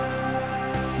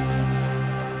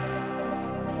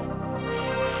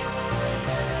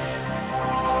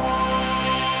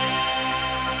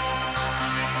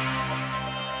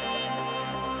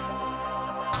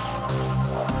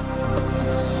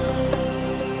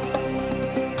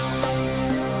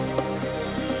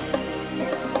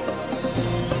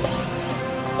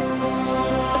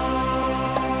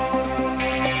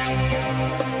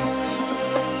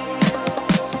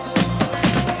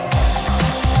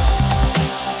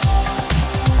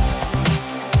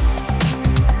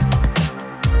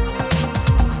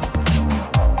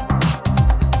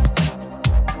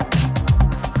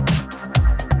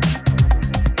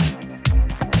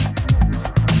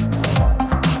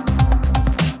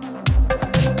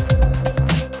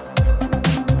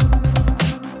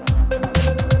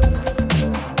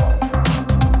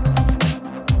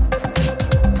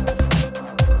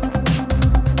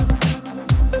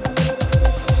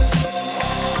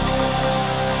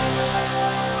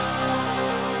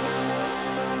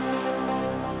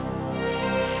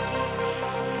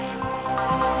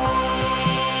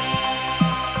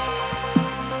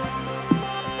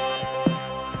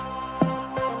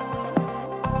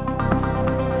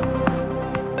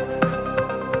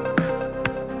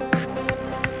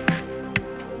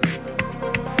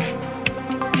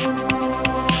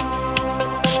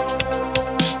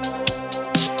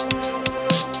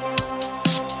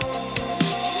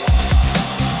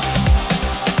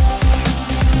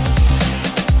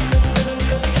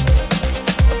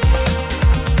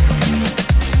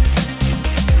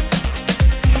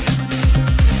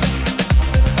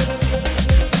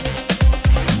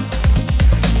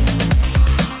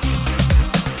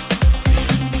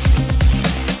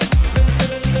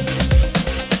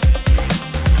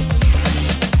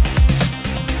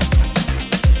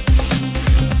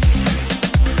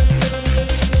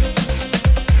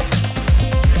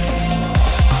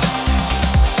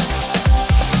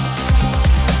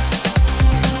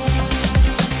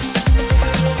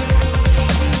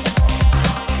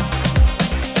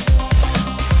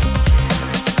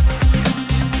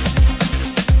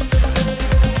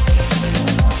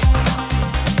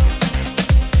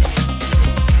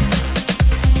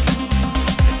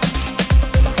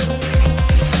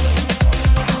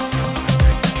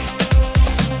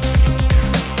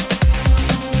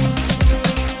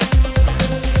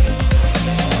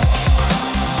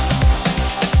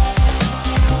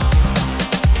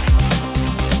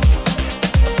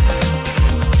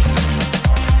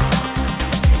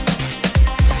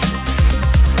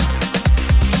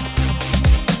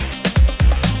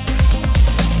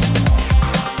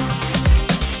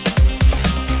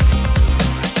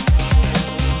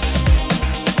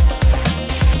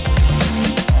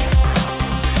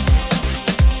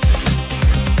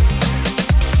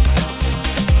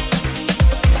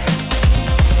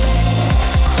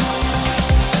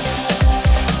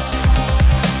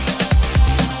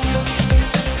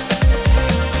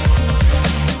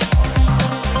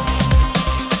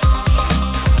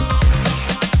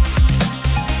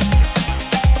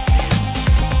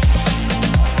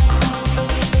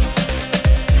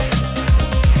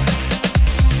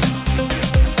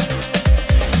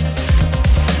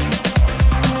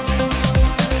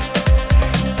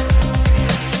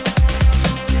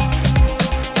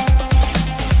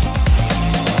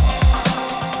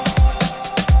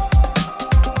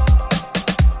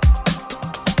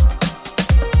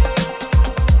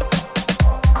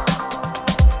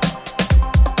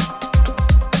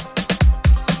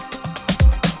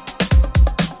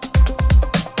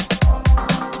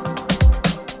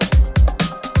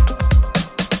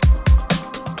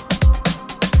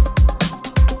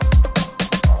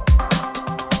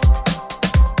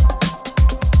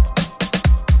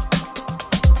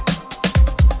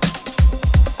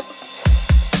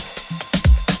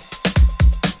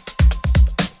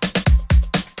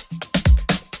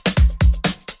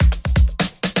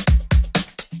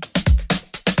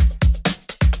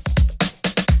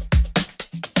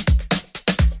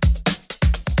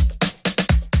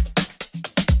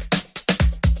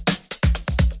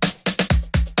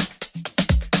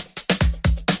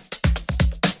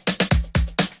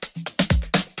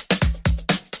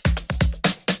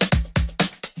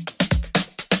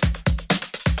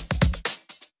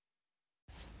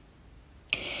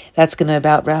 That's going to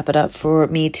about wrap it up for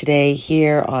me today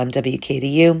here on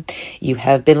WKDU. You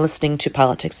have been listening to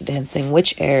Politics of Dancing,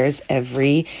 which airs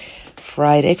every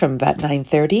Friday from about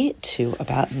 9:30 to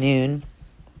about noon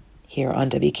here on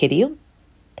WKDU.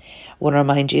 I want to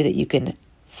remind you that you can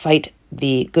fight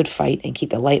the good fight and keep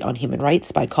the light on human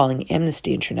rights by calling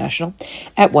Amnesty International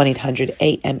at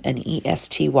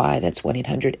 1-800-AMNESTY. That's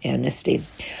 1-800-AMNESTY.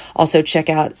 Also check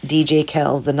out DJ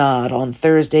Kel's The Nod on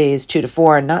Thursdays 2 to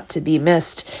 4, not to be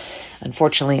missed.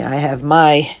 Unfortunately, I have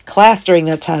my class during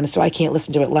that time, so I can't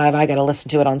listen to it live. I got to listen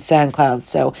to it on SoundCloud,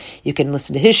 so you can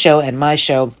listen to his show and my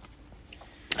show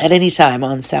at any time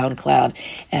on SoundCloud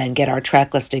and get our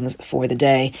track listings for the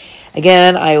day.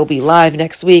 Again, I will be live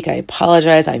next week. I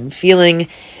apologize. I'm feeling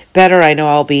better. I know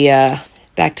I'll be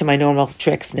back to my normal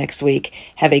tricks next week.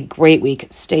 Have a great week.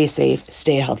 Stay safe,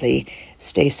 stay healthy,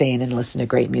 stay sane, and listen to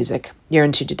great music. You're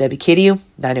in tune to WKDU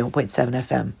 91.7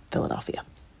 FM, Philadelphia.